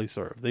all they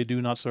serve. They do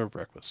not serve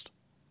breakfast.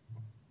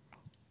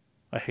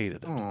 I hated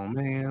it. Oh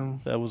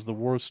man. That was the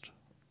worst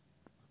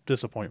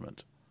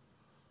disappointment.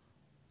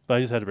 But I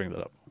just had to bring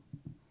that up.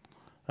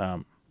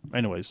 Um,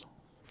 anyways,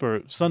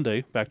 for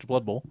Sunday, back to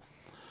Blood Bowl.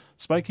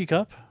 Spiky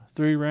Cup,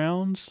 3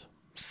 rounds,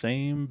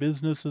 same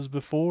business as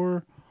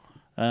before.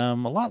 A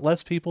lot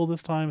less people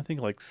this time. I think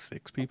like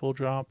 6 people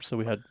dropped. So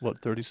we had, what,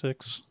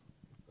 36?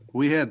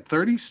 We had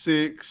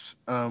 36.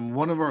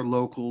 One of our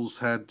locals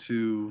had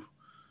to.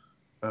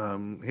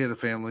 He had a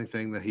family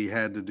thing that he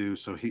had to do,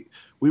 so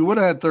we would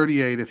have had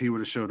 38 if he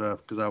would have showed up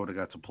because I would have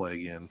got to play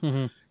again,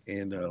 Mm-hmm.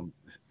 and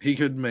he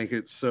couldn't make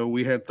it, so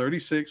we had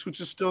 36, which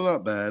is still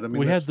not bad. I mean,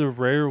 We had that's the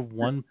rare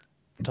one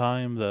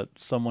time that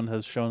someone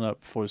has shown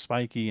up for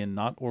Spiky and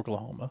not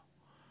Orclahoma.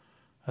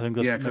 I think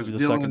that's yeah, maybe because the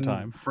second Dylan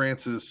time.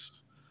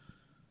 Francis,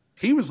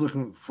 he was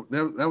looking for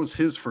that was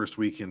his first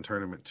weekend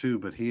tournament too,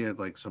 but he had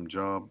like some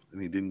job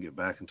and he didn't get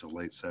back until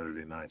late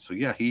Saturday night. So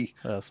yeah, he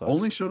That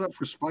only sucks. showed up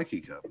for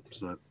Spiky Cup.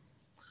 So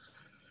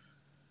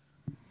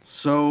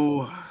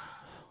So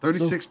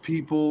 36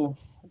 people.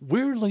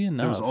 weirdly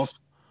There was enough, also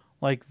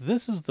like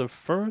this is the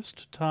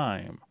first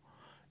time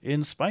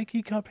in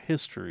Spiky Cup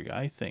history,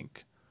 I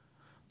think,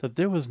 that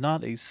there was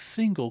not a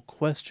single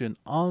question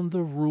on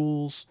the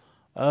rules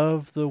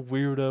of the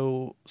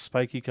weirdo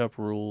Spiky Cup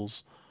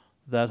rules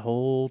that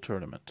whole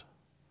tournament.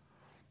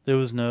 There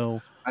was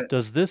no, I,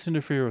 does this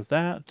interfere with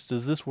that?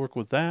 Does this work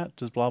with that?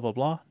 Does blah, blah,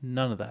 blah?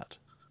 None of that.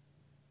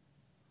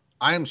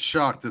 I am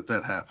shocked that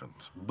that happened,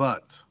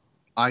 but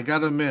I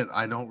gotta admit,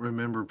 I don't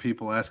remember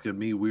people asking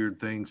me weird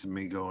things and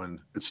me going,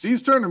 "It's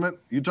Steve's tournament.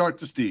 You talk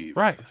to Steve."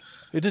 Right.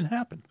 It didn't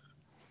happen.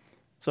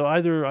 So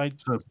either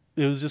So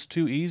it was just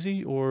too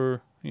easy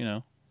or,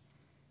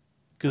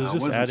 because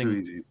it wasn't too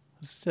easy.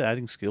 it's just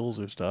adding skills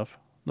or stuff.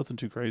 Nothing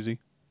too crazy.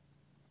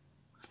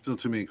 Still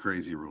too many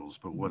crazy rules,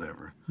 but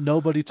whatever.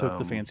 Nobody took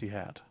the Um, fancy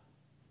hat.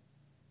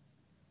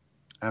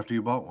 after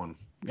you bought one,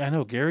 I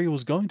know Gary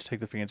was going to take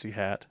the fancy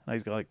hat. I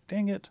was like,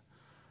 dang it.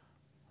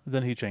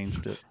 Then he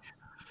changed it.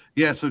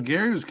 yeah. So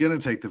Gary was gonna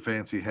take the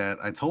fancy hat.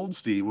 I told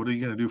Steve, "What are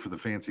you gonna do for the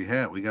fancy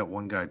hat?" We got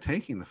one guy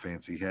taking the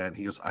fancy hat. And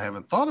he goes, "I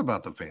haven't thought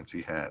about the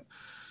fancy hat."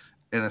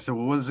 And I said,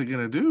 "Well, what is it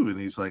gonna do?" And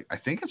he's like, "I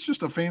think it's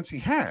just a fancy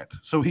hat."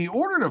 So he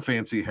ordered a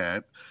fancy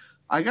hat.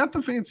 I got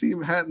the fancy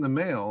hat in the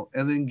mail,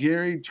 and then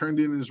Gary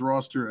turned in his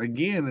roster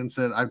again and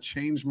said, "I've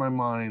changed my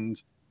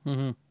mind.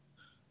 Hmm.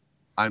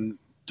 I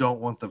don't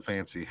want the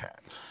fancy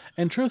hat."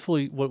 And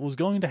truthfully, what was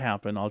going to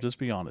happen, I'll just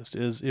be honest,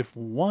 is if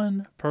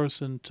one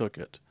person took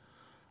it,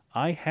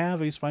 I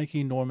have a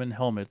Spiky Norman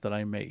helmet that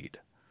I made.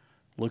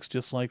 Looks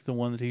just like the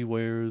one that he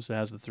wears. It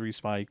has the 3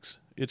 spikes.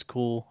 It's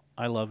cool.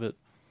 I love it.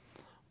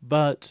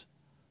 But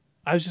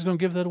I was just going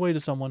to give that away to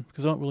someone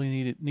because I don't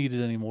really need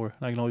it anymore,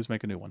 and I can always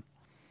make a new one.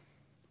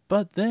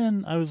 But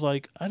then I was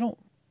like, I don't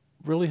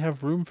really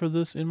have room for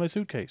this in my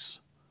suitcase,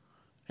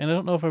 and I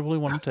don't know if I really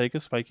want to take a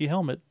spiky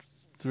helmet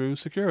through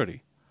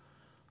security.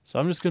 So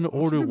I'm just going to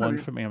Well, that's a order good one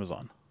idea. from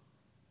Amazon.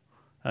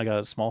 I got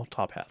a small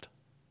top hat.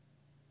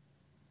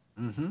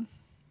 Mm-hmm.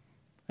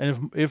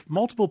 And if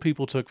multiple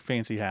people took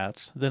fancy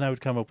hats, then I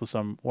would come up with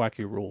some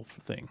wacky rule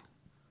thing.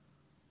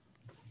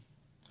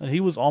 And he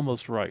was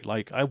almost right.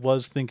 Like I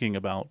was thinking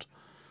about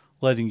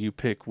letting you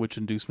pick which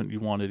inducement you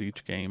wanted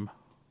each game.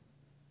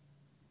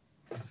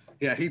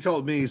 Yeah, he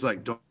told me, he's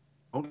like, don't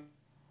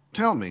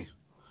tell me.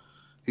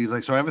 He's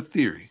like, so I have a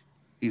theory.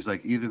 He's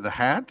like, either the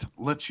hat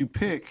lets you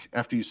pick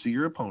after you see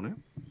your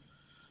opponent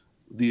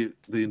the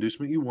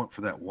inducement you want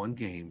for that one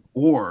game,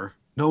 or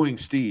knowing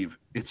Steve,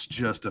 it's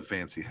just a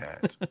fancy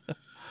hat.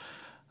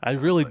 I I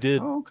was really like, did.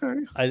 oh,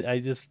 okay. I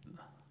just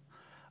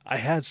I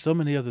had so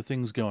many other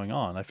things going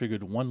on. I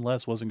figured one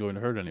less wasn't going to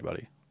hurt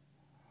anybody.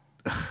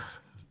 That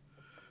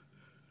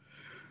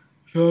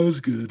was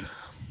good.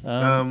 Um,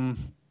 Um,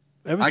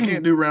 I everything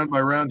can't do round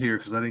by round here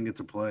because I didn't get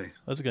to play.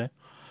 that's okay.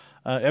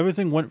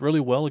 Everything went really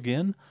well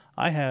again.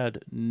 I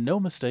had no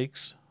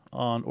mistakes,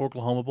 on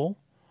Orclahoma Bowl,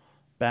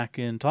 back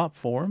in top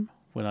form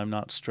when I'm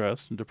not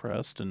stressed and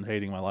depressed and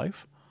hating my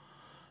life.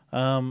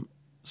 Um,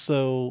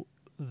 so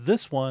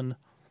this one,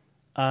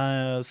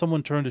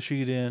 someone turned a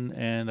sheet in,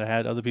 and I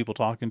had other people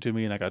talking to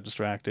me, and I got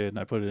distracted, and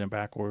I put it in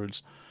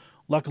backwards.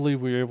 Luckily,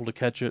 we were able to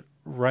catch it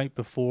right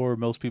before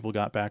most people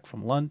got back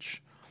from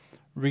lunch.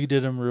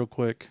 Redid them real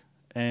quick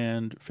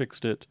and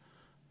fixed it.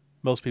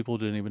 Most people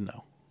didn't even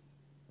know,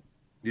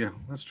 Yeah,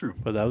 that's true.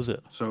 but that was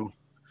it. So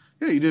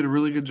yeah, you did a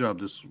really good job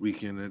this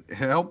weekend. It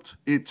helped.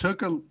 It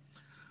took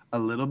a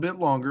little bit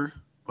longer,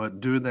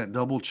 but doing that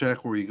double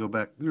check where you go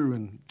back through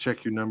and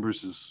check your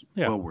numbers is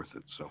Yeah, well worth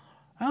it. So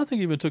I don't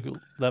think it even took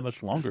that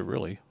much longer,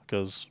 really,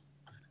 because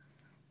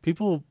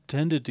people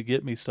tended to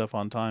get me stuff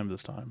on time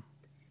this time.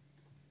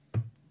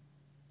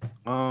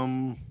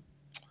 um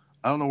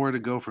I don't know where to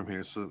go from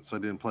here since I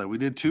didn't play. We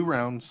did 2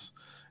 rounds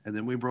and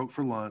then we broke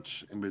for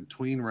lunch. In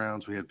between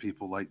rounds we had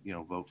people like,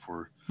 vote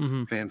for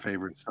Hmm. fan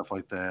favorite stuff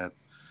like that.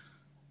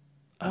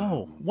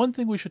 Oh, Um one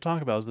thing we should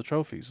talk about is the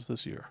trophies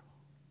this year.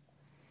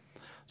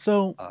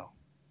 So oh,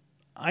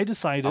 I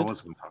I decided.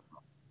 was gonna talk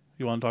about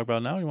You want to talk about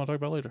it now? Or you want to talk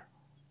about it later?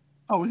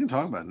 Oh, we can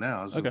talk about it now.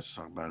 I was gonna Okay. just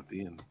talk about it at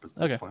the end, but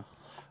that's Okay. fine.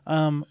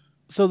 Um,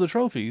 so the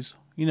trophies,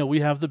 we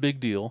have the big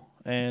deal,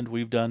 and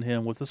we've done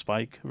him with the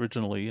spike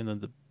originally, and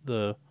then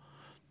the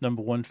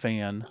number one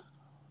fan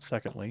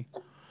secondly,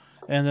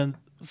 and then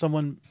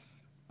someone,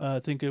 I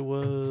think it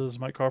was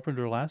Mike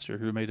Carpenter last year,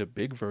 who made a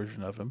big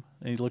version of him,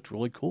 and he looked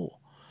really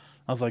cool.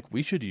 I was like,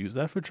 we should use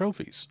that for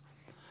trophies.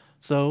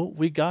 So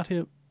we got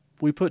him.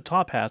 We put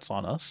top hats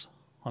on us,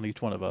 on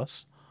each one of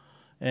us,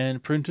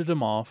 and printed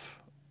them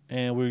off,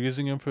 and we are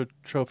using them for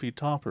trophy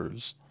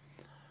toppers.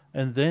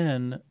 And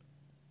then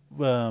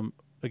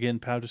again,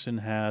 Patterson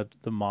had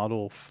the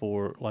model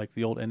for like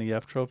the old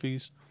NEF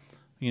trophies.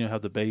 How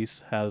the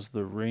base has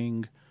the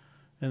ring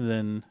and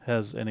then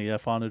has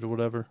NEF on it or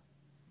whatever.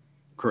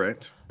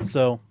 Correct.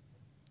 So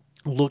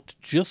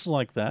looked just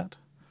like that.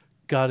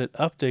 Got it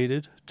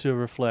updated to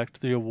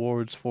reflect the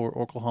awards for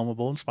Orclahoma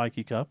Bowl and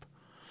Spiky Cup.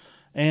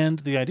 And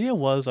the idea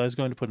was I was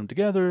going to put them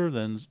together,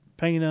 then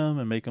paint them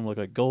and make them look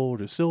like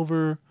gold or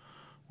silver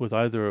with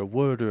either a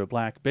wood or a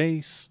black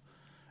base.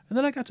 And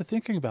then I got to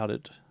thinking about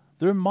it.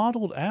 They're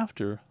modeled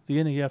after the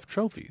NEF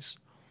trophies.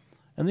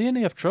 And the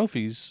NEF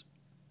trophies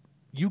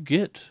you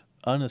get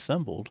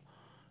unassembled,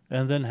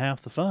 and then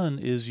half the fun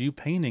is you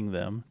painting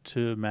them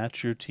to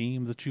match your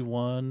team that you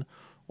won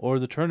or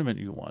the tournament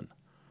you won.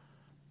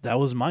 That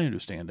was my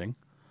understanding.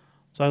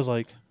 So I was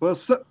like, Well,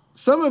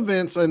 some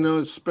events I know,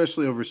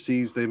 especially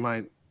overseas, they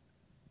might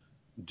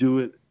do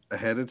it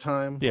ahead of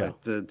time. yeah,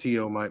 Like the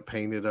TO might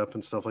paint it up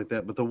and stuff like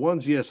that. But the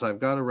ones, yes, I've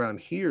got around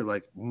here,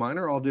 like mine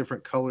are all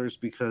different colors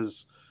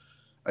because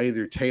I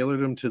either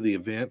tailored them to the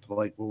event,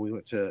 like when we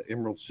went to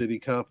Emerald City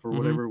Cup or mm-hmm,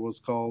 whatever it was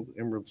called,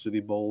 Emerald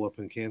City Bowl up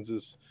in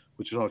Kansas,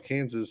 Wichita,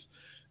 Kansas.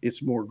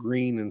 It's more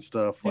green and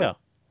stuff like yeah,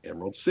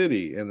 Emerald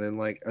City. And then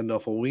like a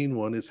Nuffleween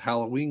one is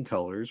Halloween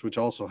colors, which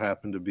also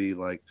happened to be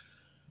like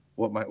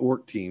what my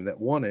orc team that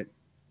won it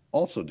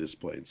also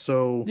displayed.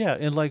 So yeah.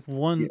 And like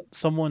yeah.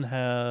 someone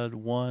had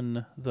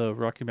won the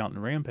Rocky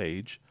Mountain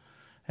Rampage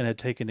and had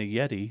taken a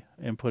Yeti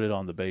and put it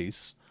on the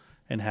base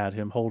and had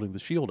him holding the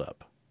shield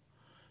up.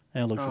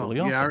 And it looked Oh really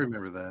yeah, I awesome.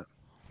 remember that.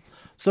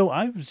 So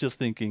I was just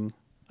thinking,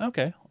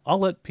 okay, I'll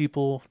let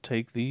people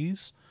take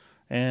these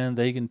and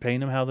they can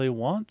paint them how they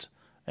want.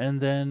 And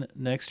then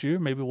next year,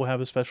 maybe we'll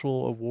have a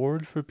special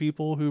award for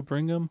people who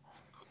bring them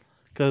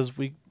because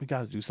we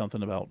got to do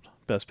something about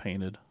best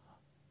painted.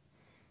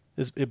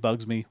 It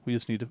bugs me. We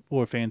just need to,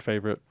 or fan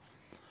favorite.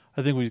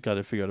 I think we've got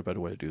to figure out a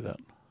better way to do that.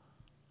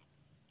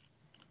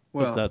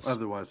 But Well, that's,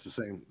 otherwise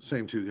the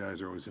same two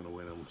guys are always going to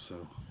win them.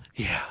 So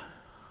yeah.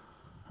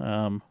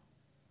 Um,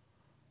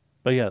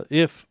 but yeah,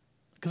 if,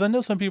 because I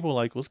know some people are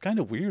like, well, it's kind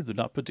of weird they're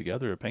not put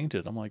together or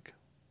painted. I'm like,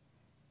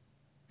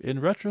 in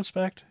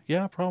retrospect,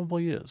 yeah,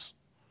 probably is.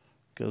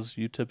 Because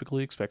you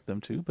typically expect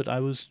them to. But I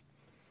was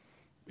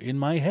in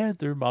my head,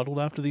 they're modeled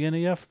after the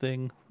NEF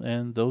thing,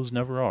 and those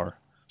never are.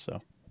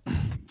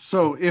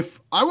 So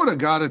if I would have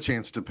got a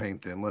chance to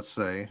paint them, let's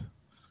say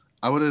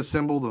I would have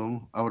assembled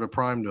them, I would have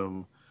primed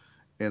them,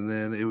 and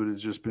then it would have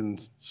just been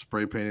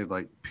spray painted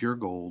like pure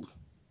gold,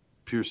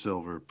 pure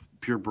silver,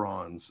 pure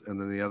bronze,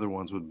 and then the other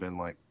ones would have been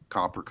like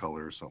copper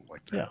color or something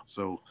like yeah, that.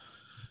 So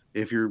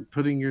if you're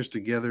putting yours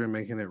together and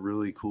making it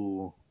really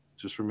cool,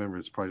 just remember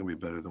it's probably gonna be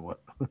better than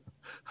what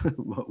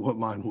what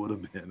mine would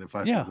have been if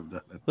I would yeah, have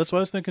done it. that's what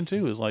I So was thinking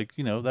too. Is like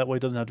that way it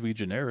doesn't have to be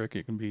generic.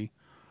 It can be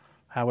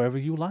however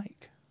you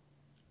like.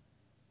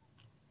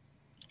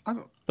 I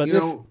don't, But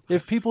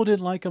if people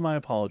didn't like them, I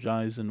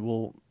apologize, and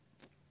we'll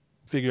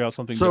figure out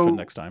something different so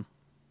next time.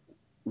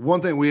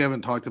 one thing we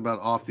haven't talked about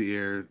off the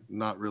air,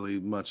 not really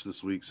much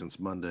this week since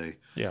Monday,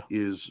 Yeah,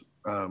 is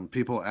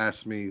people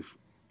ask me,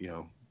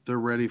 they're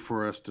ready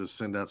for us to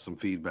send out some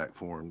feedback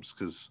forms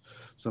because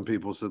some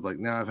people said like,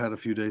 now I've had a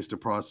few days to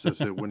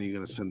process it. When are you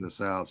going to send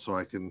this out so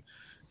I can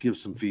give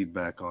some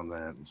feedback on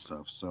that and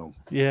stuff? So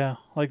yeah.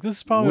 Like this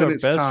is probably when our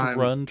it's best time,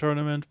 run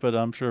tournament, but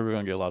I'm sure we're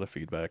gonna get a lot of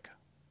feedback.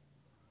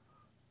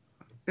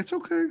 it's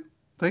okay.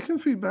 They can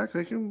feedback.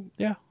 They can.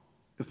 Yeah.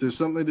 If there's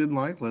something they didn't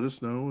like, let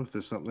us know. If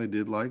there's something they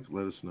did like,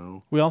 let us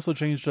know. We also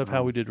changed up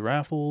how we Um, did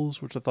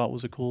raffles, which I thought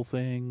was a cool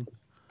thing.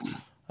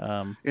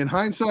 Um, in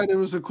hindsight, it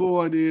was a cool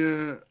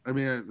idea. I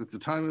mean, at the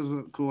time, it was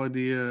a cool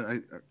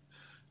idea.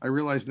 I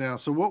realize now.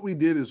 So what we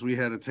did is we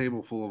had a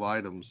table full of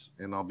items,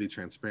 and I'll be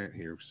transparent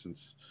here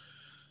since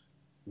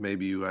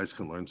maybe you guys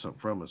can learn something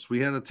from us. We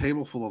had a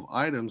table full of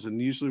items,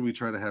 and usually we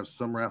try to have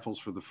some raffles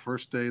for the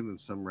first day and then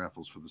some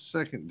raffles for the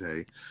second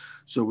day.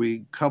 So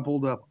we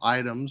coupled up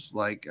items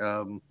like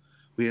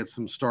we had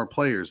some star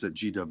players that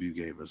GW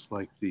gave us,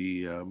 like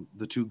the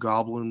two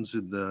goblins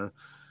in the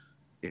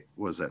it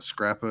was that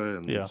Scrappa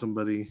and yeah.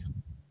 somebody.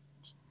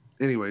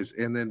 Anyways,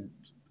 and then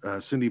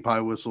Cindy Pie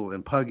Whistle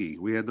and Puggy.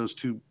 We had those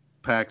two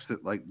packs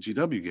that like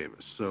GW gave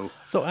us. So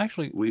So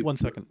actually, we one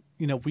second.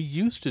 We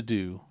used to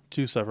do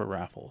two separate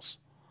raffles,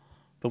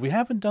 but we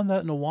haven't done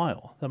that in a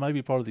while. That might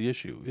be part of the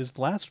issue. Is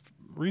the last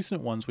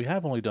recent ones we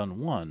have only done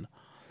one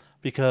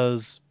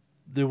because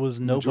there was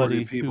majority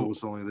nobody of people who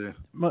was only there.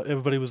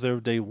 everybody was there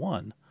day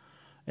one,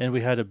 and we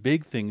had a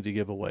big thing to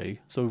give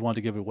away, so we wanted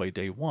to give it away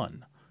day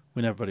one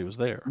when everybody was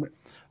there.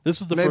 This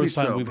was the Maybe first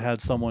time so, we've but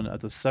had someone at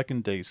the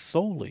second day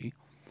solely,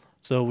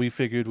 so we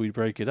figured we'd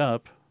break it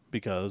up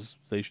because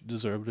they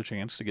deserved a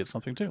chance to get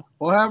something too.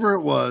 well, however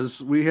it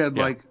was, we had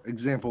Yeah. like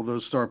example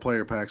those star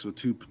player packs with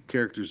two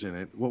characters in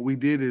it. What we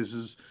did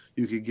is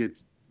you could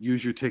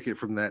use your ticket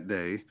from that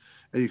day,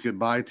 and you could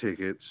buy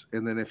tickets,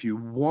 and then if you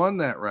won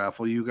that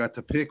raffle, you got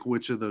to pick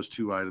which of those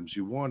two items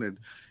you wanted,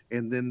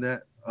 and then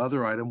that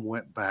other item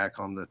went back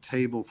on the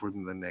table for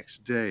the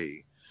next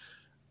day.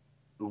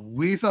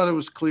 We thought it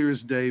was clear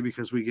as day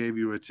because we gave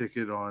you a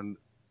ticket on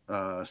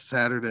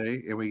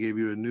Saturday and we gave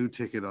you a new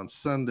ticket on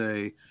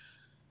Sunday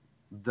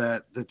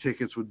that the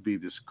tickets would be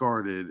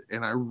discarded.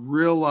 And I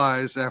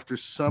realized after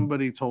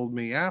somebody told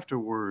me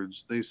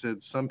afterwards, they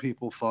said some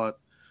people thought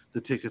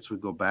the tickets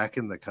would go back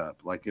in the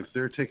cup. Like if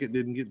their ticket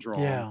didn't get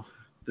drawn, Yeah.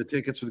 the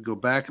tickets would go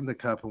back in the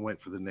cup and wait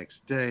for the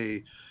next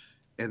day.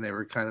 And they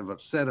were kind of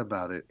upset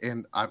about it.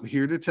 And I'm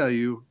here to tell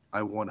you,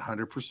 I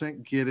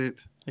 100% get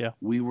it. Yeah.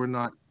 We were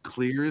not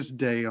clear as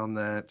day on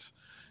that.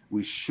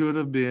 We should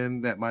have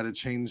been. That might have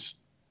changed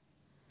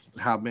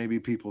how maybe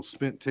people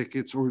spent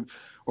tickets,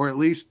 or at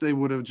least they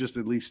would have just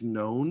at least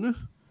known.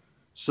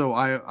 So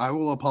I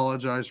will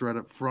apologize right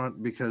up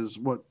front because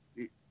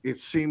it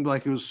seemed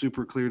like it was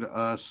super clear to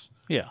us.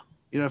 Yeah.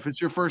 If it's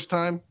your first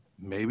time,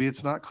 maybe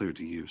it's not clear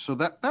to you. So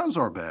that was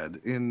our bad.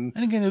 And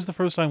And again, it was the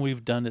first time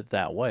we've done it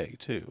that way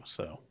too,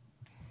 so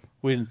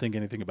we didn't think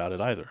anything about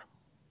it either.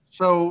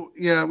 so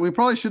yeah, we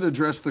probably should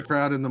address the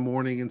crowd in the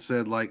morning and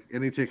said like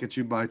any tickets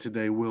you buy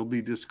today will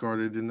be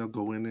discarded and they'll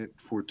go in it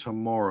for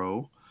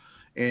tomorrow.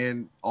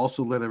 And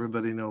also let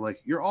everybody know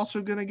like you're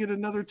also going to get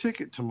another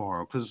ticket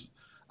tomorrow because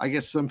I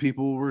guess some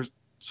people were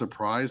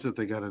surprised that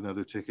they got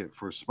another ticket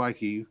for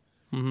Spiky,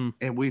 Hmm.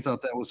 and we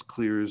thought that was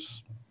clear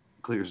as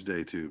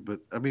day too. But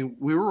I mean,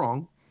 we were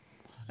wrong,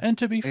 And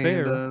to be and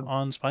fair,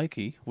 on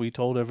Spiky, we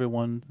told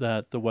everyone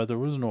that the weather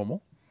was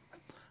normal,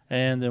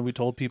 and then we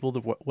told people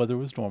the weather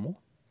was normal,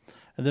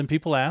 and then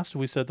people asked,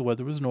 we said the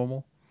weather was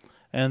normal,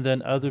 and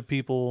then other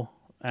people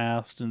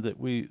asked, and that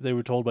they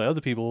were told by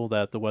other people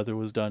that the weather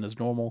was done as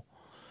normal,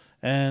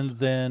 and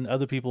then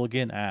other people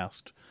again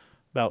asked.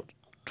 About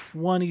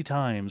 20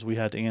 times we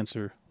had to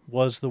answer,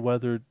 was the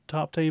weather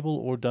top table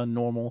or done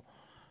normal?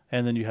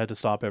 And then you had to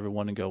stop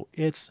everyone and go,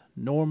 it's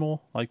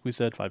normal, like we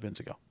said 5 minutes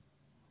ago.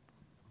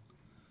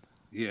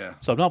 yeah,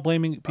 So I'm not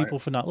blaming I people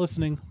for not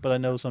listening, but I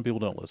know some people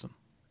don't listen.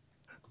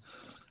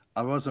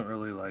 I wasn't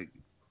really like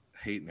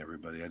hating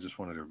everybody. I just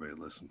wanted everybody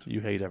to listen to You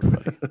me. hate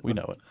everybody. We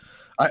know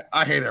it.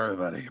 I hate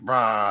everybody.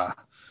 Brah.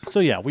 So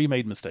yeah, we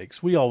made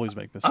mistakes. We always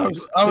make I was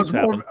mistakes. I Things was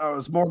more happen. I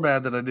was more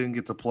mad that I didn't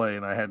get to play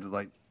and I had to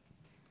like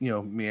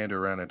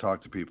meander around and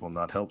talk to people and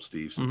not help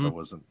Steve since I Hmm.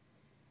 wasn't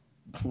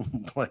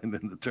playing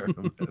in the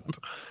tournament.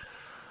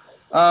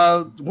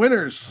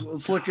 Winners.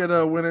 Let's look at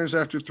winners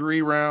after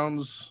 3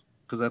 rounds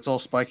because that's all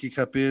Spiky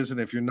Cup is. And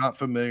if you're not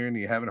familiar and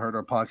you haven't heard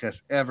our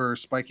podcast ever,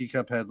 Spiky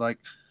Cup had like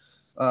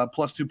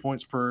plus 2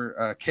 points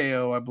per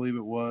KO, I believe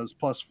it was,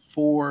 plus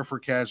 4 for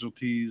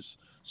casualties.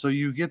 So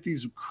you get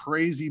these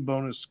crazy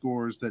bonus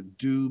scores that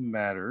do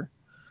matter.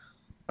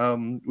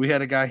 We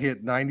had a guy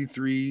hit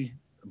 93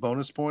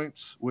 bonus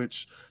points,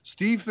 which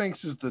Steve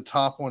thinks is the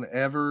top one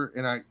ever.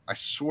 And I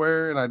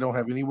swear, and I don't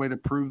have any way to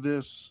prove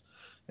this,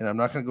 and I'm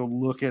not going to go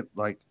look at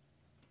like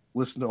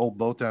listen to old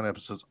Boat Down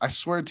episodes. I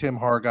swear Tim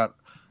Har got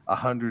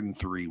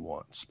 103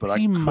 once, but I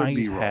He could might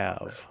be wrong on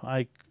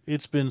have.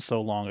 It's been so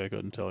long I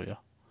couldn't tell you.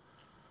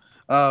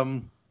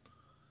 that.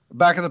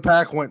 Back of the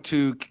pack went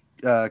to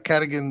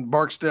Cadogan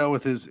Barksdale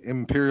with his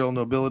Imperial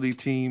Nobility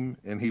team,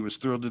 and he was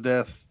thrilled to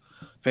death.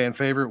 Fan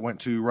favorite went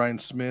to Ryan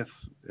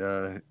Smith,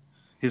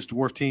 his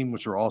dwarf team,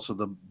 which are also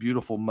the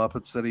beautiful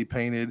Muppets that he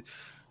painted.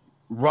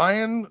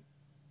 Ryan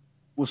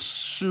was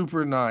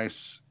super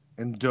nice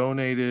and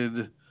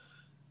donated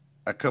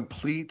a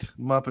complete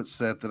Muppet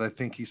set that I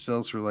think he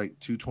sells for like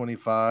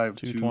 225,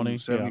 220. Yeah,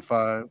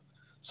 275,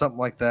 something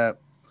like that.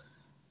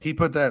 He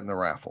put that in the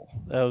raffle.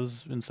 that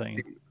was insane.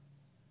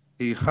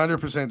 He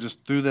 100%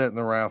 just threw that in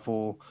the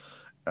raffle.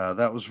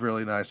 That was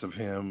really nice of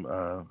him.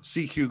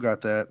 CQ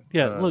got that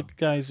Yeah, look,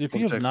 guys, if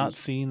from you have not Texas.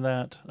 seen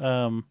that,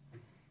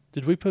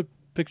 did we put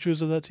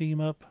pictures of that team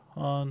up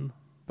on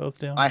both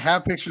down? I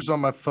have pictures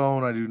on my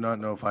phone. I do not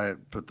know if I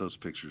had put those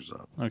pictures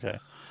up. Okay.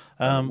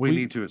 We We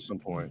need to at some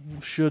point.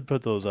 should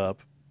put those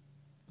up.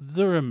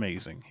 They're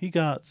amazing. He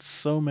got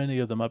so many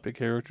of the Muppet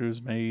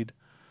characters made,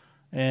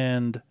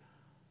 and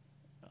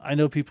I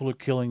know people are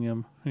killing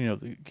him.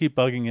 They keep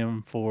bugging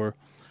him for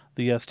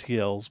the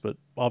STLs, but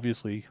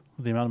obviously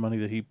the amount of money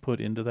that he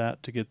put into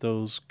that to get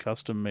those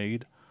custom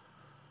made.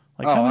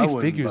 Like, how Oh, I many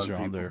wouldn't figures bug are on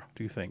people. there,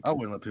 do you I think?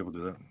 wouldn't let people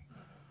do that.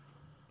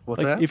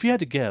 What's Like, that? if you had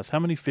to guess, how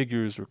many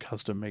figures were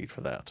custom made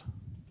for that?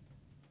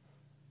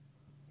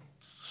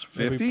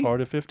 Every 50? part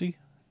of 50?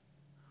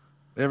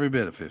 Every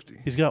bit of 50.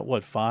 He's got,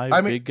 what, I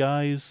five mean, big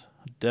guys?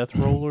 Death I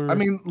Roller?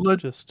 mean,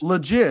 Just,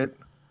 legit.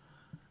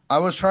 I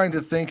was trying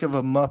to think of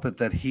a Muppet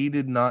that he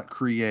did not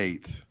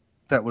create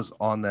that was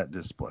on that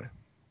display,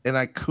 and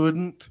I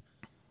couldn't.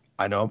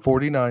 I know I'm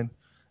 49.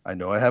 I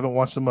know I haven't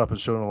watched the Muppet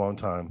Show in a long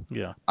time.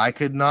 yeah. I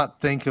could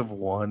not think of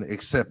one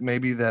except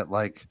maybe that,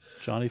 like,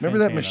 Johnny remember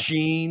that Fantana.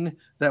 machine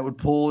that would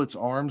pull its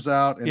arms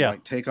out and Yeah.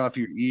 like take off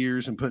your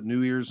ears and put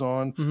new ears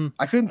on? Hmm.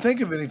 I couldn't think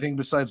of anything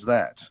besides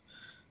that.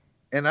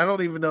 And I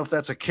don't even know if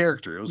that's a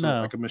character. It was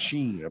No. like a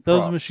machine, a That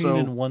was a prop. machine So,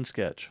 in one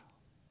sketch,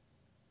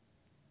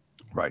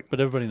 right. but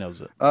everybody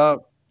knows it. Uh,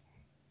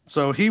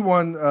 so he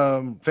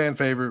won fan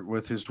favorite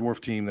with his dwarf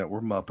team that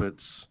were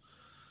Muppets.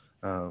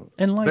 And,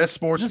 Best like, this is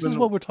sportsman.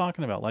 what we're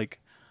talking about. Like,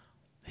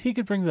 he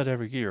could bring that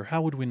every year.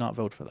 How would we not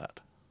vote for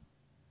that?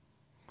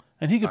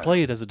 And he could I know.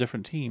 play it as a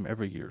different team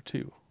every year,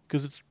 too,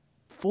 because it's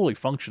fully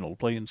functional to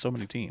play in so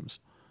many teams.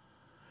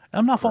 And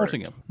I'm not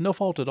faulting Correct. him. No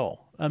fault at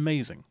all.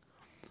 Amazing.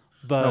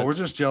 No, we're But,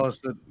 just jealous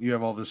that you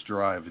have all this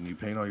drive and you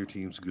paint all your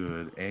teams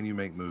good and you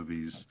make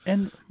movies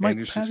and and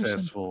you're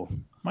successful.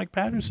 Mike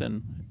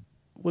Patterson,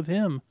 with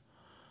him,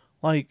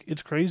 like,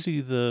 it's crazy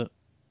the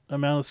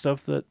amount of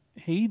stuff that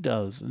he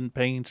does and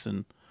paints,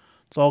 and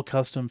it's all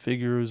custom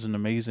figures and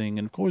amazing.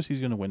 And of course, he's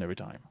going to win every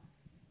time.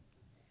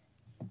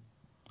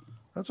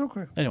 That's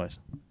okay. Anyways,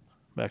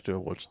 back to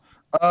awards.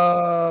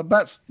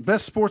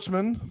 Best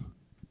sportsman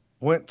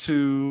went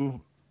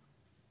to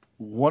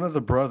one of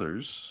the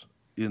brothers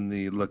in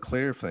the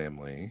Leclerc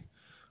family,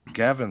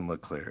 Gavin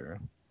Leclerc.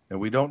 And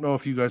we don't know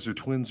if you guys are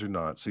twins or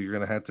not. So you're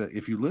going to have to,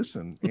 if you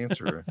listen,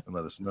 answer and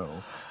let us know.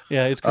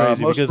 Yeah, it's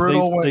crazy Most because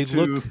brutal they went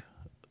look, to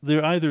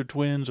they're either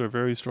twins or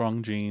very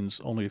strong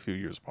genes, only a few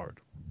years apart.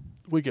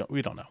 We don't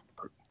know.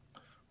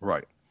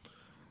 right.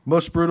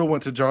 Most brutal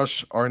went to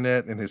Josh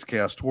Arnett and his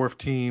Chaos Dwarf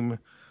team.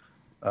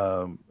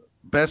 Um,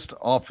 Best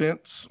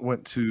offense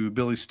went to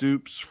Billy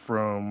Stoops,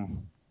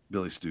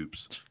 Billy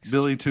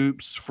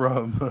Toops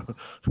from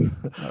I mean,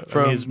 his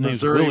from name's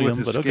Missouri with William,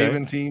 his but okay.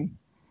 Skaven team.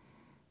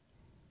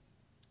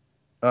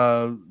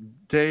 Uh,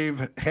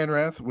 Dave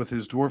Hanrath with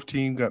his dwarf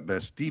team got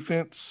best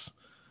defense.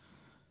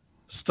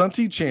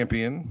 Stunty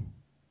champion,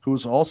 who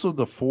was also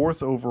the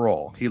fourth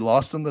overall. He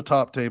lost in the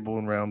top table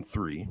in round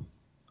 3,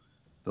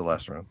 the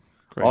last round.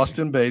 Crazy.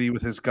 Austin Beatty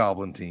with his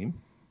Goblin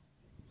team.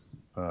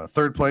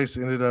 Third place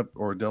ended up,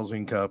 or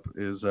Delzine Cup,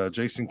 is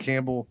Jason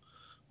Campbell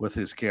with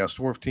his Chaos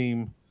Dwarf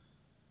team.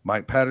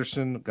 Mike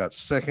Patterson got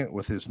second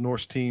with his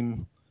Norse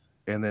team.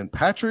 And then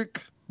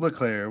Patrick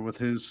Leclerc with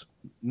his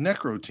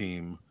Necro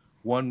team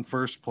won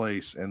first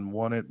place and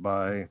won it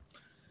by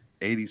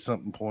 80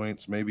 something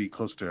points, maybe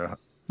close to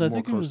I more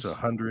think it close to was.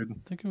 100. I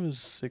think it was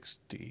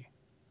 60.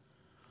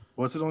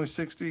 Was it only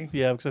 60?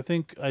 Yeah, because I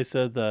think I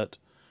said that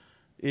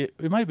it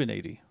might have been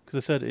 80.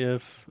 Because I said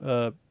if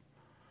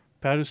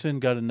Patterson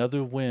got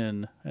another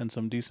win and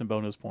some decent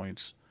bonus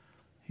points,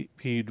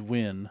 he'd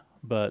win,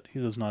 but he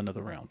was not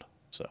another round.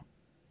 So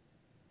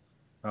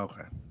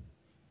Okay.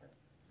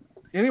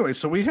 Anyway,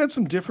 so we had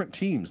some different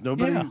teams. yeah,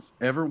 Nobody's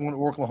ever won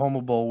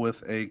Orclahoma Bowl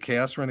with a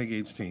Chaos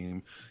Renegades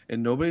team,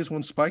 and nobody's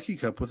won Spiky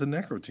Cup with a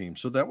Necro team.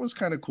 So that was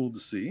kind of cool to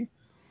see.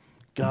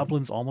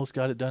 Goblins almost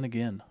got it done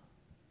again.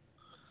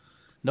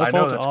 No I know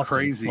fault to that's Austin.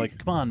 crazy, Like,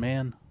 come on,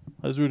 man.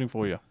 I was rooting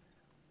for you.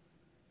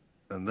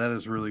 and that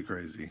is really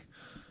crazy.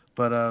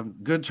 But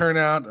good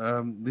turnout.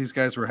 These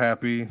guys were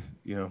happy,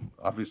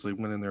 obviously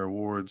winning their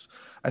awards.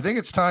 I think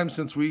it's time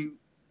since we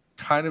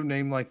kind of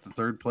named like the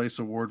third place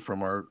award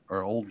from our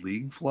old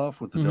league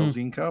fluff with the Mm-hmm.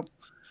 Delzine Cup.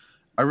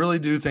 I really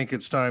do think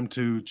it's time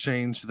to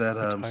change that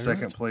Retire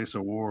second it? place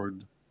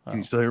award. Can you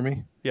Oh, still hear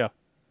me? yeah.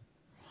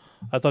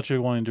 I thought you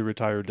were wanting to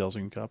retire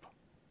Delzine Cup.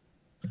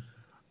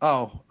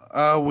 Oh,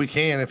 we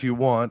can if you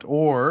want,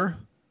 or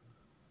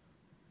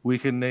we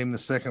can name the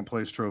second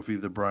place trophy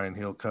the Brian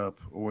Hill Cup,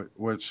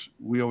 which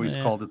we always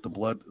Eh, called it the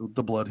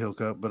Blood Hill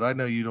Cup. But I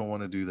know you don't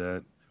want to do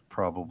that,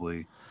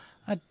 probably.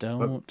 I But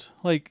don't.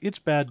 Like, it's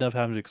bad enough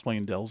having to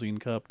explain Delzine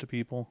Cup to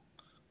people.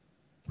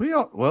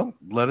 well,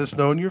 let us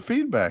know in your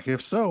feedback.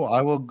 If so,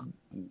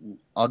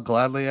 I'll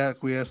gladly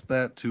acquiesce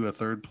that to a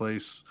third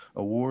place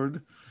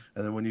award.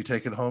 And then when you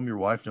take it home, your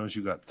wife knows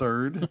you got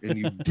third and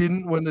you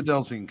didn't win the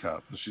Delzine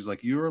Cup. And she's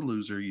like, "You're a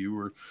loser. You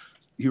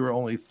were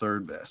only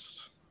third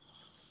best."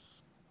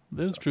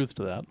 There's So, truth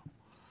to that.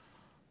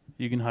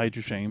 You can hide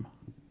your shame.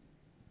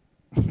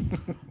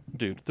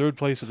 Dude, third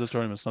place at this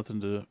tournament's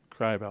nothing to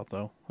cry about,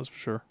 though. That's for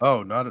sure.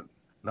 oh, not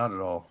at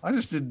all. I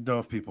just didn't know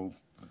if people.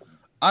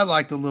 I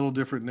like the little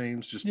different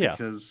names just Yeah.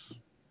 because,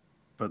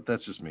 but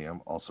that's just me.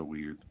 I'm also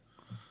weird.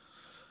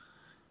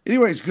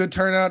 Anyways, good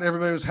turnout.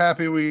 Everybody was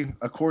happy. We,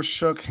 of course,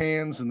 shook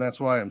hands, and that's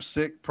why I'm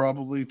sick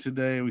probably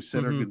today. We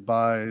said our Mm-hmm.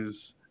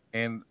 goodbyes,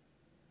 and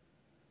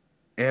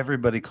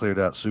everybody cleared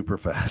out super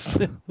fast.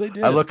 They I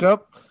did. look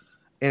up,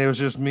 and it was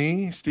just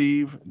me,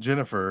 Steve,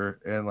 Jennifer,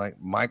 and like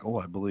Michael,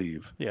 I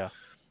believe. Yeah.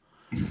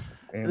 And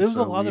There was a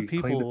so lot of we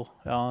cleaned it. people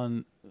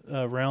on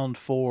round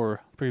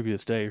 4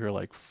 previous day who are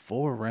like,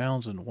 4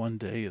 rounds in one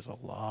day is a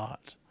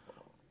lot.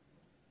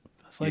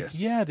 It's like,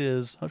 yeah, Yes. it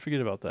is. I forget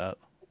about that.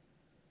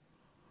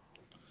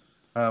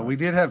 We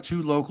did have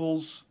two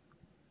locals,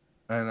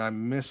 and I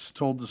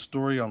mistold the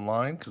story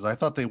online because I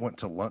thought they went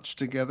to lunch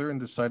together and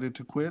decided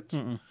to quit.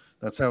 Mm-mm.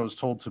 That's how it was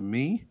told to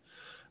me.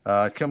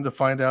 Come to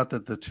find out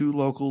that the two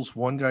locals,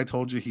 one guy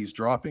told you he's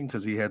dropping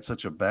because he had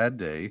such a bad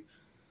day.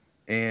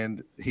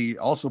 And he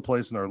also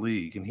plays in our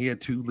league, and he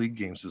had two league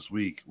games this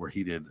week where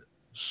he did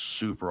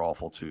super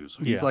awful too.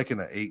 So he's Yeah. like in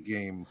an 8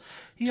 game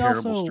He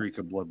terrible also streak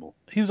of Blood Bowl.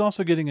 he was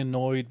also getting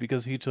annoyed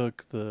because he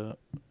took the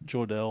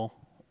Jordell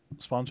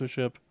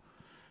sponsorship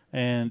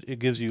and it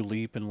gives you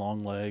leap and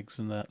long legs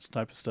and that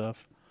type of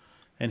stuff.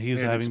 And he He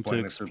was had to having to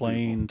explain it to people.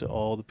 explain to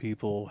all the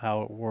people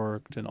how it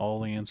worked and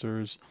all the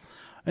answers.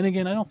 And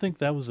again, I don't think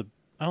that was a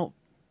I don't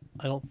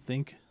I don't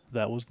think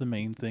that was the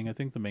main thing. I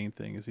think the main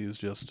thing is he was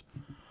just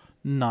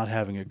not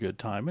having a good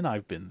time, and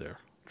I've been there.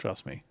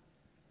 Trust me.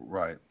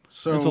 Right.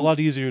 It's a So lot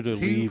easier to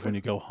he leave when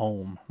you go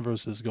home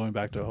versus going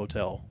back to a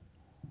hotel.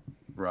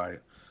 right.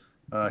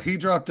 He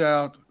dropped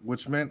out,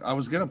 which meant I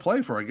was going to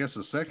play for, I guess,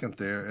 a second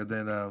there. And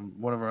then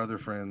one of our other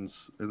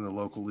friends in the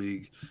local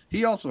league,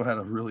 he also had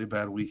a really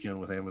bad weekend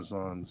with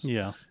Amazons.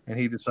 Yeah. And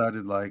he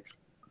decided, like,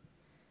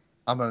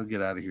 I'm going to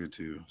get out of here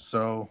too.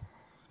 So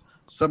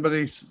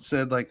somebody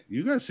said, like,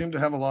 you guys seem to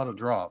have a lot of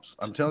drops.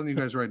 I'm telling you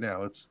guys right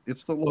now, it's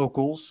the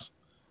locals.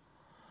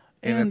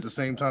 And at And the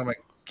same time, I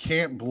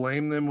can't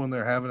blame them when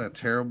they're having a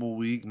terrible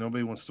week.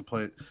 Nobody wants to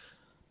play it.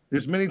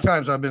 There's many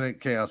times I've been at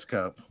Chaos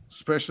Cup,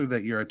 especially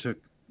that year I took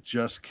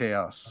just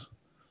Chaos,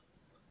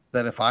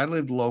 that if I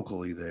lived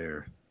locally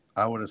there,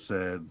 I would have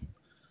said,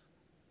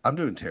 I'm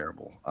doing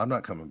terrible. I'm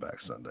not coming back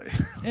Sunday.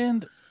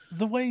 and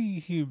the way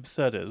he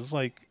said it is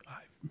like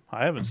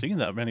I haven't seen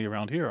that many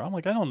around here. I'm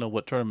like I don't know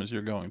what tournaments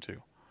you're going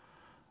to.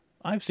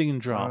 I've seen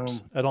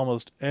drops um, at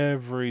almost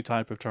every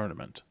type of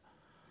tournament.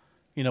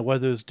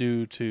 Whether it's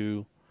due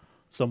to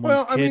someone's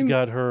well, I kid mean,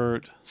 got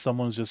hurt,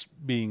 someone's just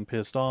being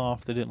pissed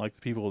off, they didn't like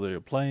the people they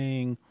were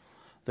playing,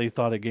 they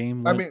thought a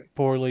game I went mean,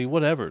 poorly,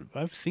 whatever.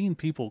 I've seen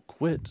people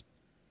quit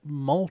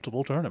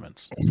multiple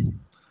tournaments.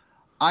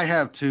 I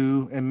have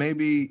too, and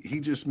maybe he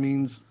just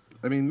means.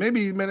 I mean,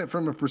 maybe he meant it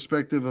from a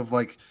perspective of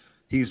like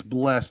he's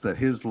blessed that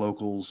his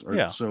locals are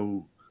Yeah.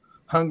 so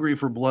hungry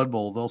for Blood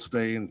Bowl, they'll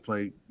stay and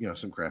play,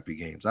 some crappy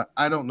games.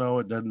 I don't know.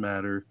 It doesn't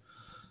matter.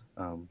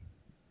 Um,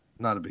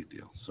 Not a big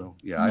deal. So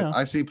yeah, No.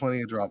 I see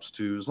plenty of drops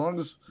too. As long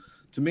as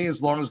to me,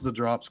 as long as the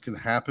drops can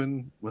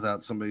happen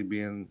without somebody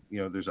being,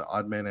 there's an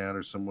odd man out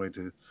or some way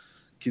to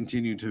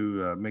continue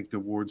to make the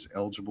awards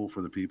eligible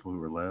for the people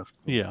who are left,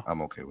 then Yeah.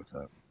 I'm okay with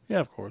that. Yeah,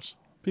 of course.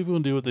 People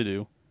can do what they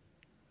do.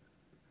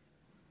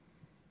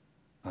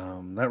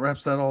 That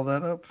wraps all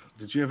that up.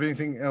 Did you have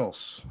anything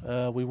else?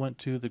 We went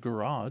to the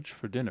garage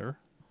for dinner,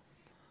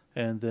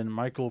 and then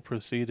Michael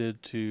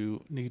proceeded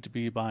to need to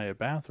be by a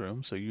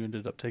bathroom, so you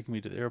ended up taking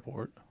me to the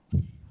airport.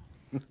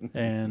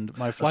 And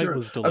my I'm flight sure.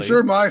 was I'm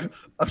sure. delayed.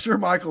 I'm sure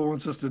Michael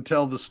wants us to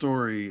tell the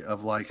story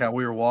of like how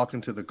we were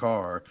walking to the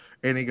car,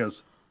 and he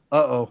goes,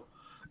 "Uh oh,"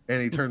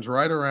 and he turns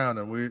right around,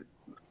 and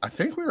I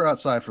think we were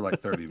outside for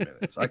like 30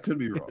 minutes. I could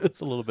be wrong.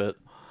 It's a little bit.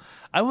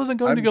 I wasn't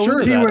going to I'm go sure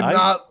into he that. would I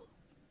not.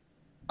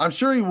 I'm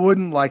sure he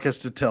wouldn't like us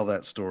to tell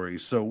that story,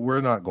 so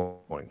we're not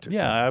going to.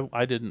 Yeah,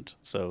 I didn't,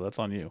 so that's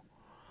on you.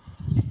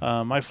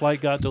 My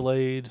flight got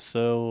delayed,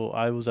 so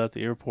I was at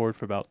the airport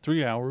for about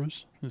 3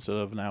 hours instead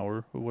of an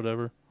hour or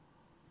whatever.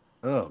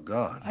 Oh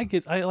God!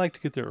 I like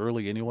to get there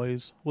early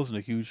anyways. Wasn't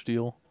a huge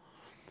deal,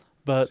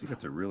 but So you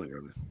got there really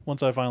early.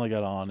 once I finally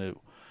got on it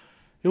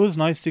was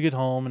nice to get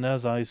home. And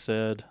as I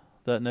said,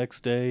 that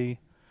next day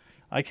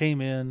I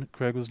came in.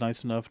 Craig was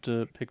nice enough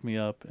to pick me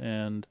up,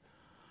 and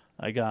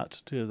I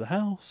got to the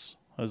house.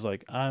 I was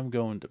like, I'm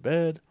going to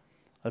bed.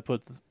 I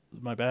put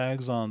my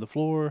bags on the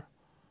floor,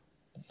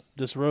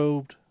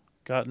 disrobed,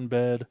 got in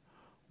bed,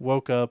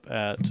 woke up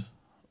at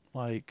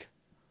like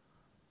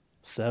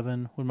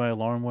 7 when my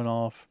alarm went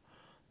off,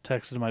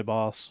 texted my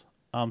boss,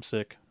 I'm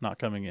sick, not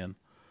coming in.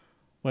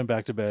 Went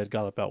back to bed,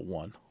 got up at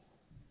 1,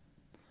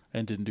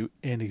 and didn't do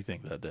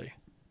anything that day.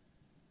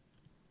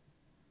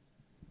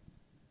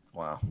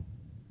 Wow.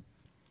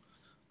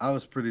 I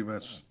was pretty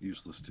much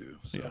useless too.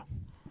 So Yeah.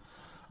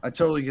 I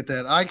totally get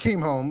that. I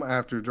came home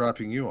after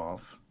dropping you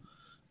off,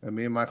 and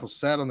me and Michael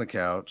sat on the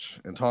couch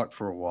and talked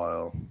for a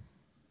while.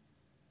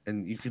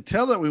 and you could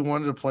tell that we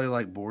wanted to play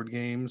like board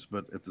games,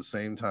 but at the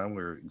same time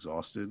we were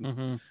exhausted.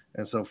 Mm-hmm.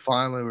 And so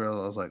finally, I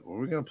was like, "Well, are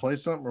we going to play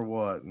something or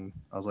what?" And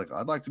I was like,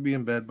 "I'd like to be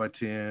in bed by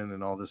 10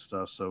 and all this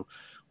stuff." So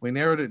we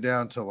narrowed it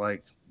down to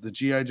like the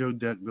GI Joe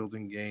deck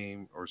building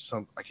game or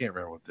some. I can't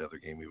remember what the other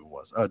game even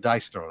was.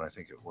 Dice Throne, I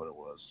think it what it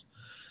was.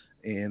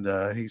 And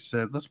he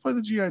said, "Let's play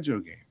the GI Joe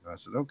game." And I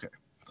said, "Okay."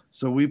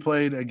 So we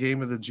played a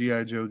game of the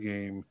GI Joe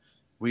game.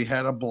 We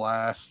had a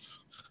blast.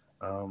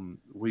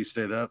 We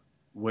stayed up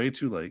way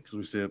too late because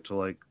we stayed up till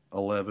like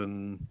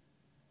 11,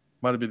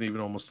 might have been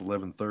even almost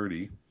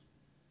 11:30,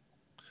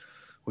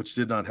 which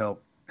did not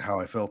help how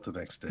I felt the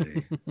next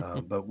day.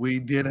 But we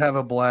did have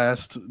a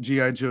blast.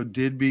 GI Joe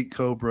did beat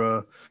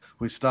Cobra.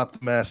 We stopped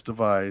the mass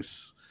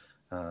device.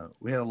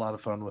 We had a lot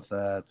of fun with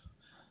that.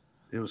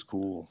 It was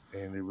cool,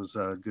 and it was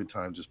a good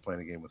time just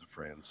playing a game with a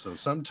friend. So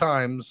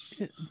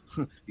sometimes It,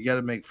 you got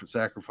to make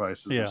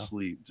sacrifices of yeah.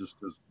 sleep just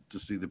to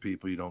see the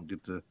people you don't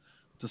get to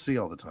see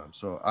all the time.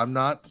 So I'm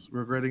not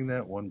regretting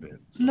that one bit.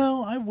 So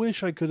No, I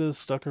wish I could have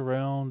stuck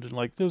around and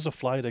like there was a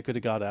flight I could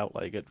have got out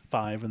like at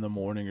 5 in the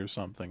morning or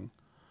something.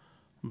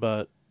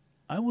 But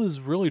I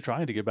was really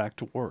trying to get back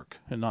to work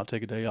and not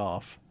take a day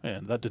off,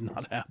 and that did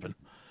not happen.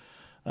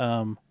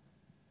 Um,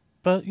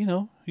 but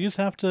you just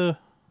have to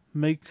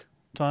make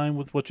time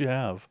with what you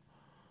have.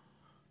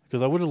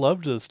 Because I would have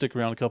loved to stick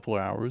around a couple of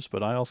hours,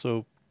 but I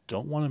also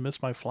don't want to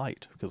miss my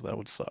flight because that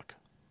would suck.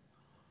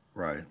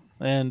 right.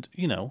 And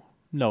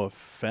no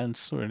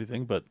offense or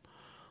anything, but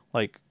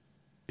like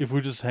if we're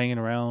just hanging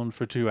around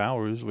for 2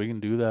 hours, we can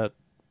do that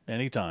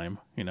anytime.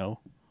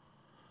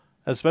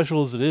 As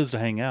special as it is to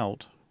hang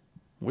out,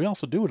 we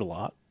also do it a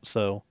lot.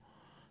 So,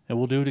 and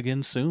we'll do it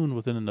again soon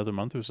within another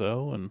month or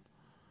so, and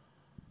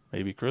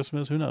maybe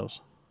Christmas. Who knows?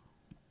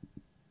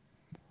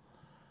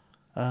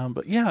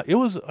 But yeah, it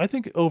was. I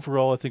think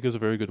overall, I think it was a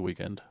very good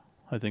weekend.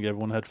 I think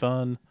everyone had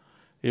fun.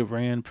 It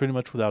ran pretty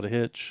much without a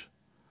hitch.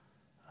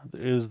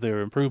 Is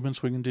there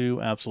improvements we can do?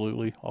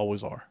 Absolutely,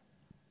 always are.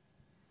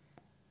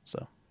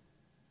 So,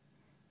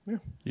 Yeah.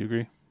 you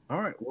agree?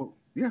 All right. Well,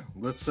 yeah.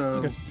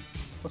 Okay.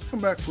 Let's come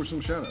back for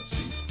some shout outs,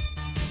 Steve.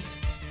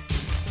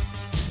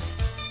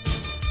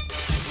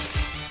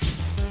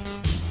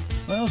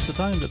 Well, it's the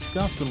time that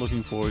Scott's been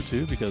looking forward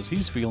to because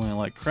he's feeling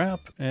like crap,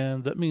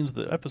 and that means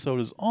the episode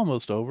is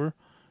almost over.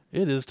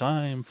 It is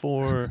time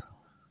for.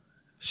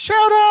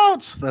 Shout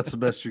outs. That's the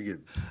best you're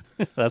getting.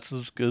 That's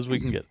as good as we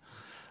can get.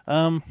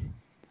 Um,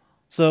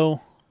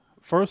 so,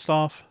 first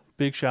off,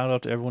 big shout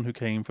out to everyone who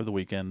came for the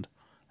weekend.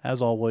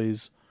 As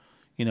always,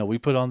 we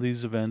put on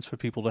these events for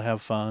people to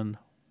have fun.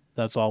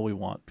 That's all we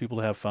want, people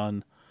to have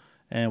fun.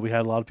 And we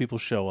had a lot of people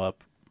show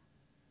up.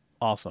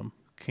 Awesome.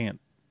 Can't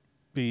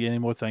be any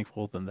more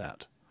thankful than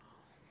that.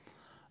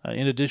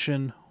 In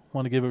addition,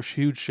 want to give a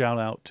huge shout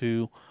out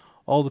to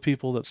all the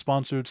people that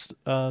sponsored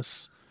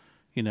us.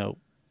 You know,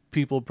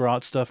 people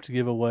brought stuff to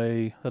give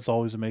away. That's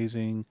always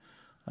amazing.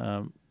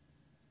 Um,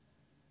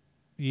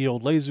 Ye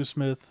Old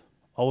Lasersmith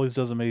always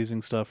does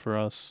amazing stuff for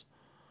us.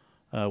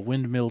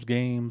 Windmilled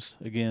Games,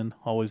 again,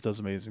 always does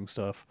amazing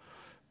stuff.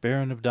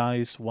 Baron of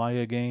Dice,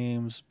 Waya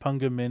Games,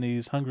 Punga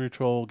Minis, Hungry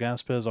Troll,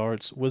 Gaspez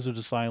Arts, Wizard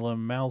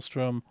Asylum,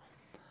 Maelstrom.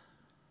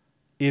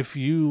 If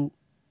you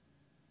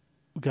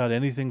got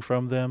anything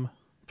from them,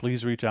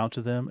 please reach out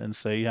to them and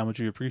say how much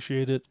you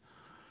appreciate it.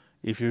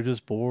 If you're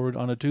just bored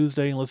on a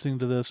Tuesday and listening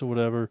to this or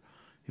whatever,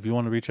 if you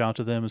want to reach out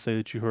to them and say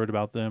that you heard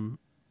about them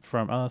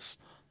from us,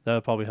 that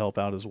would probably help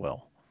out as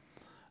well.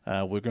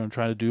 We're going to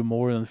try to do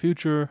more in the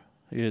future.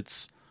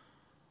 It's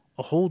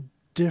a whole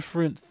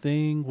different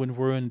thing when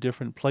we're in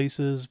different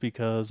places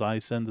because I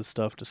send the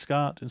stuff to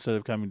Scott instead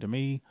of coming to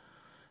me.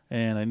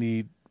 And I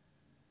need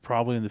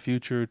probably in the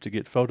future to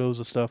get photos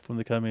of stuff when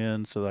they come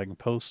in so that I can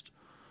post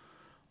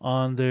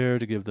on there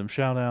to give them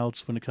shout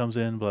outs when it comes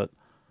in. But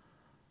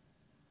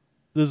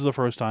this is the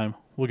first time.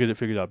 We'll get it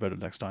figured out better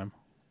next time.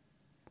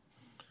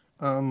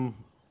 Um,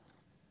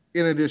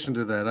 in addition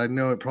to that, I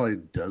know it probably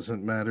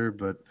doesn't matter,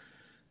 but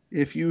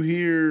if you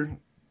hear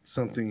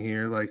something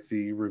here like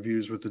the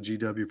reviews with the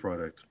GW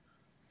product,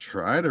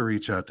 try to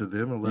reach out to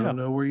them and let Yeah. them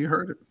know where you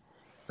heard it.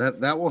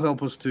 That will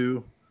help us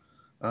too.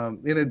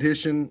 In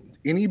addition,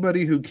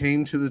 anybody who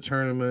came to the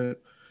tournament,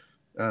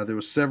 there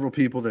was several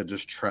people that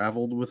just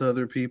traveled with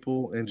other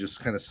people and just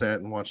kind of sat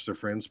and watched their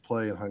friends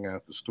play and hung out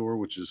at the store,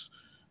 which is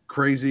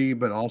crazy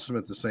but awesome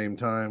at the same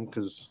time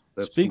because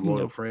that's some Speaking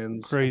loyal of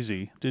friends.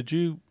 crazy, did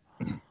you?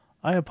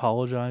 I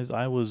apologize.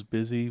 I was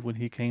busy when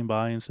he came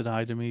by and said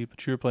hi to me,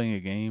 but you were playing a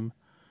game.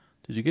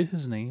 Did you get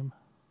his name?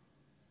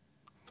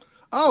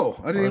 Oh,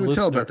 I didn't Our even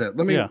tell listener. about that.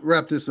 Let me Yeah.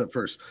 wrap this up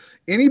first.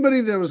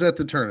 Anybody that was at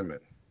the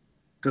tournament,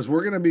 because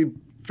we're going to be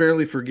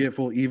fairly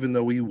forgetful, even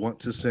though we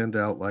want to send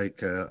out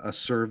like a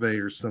survey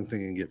or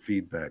something and get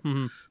feedback.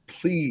 Mm-hmm.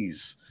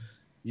 Please,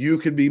 you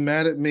could be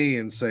mad at me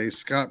and say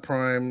Scott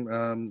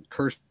Prime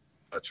cursed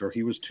much, or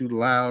he was too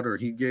loud, or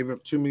he gave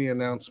up too many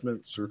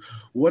announcements, or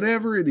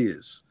whatever it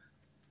is.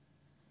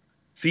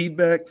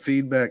 Feedback,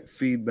 feedback,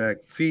 feedback,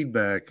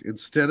 feedback,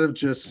 instead of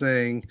just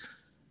saying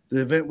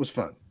the event was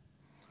fun.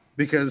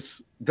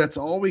 because that's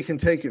all we can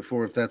take it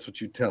for if that's what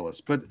you tell us.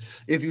 But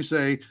if you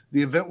say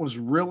the event was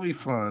really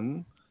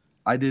fun,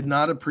 I did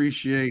not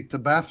appreciate the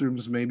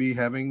bathrooms maybe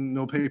having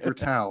no paper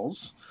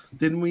towels,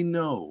 then we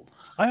know.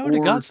 I already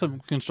got Or some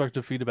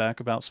constructive feedback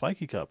about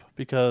Spiky Cup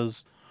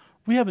because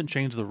we haven't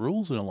changed the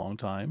rules in a long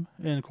time,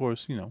 and of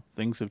course,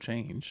 things have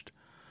changed.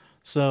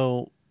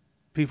 So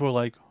people are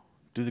like,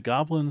 do the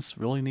goblins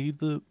really need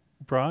the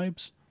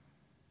bribes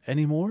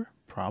anymore?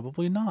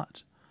 Probably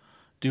not.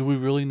 Do we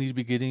really need to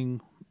be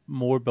getting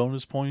more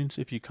bonus points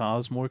if you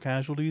cause more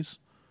casualties?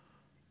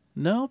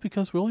 No,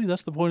 because really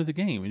that's the point of the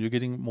game. You're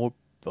getting more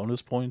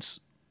bonus points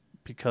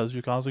because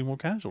you're causing more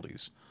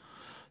casualties.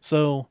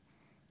 So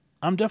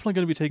I'm definitely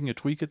going to be taking a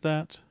tweak at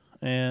that,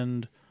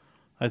 and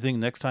I think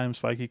next time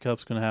Spiky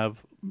Cup's going to have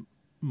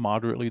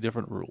moderately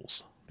different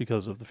rules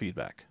because of the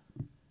feedback.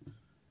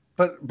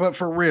 but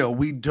for real,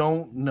 we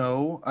don't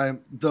know. I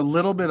the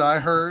little bit I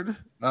heard,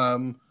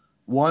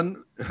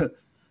 one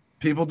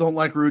people don't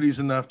like Rudy's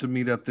enough to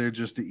meet up there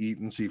just to eat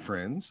and see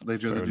friends.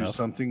 They'd rather Fair do enough.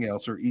 something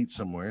else or eat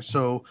somewhere.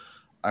 So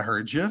I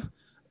heard you.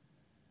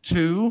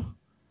 Two,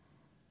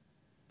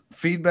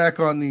 feedback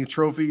on the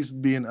trophies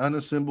being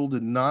unassembled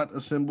and not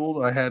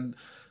assembled. I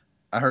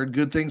heard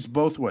good things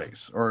both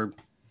ways, or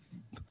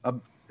uh,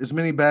 as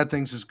many bad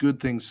things as good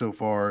things so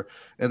far.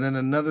 And then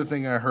another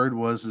thing I heard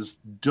is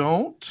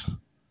don't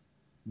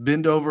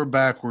bend over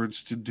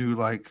backwards to do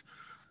like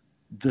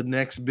the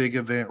next big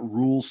event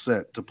rule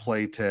set to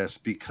play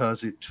test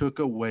because it took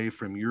away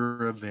from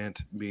your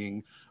event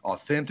being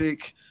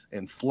authentic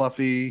and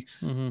fluffy.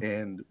 Mm-hmm.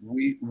 And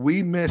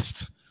we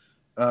missed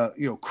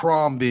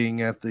Crom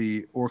being at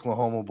the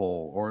Orclahoma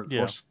Bowl or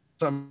Yeah.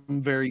 some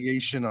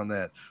variation on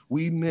that.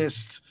 We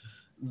missed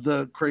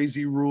the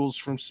crazy rules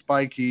from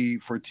Spiky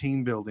for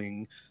team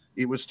building.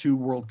 It was too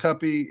World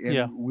Cuppy,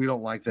 Yeah. and we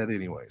don't like that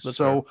anyway. That's fair.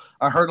 So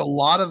I heard a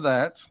lot of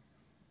that.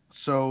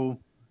 So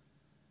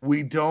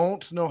we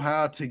don't know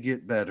how to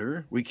get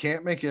better. We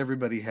can't make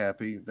everybody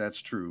happy. That's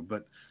true.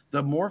 But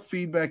the more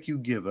feedback you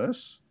give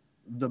us,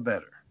 the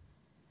better.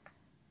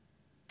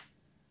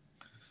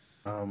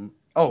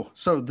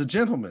 So the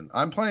gentleman,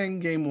 I'm playing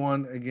game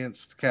one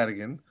against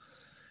Cadigan,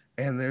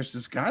 and there's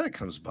this guy that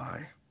comes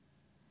by,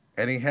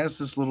 and he has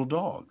this little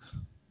dog.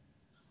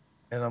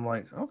 And I'm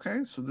like,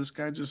 okay, so this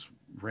guy just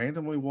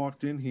randomly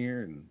walked in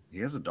here, and he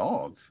has a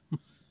dog, and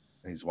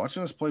he's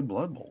watching us play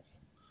Blood Bowl.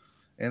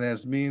 And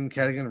as me and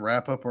Cadigan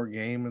wrap up our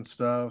game and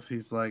stuff,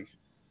 he's like,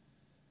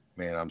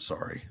 man, I'm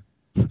sorry.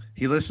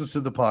 He listens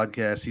to the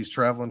podcast. He's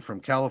traveling from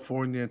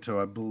California to,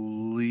 I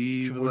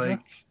believe, Georgia?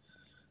 like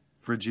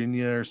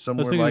Virginia or I was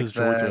somewhere thinking it like was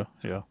that. Georgia.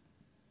 Yeah.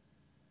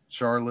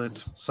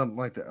 Charlotte, something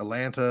like that.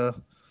 Atlanta,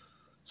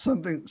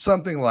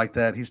 something like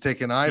that. He's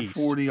taken East.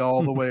 I-40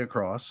 all the way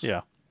across.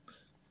 Yeah.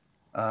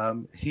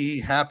 He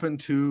happened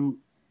to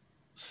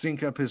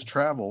sync up his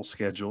travel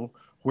schedule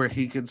where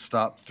he could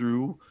stop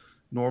through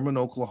Norman,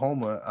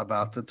 Oklahoma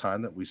about the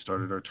time that we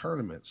started our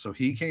tournament. So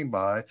he came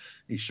by,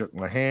 he shook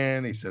my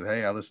hand, he said,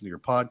 hey, I listen to your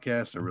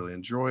podcast, I really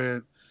enjoy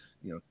it.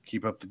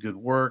 Keep up the good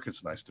work.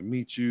 It's nice to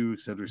meet you, et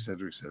cetera, et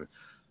cetera, et cetera.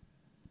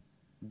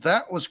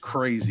 That was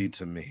crazy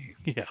to me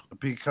Yeah.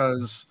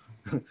 because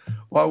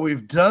while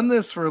we've done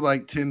this for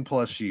like 10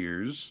 plus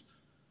years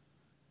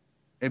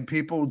and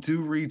people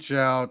do reach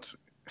out,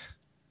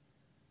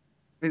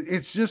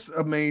 it's just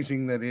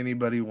amazing that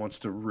anybody wants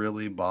to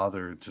really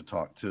bother to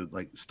talk to,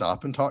 like,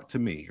 stop and talk to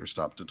me or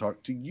stop to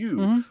talk to you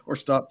Mm-hmm. or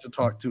stop to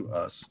talk to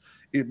us.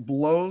 It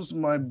blows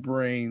my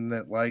brain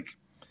that, like,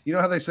 you know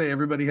how they say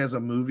everybody has a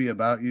movie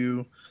about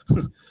you,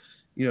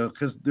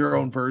 because their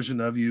own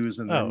version of you is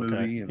in their Oh, okay.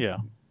 movie and Yeah.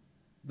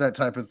 that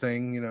type of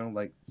thing.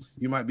 Like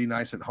you might be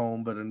nice at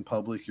home, but in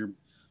public, you're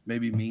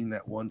maybe mean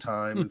that one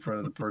time in front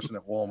of the person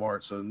at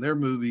Walmart. So in their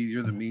movie,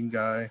 you're the mean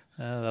guy.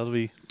 That'll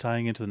be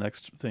tying into the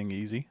next thing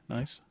easy.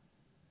 Nice.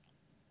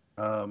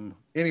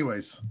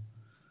 Anyways,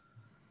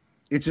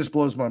 it just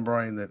blows my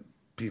brain that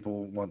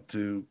people want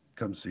to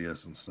come see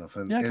us and stuff.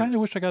 And Yeah, I kind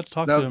of wish I got to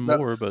talk to that, him that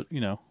more, but,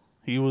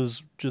 he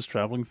was just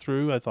traveling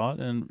through, I thought,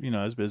 and,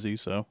 I was busy,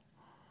 so.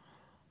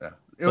 yeah,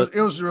 But,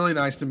 it was really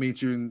nice to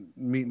meet you and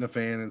meeting a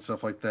fan and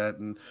stuff like that.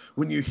 And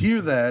when you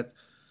hear that,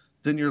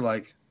 then you're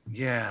like,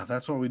 yeah,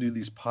 that's why we do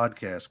these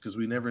podcasts, because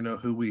we never know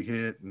who we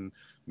hit, and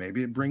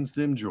maybe it brings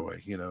them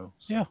joy. So.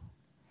 yeah.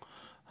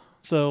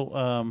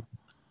 So,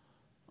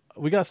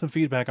 we got some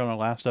feedback on our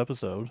last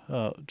episode.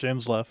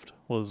 James Left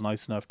was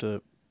nice enough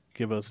to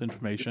give us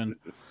information.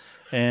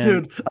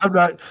 And, Dude,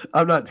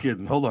 I'm not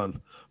kidding. Hold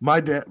on.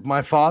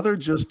 My father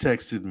just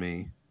texted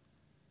me.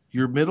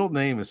 Your middle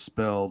name is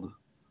spelled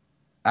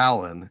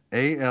Alan,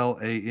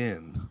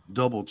 Alan,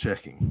 double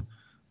checking.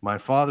 My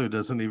father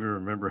doesn't even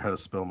remember how to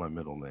spell my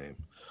middle name.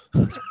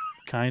 it's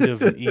kind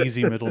of an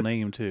easy middle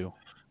name, too.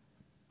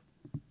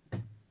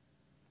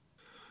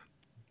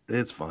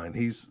 It's fine.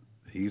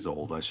 He's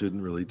old. I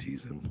shouldn't really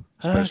tease him,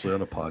 Okay. especially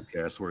on a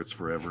podcast where it's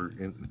forever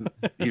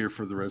here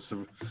for the rest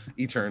of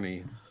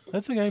eternity.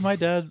 That's okay. My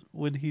dad,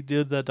 when he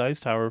did that dice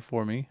tower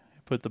for me,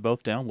 put the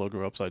both down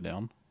logo upside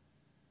down.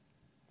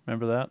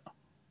 Remember that?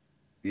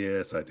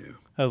 Yes, I do.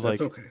 I was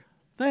That's like, okay.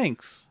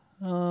 thanks.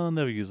 I'll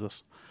never use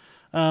this.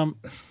 Um,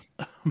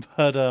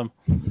 but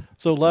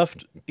so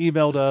Left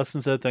emailed us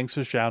and said thanks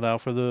for the shout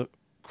out for the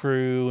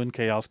crew and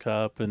Chaos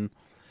Cup, and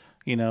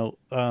the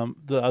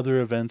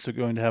other events are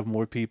going to have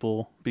more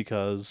people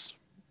because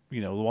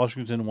the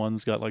Washington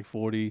one's got like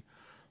 40,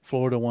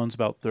 Florida one's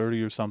about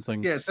 30 or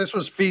something. Yes, this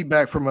was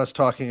feedback from us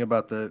talking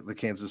about the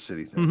Kansas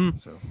City thing. Mm-hmm.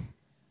 So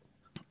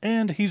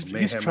And he's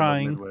mayhem in the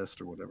trying Midwest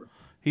or whatever.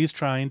 he's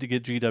trying to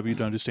get GW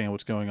to understand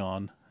what's going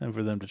on and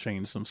for them to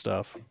change some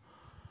stuff.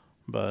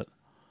 But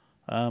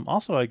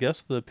also, I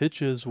guess the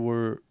pitches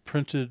were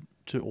printed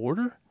to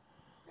order.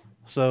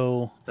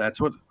 So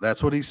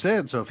That's what he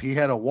said. So if he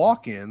had a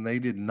walk in, they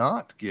did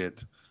not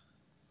get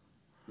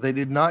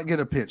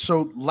a pitch.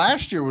 So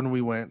last year when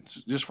we went,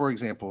 just for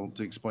example,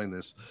 to explain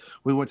this,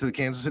 we went to the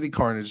Kansas City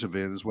Carnage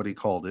event, is what he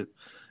called it,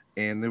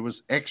 and there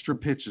was extra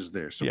pitches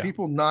there. So yeah,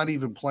 people not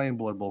even playing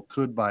Blood Bowl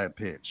could buy a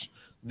pitch.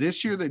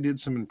 This year they did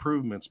some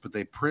improvements, but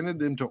they printed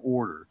them to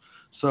order.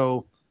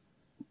 So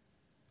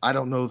I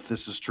don't know if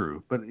this is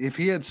true, but if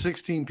he had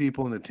 16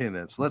 people in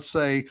attendance, let's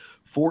say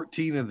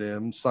 14 of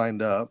them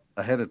signed up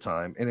ahead of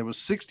time, and it was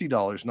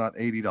 $60, not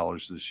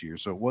 $80 this year.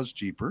 So it was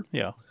cheaper.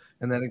 yeah,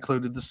 And that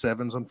included the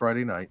sevens on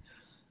Friday night.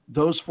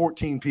 Those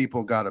 14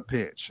 people got a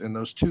pitch. And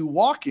those two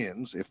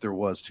walk-ins, if there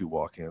was two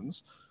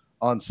walk-ins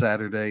on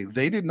Saturday,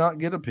 they did not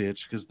get a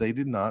pitch because they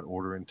did not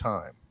order in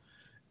time.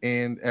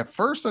 And at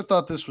first I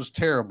thought this was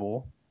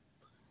terrible.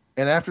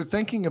 And after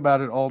thinking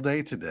about it all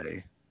day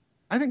today,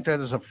 I think that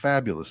is a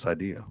fabulous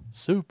idea.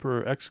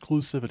 super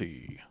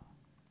exclusivity.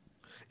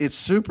 It's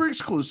super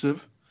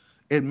exclusive.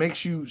 It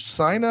makes you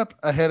sign up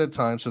ahead of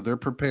time so they're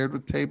prepared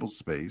with table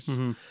space.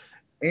 Mm-hmm.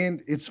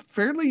 And it's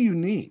fairly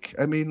unique.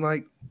 I mean,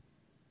 like,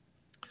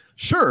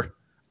 sure,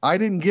 I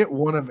didn't get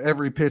one of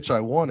every pitch I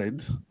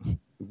wanted,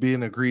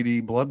 being a greedy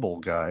Blood Bowl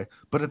guy,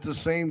 but at the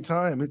same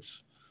time,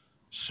 it's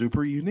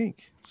super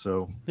unique.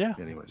 So, Yeah,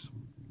 anyways,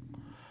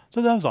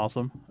 so that was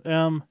awesome.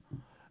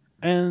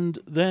 And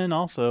then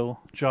also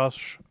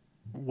Josh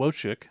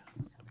Wojcik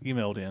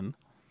emailed in,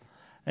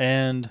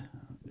 and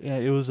yeah,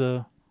 it was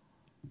an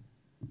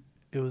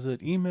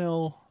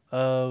email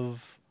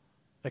of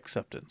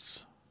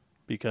acceptance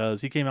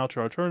because he came out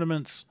to our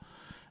tournaments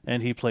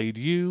and he played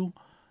you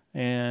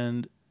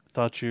and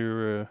thought you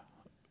were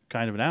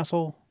kind of an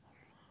asshole.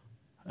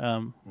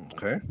 Um,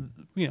 okay.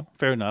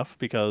 Fair enough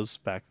because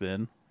back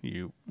then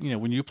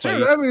when you Dude,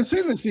 played, I haven't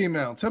seen this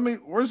email. Tell me,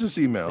 where's this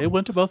email? it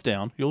went to both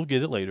down. You'll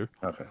get it later.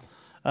 Okay.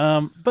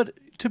 But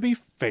to be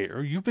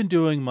fair, you've been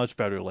doing much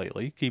better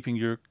lately, keeping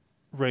your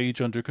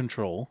rage under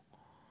control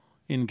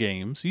in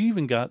games. You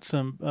even got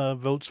some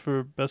votes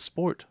for best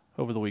sport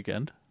over the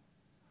weekend.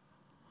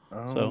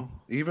 So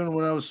Even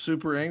when I was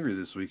super angry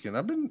this weekend,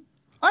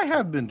 I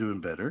have been doing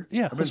better.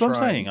 yeah, I've been that's what I'm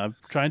saying. trying. I'm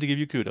trying to give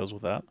you kudos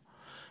with that.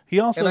 He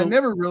And I also,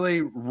 never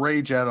really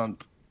rage out on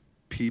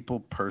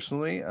people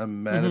personally.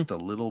 I'm mad mhm. at the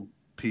little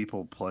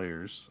people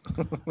players.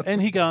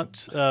 And he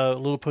got a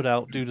little put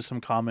out due to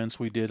some comments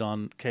we did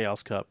on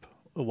Chaos Cup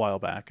a while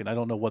back, and I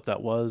don't know what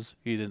that was.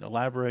 He didn't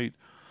elaborate,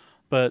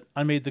 but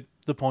I made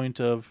the point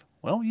of,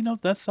 well,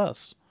 that's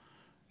us.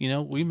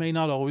 We may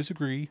not always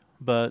agree,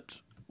 but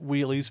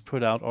we at least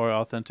put out our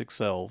authentic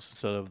selves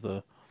instead of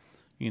the,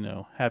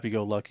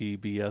 happy-go-lucky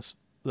BS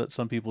that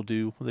some people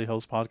do when they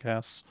host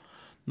podcasts.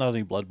 Not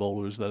any blood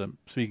bowlers that I'm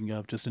speaking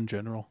of, just in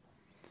general.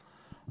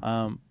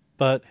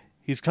 But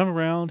he's come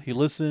around. He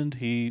listened.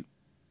 He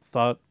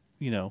thought,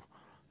 it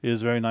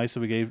was very nice that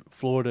we gave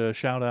Florida a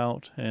shout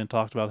out and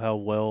talked about how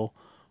well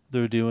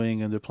they're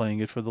doing and they're playing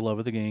it for the love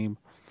of the game.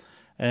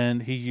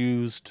 And he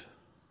used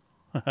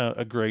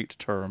a great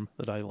term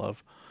that I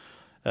love.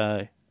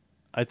 Uh,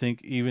 I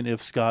think even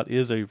if Scott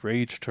is a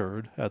rage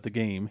turd at the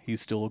game,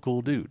 he's still a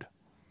cool dude.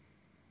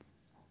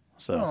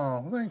 So,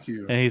 Oh, thank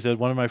you. and he said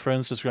one of my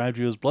friends described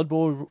you as Blood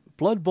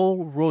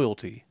Bowl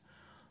royalty.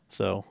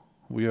 So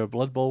we are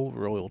Blood Bowl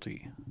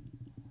royalty.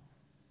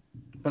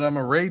 But I'm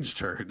a rage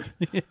turd.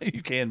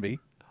 You can be.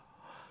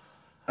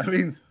 I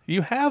mean,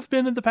 You have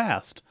been in the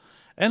past,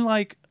 and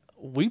like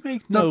we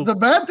make the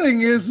bad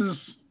thing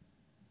is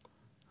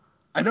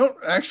I don't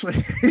actually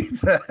hate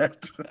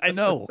that. I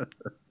know.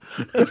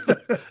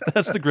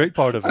 That's the great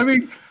part of it. I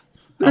mean,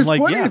 there's like,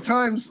 plenty yeah. of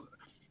times.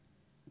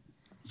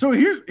 So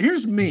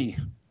here's me.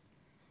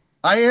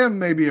 I am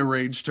maybe a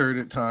rage turd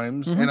at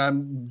times, and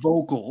I'm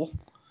vocal.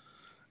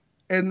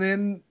 And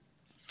then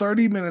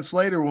 30 minutes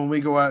later, when we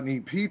go out and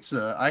eat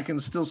pizza, I can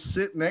still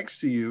sit next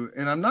to you,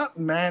 and I'm not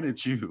mad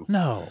at you.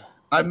 No.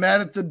 I'm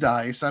mad at the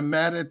dice. I'm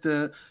mad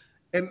at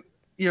and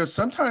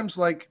sometimes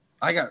like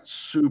I got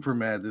super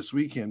mad this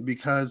weekend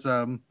because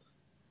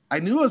I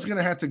knew I was going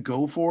to have to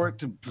go for it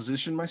to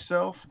position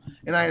myself,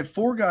 and I had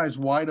four guys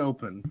wide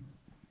open,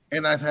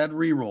 and I've had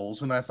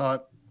re-rolls, and I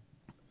thought,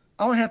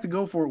 I only have to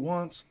go for it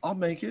once. I'll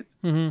make it.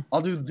 Mm-hmm.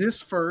 I'll do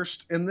this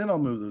first, and then I'll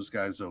move those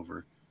guys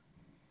over.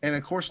 And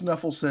of course,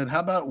 Nuffle said, how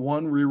about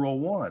one re-roll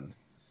one?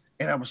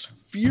 And I was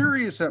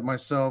furious at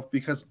myself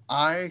because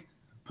I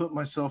put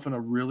myself in a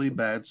really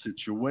bad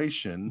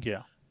situation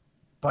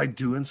by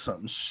doing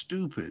something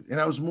stupid. And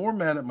I was more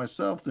mad at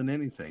myself than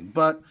anything.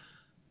 But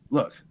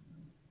look,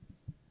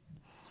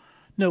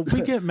 No,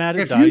 we get mad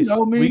at If you dice.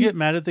 know We me, get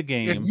mad at the if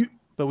game, you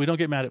but we don't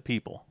get mad at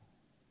people.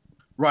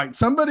 right,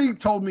 somebody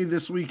told me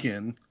this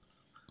weekend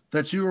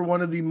that you are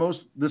one of the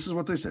most. This is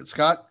what they said,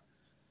 Scott.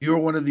 You are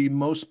one of the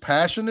most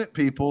passionate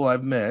people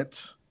I've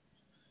met,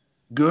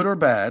 good or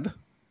bad,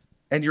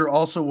 and you're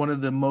also one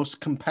of the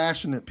most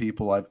compassionate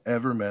people I've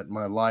ever met in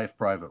my life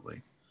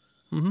privately.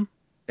 Mm-hmm.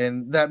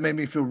 And that made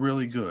me feel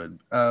really good.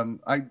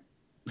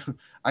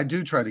 I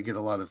do try to get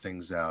a lot of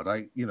things out.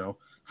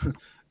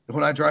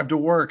 When I drive to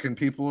work and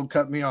people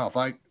cut me off,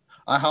 I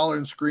holler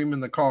and scream in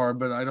the car,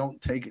 but I don't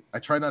take it. I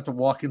try not to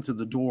walk into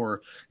the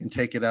door and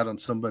take it out on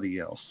somebody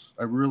else.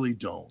 I really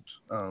don't.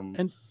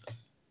 And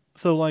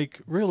so, like,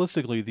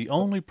 realistically, the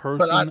only But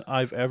person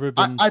I've ever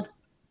I, been, I,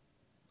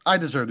 I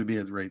deserve to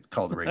be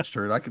called a rage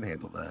turd. I can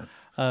handle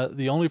that.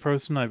 the only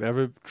person I've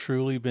ever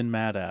truly been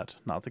mad at,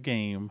 not the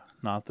game,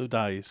 not the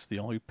dice, the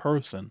only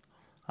person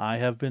I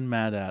have been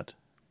mad at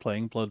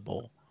playing Blood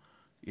Bowl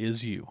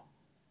is you.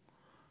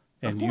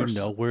 Of And you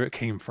know course, where it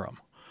came from.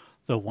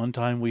 The one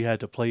time we had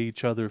to play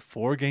each other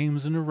 4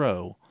 games in a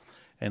row,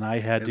 and I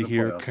had in to the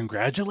hear, playoffs.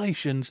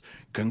 congratulations,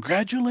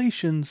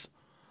 congratulations,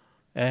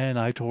 and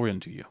I tore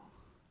into you.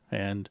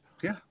 And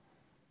Yeah,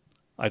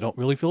 I don't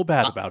really feel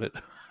bad I, about it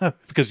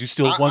because you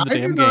still won I, the I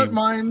do damn not game.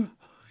 mind.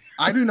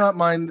 I do not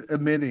mind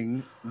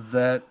admitting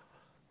that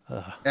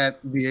Uh, at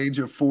the age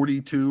of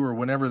 42 or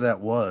whenever that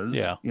was,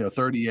 yeah.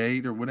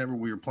 38 or whenever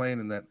we were playing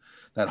in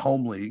that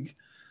home league,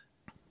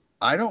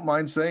 I don't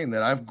mind saying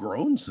that I've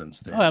grown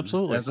since Oh, then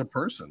absolutely. as a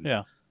person. Yeah.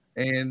 Of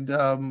And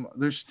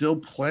there's still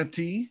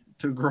plenty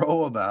to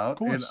grow about,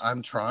 and course.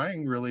 I'm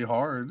trying really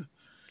hard.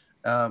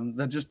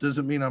 That just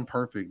doesn't mean I'm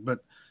perfect, but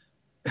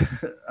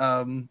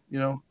um, you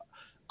know,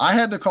 I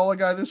had to call a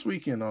guy this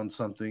weekend on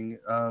something.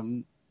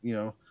 You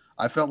know,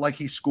 I felt like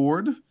he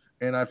scored,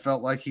 and I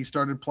felt like he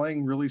started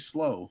playing really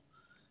slow,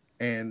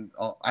 and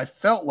I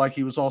felt like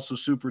he was also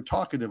super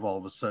talkative all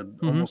of a sudden,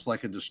 Mm-hmm. almost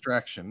like a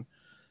distraction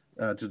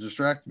to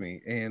distract me.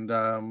 And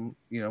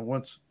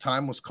once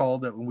time was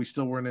called, that when we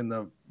still weren't in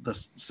the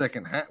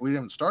second half, we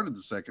haven't started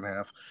the second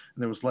half,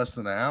 and there was less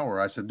than an hour.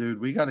 I said, "Dude,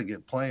 we got to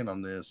get playing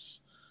on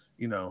this."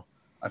 You know,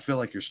 I feel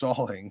like you're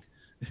stalling.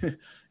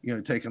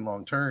 Taking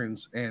long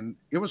turns, and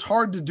it was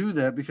hard to do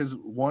that because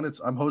one,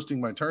 I'm hosting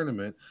my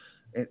tournament,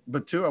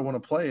 but two, I want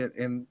to play it.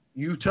 And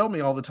you tell me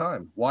all the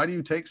time, why do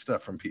you take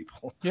stuff from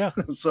people? Yeah.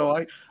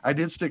 So I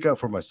did stick up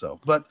for myself,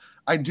 but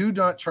I do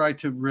not try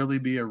to really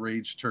be a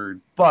rage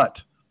turd.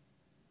 But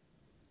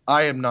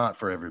I am not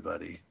for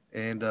everybody.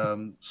 And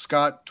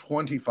Scott,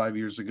 25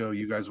 years ago,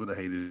 you guys would have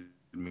hated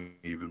me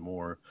even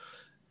more.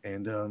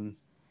 And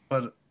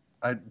but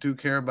I do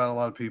care about a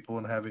lot of people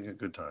and having a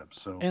good time.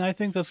 So And I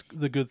think that's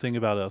the good thing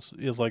about us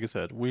is, like I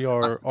said, we I,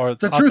 are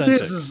the truth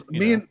authentic. is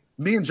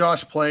me and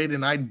Josh played,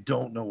 and I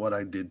don't know what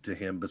I did to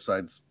him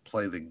besides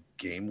play the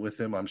game with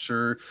him. I'm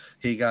sure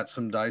he got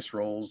some dice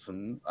rolls,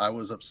 and I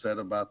was upset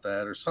about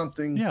that or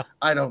something. Yeah.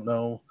 I don't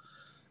know.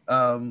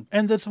 Um,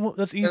 And that's and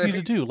easy if to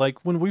he, do.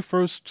 Like when we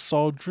first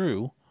saw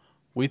Drew,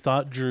 we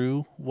thought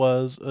Drew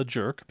was a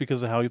jerk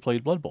because of how he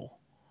played Blood Bowl.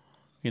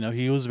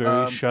 He was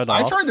very shut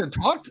I tried off. to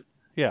talk.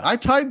 Yeah. I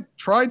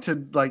tried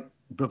to like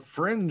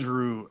befriend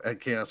Drew at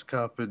Chaos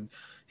Cup, and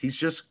he's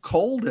just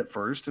cold at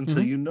first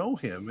until Hmm. you know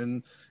him,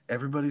 and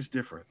everybody's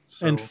different.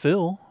 And So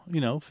Phil,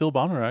 Phil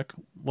Bonnerak,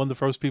 one of the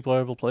first people I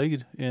ever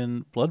played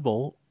in Blood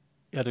Bowl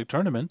at a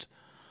tournament,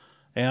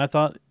 and I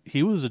thought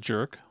he was a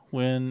jerk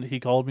when he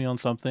called me on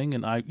something,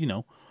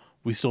 and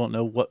we still don't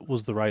know what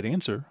was the right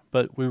answer,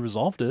 but we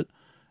resolved it,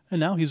 and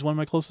now he's one of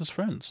my closest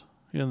friends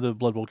in the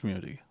Blood Bowl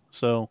community.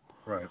 So,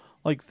 right,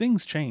 like,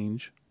 things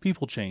change,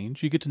 people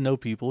change, you get to know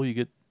people, you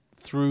get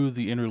through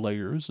the inner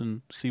layers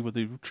and see what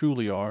they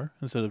truly are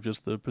instead of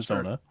just the sure.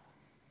 persona.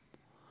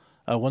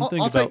 One I'll,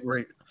 thing I'll take about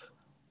rage.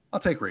 I'll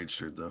take rage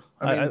through though.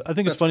 I I mean, I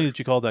think it's that's funny fair. that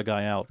you called that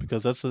guy out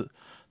because that's a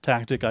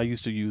tactic I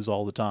used to use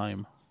all the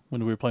time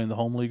when we were playing the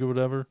home league or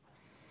whatever.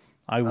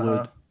 I Uh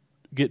huh.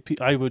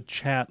 would I would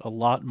chat a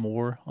lot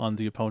more on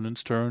the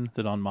opponent's turn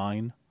than on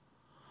mine,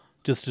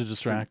 just to To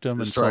distract them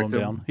and slow distract them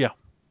down. him. Yeah,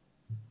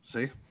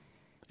 See.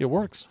 it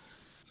works.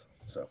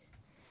 So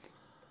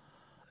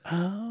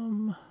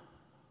Um,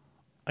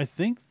 I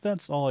think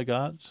that's all I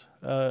got.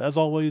 As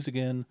always,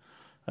 again,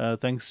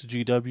 thanks to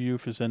GW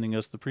for sending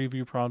us the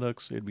preview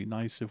products. It'd be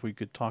nice if we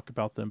could talk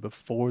about them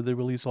before they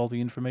release all the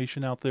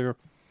information out there.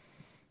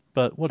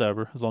 But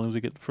whatever, as long as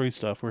we get free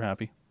stuff, we're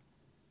happy.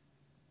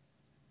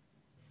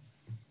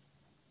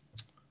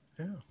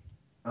 yeah.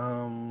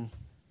 Um.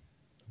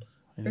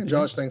 And Anything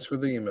Josh, else? thanks for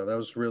the email. That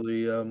was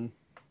really. I'm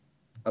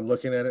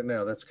looking at it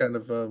now. That's kind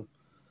of.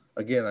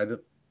 Again,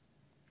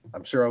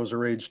 I'm sure I was a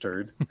rage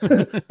turd,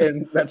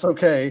 and that's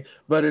okay.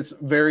 But it's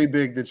very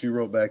big that you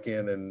wrote back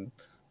in and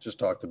just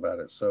talked about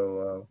it.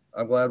 So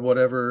I'm glad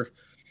whatever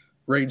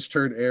rage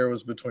turd air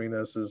was between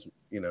us is,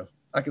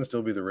 I can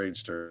still be the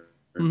rage turd,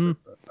 Hmm.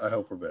 but I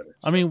hope we're better.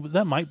 I So mean,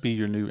 that might be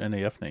your new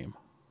NAF name.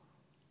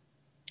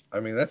 I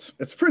mean,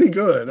 it's pretty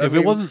good.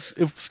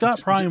 If Scott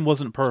Prime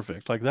wasn't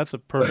perfect, like that's a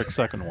perfect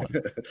second one.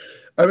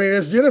 I mean,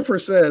 as Jennifer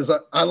says,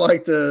 I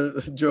like to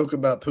joke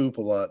about poop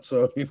a lot.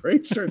 So I mean,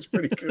 Rage Turd's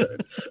pretty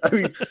good. I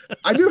mean,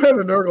 I do have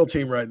a Nurgle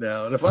team right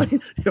now, and if I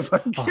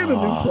get a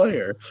new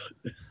player,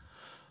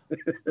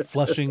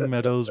 Flushing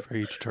Meadows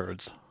Rage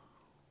Turds.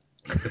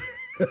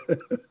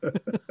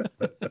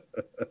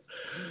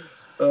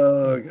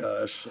 Oh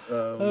gosh.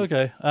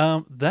 Okay.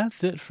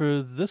 That's it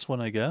for this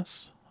one, I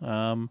guess.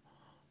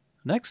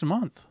 Next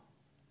month,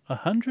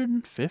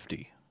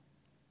 150.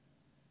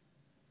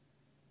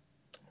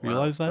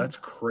 Realize that? That's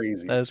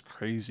crazy. That is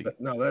crazy.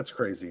 No, that's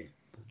crazy.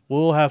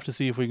 We'll have to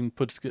see if we can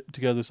put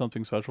together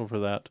something special for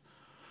that.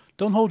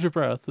 Don't hold your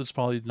breath. It's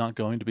probably not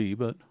going to be,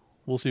 but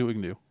we'll see what we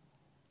can do.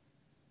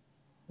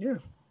 Yeah.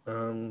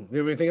 You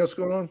have anything else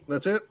going on?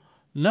 That's it?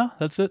 No,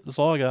 that's it. That's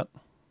all I got.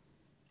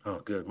 Oh,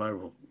 good. My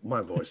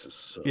voice is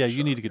so yeah,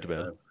 you need to get to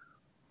bed.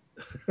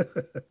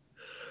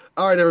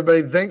 All right,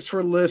 everybody. Thanks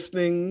for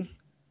listening.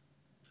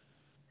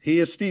 He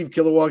is Steve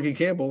Kilowoggy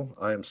Campbell.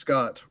 I am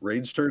Scott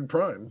Rage Turd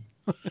Prime.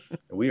 And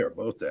we are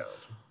both down.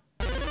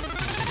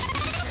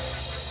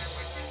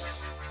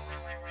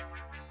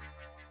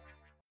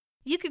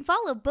 You can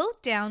follow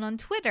Both Down on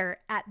Twitter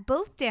at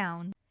Both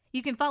Down.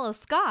 You can follow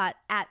Scott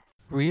at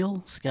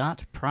Real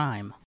Scott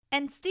Prime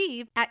and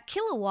Steve at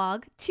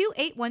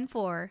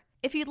Kilowog2814.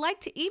 If you'd like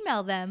to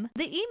email them,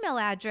 the email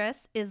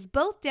address is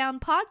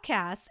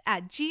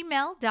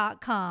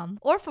bothdownpodcasts@gmail.com.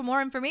 Or for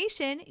more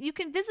information, you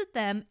can visit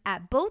them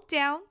at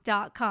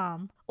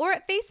bothdown.com or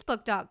at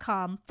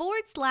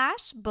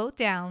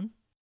facebook.com/bothdown.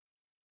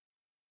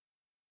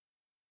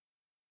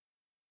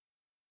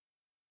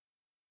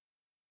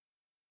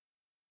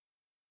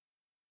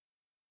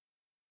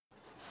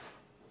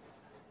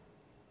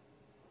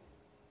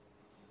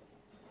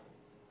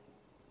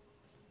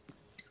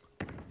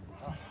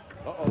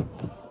 Uh-oh.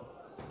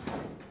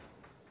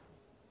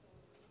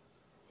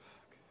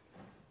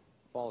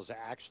 Ball is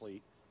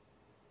actually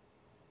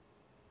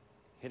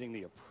hitting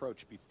the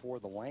approach before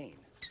the lane.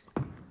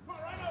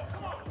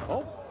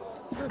 Oh,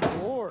 good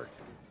Lord.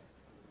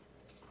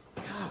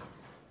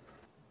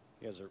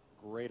 He has a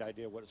great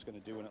idea what it's going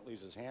to do when it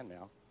leaves his hand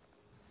now.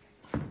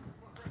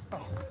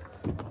 Oh.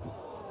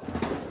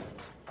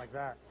 Like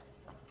that.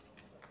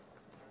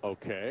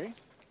 Okay.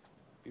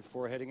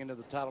 Before heading into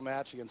the title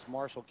match against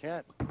Marshall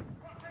Kent.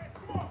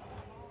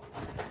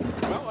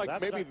 Well, like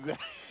that's maybe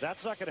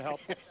that's not going to help.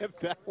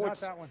 Not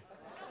that one.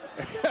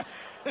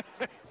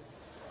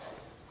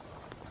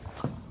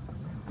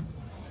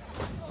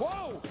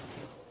 Whoa!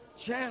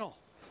 Channel.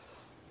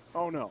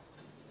 Oh, no.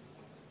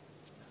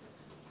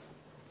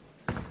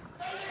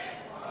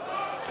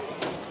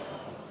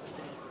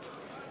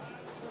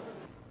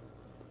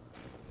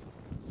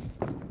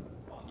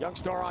 Young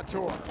star on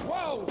tour.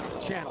 Whoa!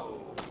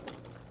 Channel.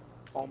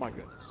 Oh, my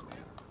goodness.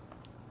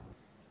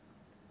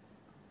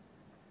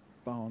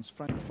 Barnes,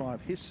 frame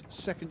 5, his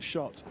second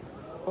shot.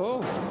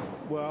 Oh,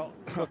 well,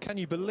 can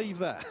you believe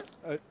that?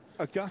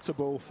 A gutter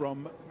ball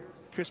from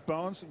Chris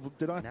Barnes.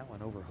 Did I? That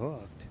one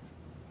overhooked.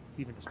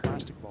 Even his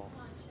plastic ball.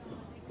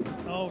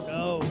 Oh,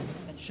 no.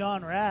 And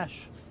Sean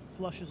Rash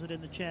flushes it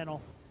in the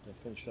channel. They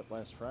finished up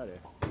last Friday.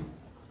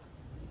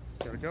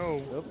 There we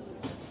go. Yep.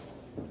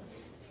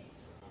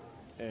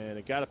 And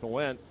it got up and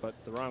went, but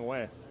the wrong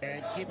way.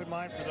 And keep in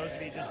mind, for those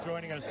of you just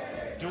joining us,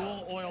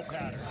 dual oil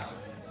patterns.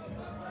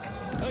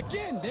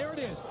 Again, there it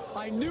is.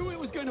 I knew it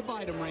was going to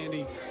bite him,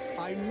 Randy.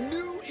 I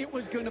knew it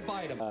was going to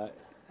bite him.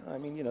 I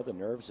mean, you know, the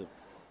nerves of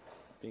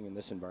being in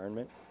this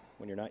environment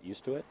when you're not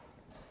used to it.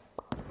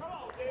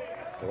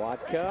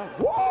 Vodka.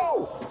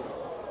 Whoa!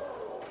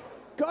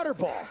 Gutter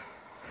ball.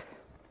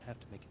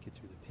 Have to make it get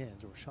through the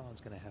pins, or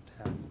Sean's going to have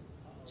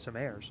some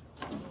airs.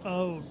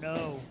 Oh,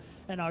 no.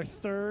 And our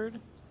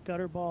third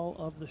gutter ball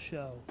of the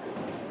show.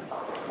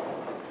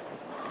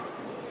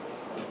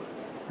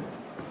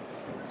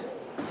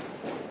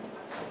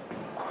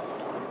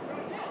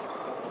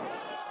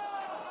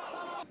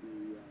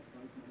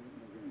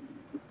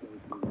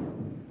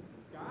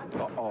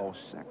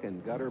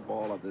 Second gutter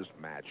ball of this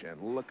match,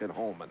 and look at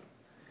Holman.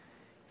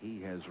 He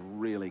has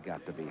really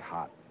got to be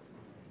hot.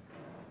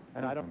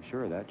 And I'm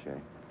sure of that, Jay.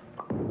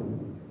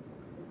 And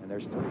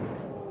there's three.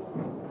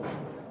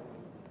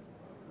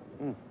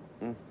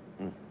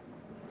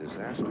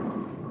 Disaster.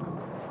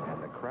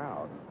 And the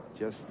crowd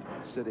just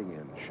sitting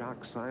in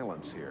shock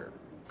silence here.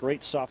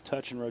 Great soft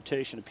touch and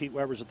rotation of Pete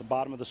Weber's at the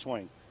bottom of the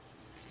swing.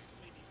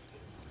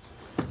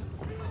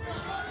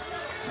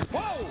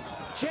 Whoa!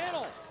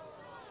 Channel!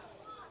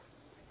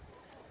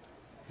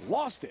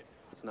 Lost it.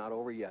 It's not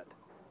over yet.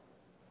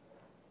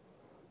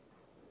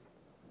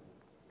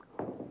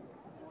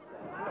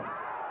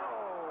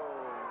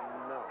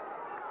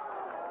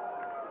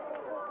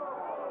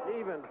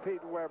 Even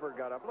Pete Weber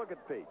got up. Look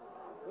at Pete.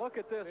 Look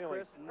at this,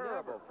 Chris.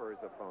 Terrible for his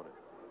opponent.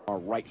 All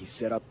right, he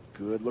set up.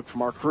 Good look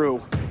from our crew.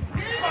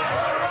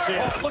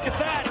 Oh, look at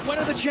that. It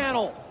went to the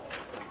channel.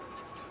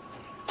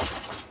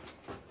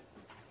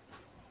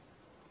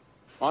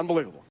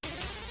 Unbelievable.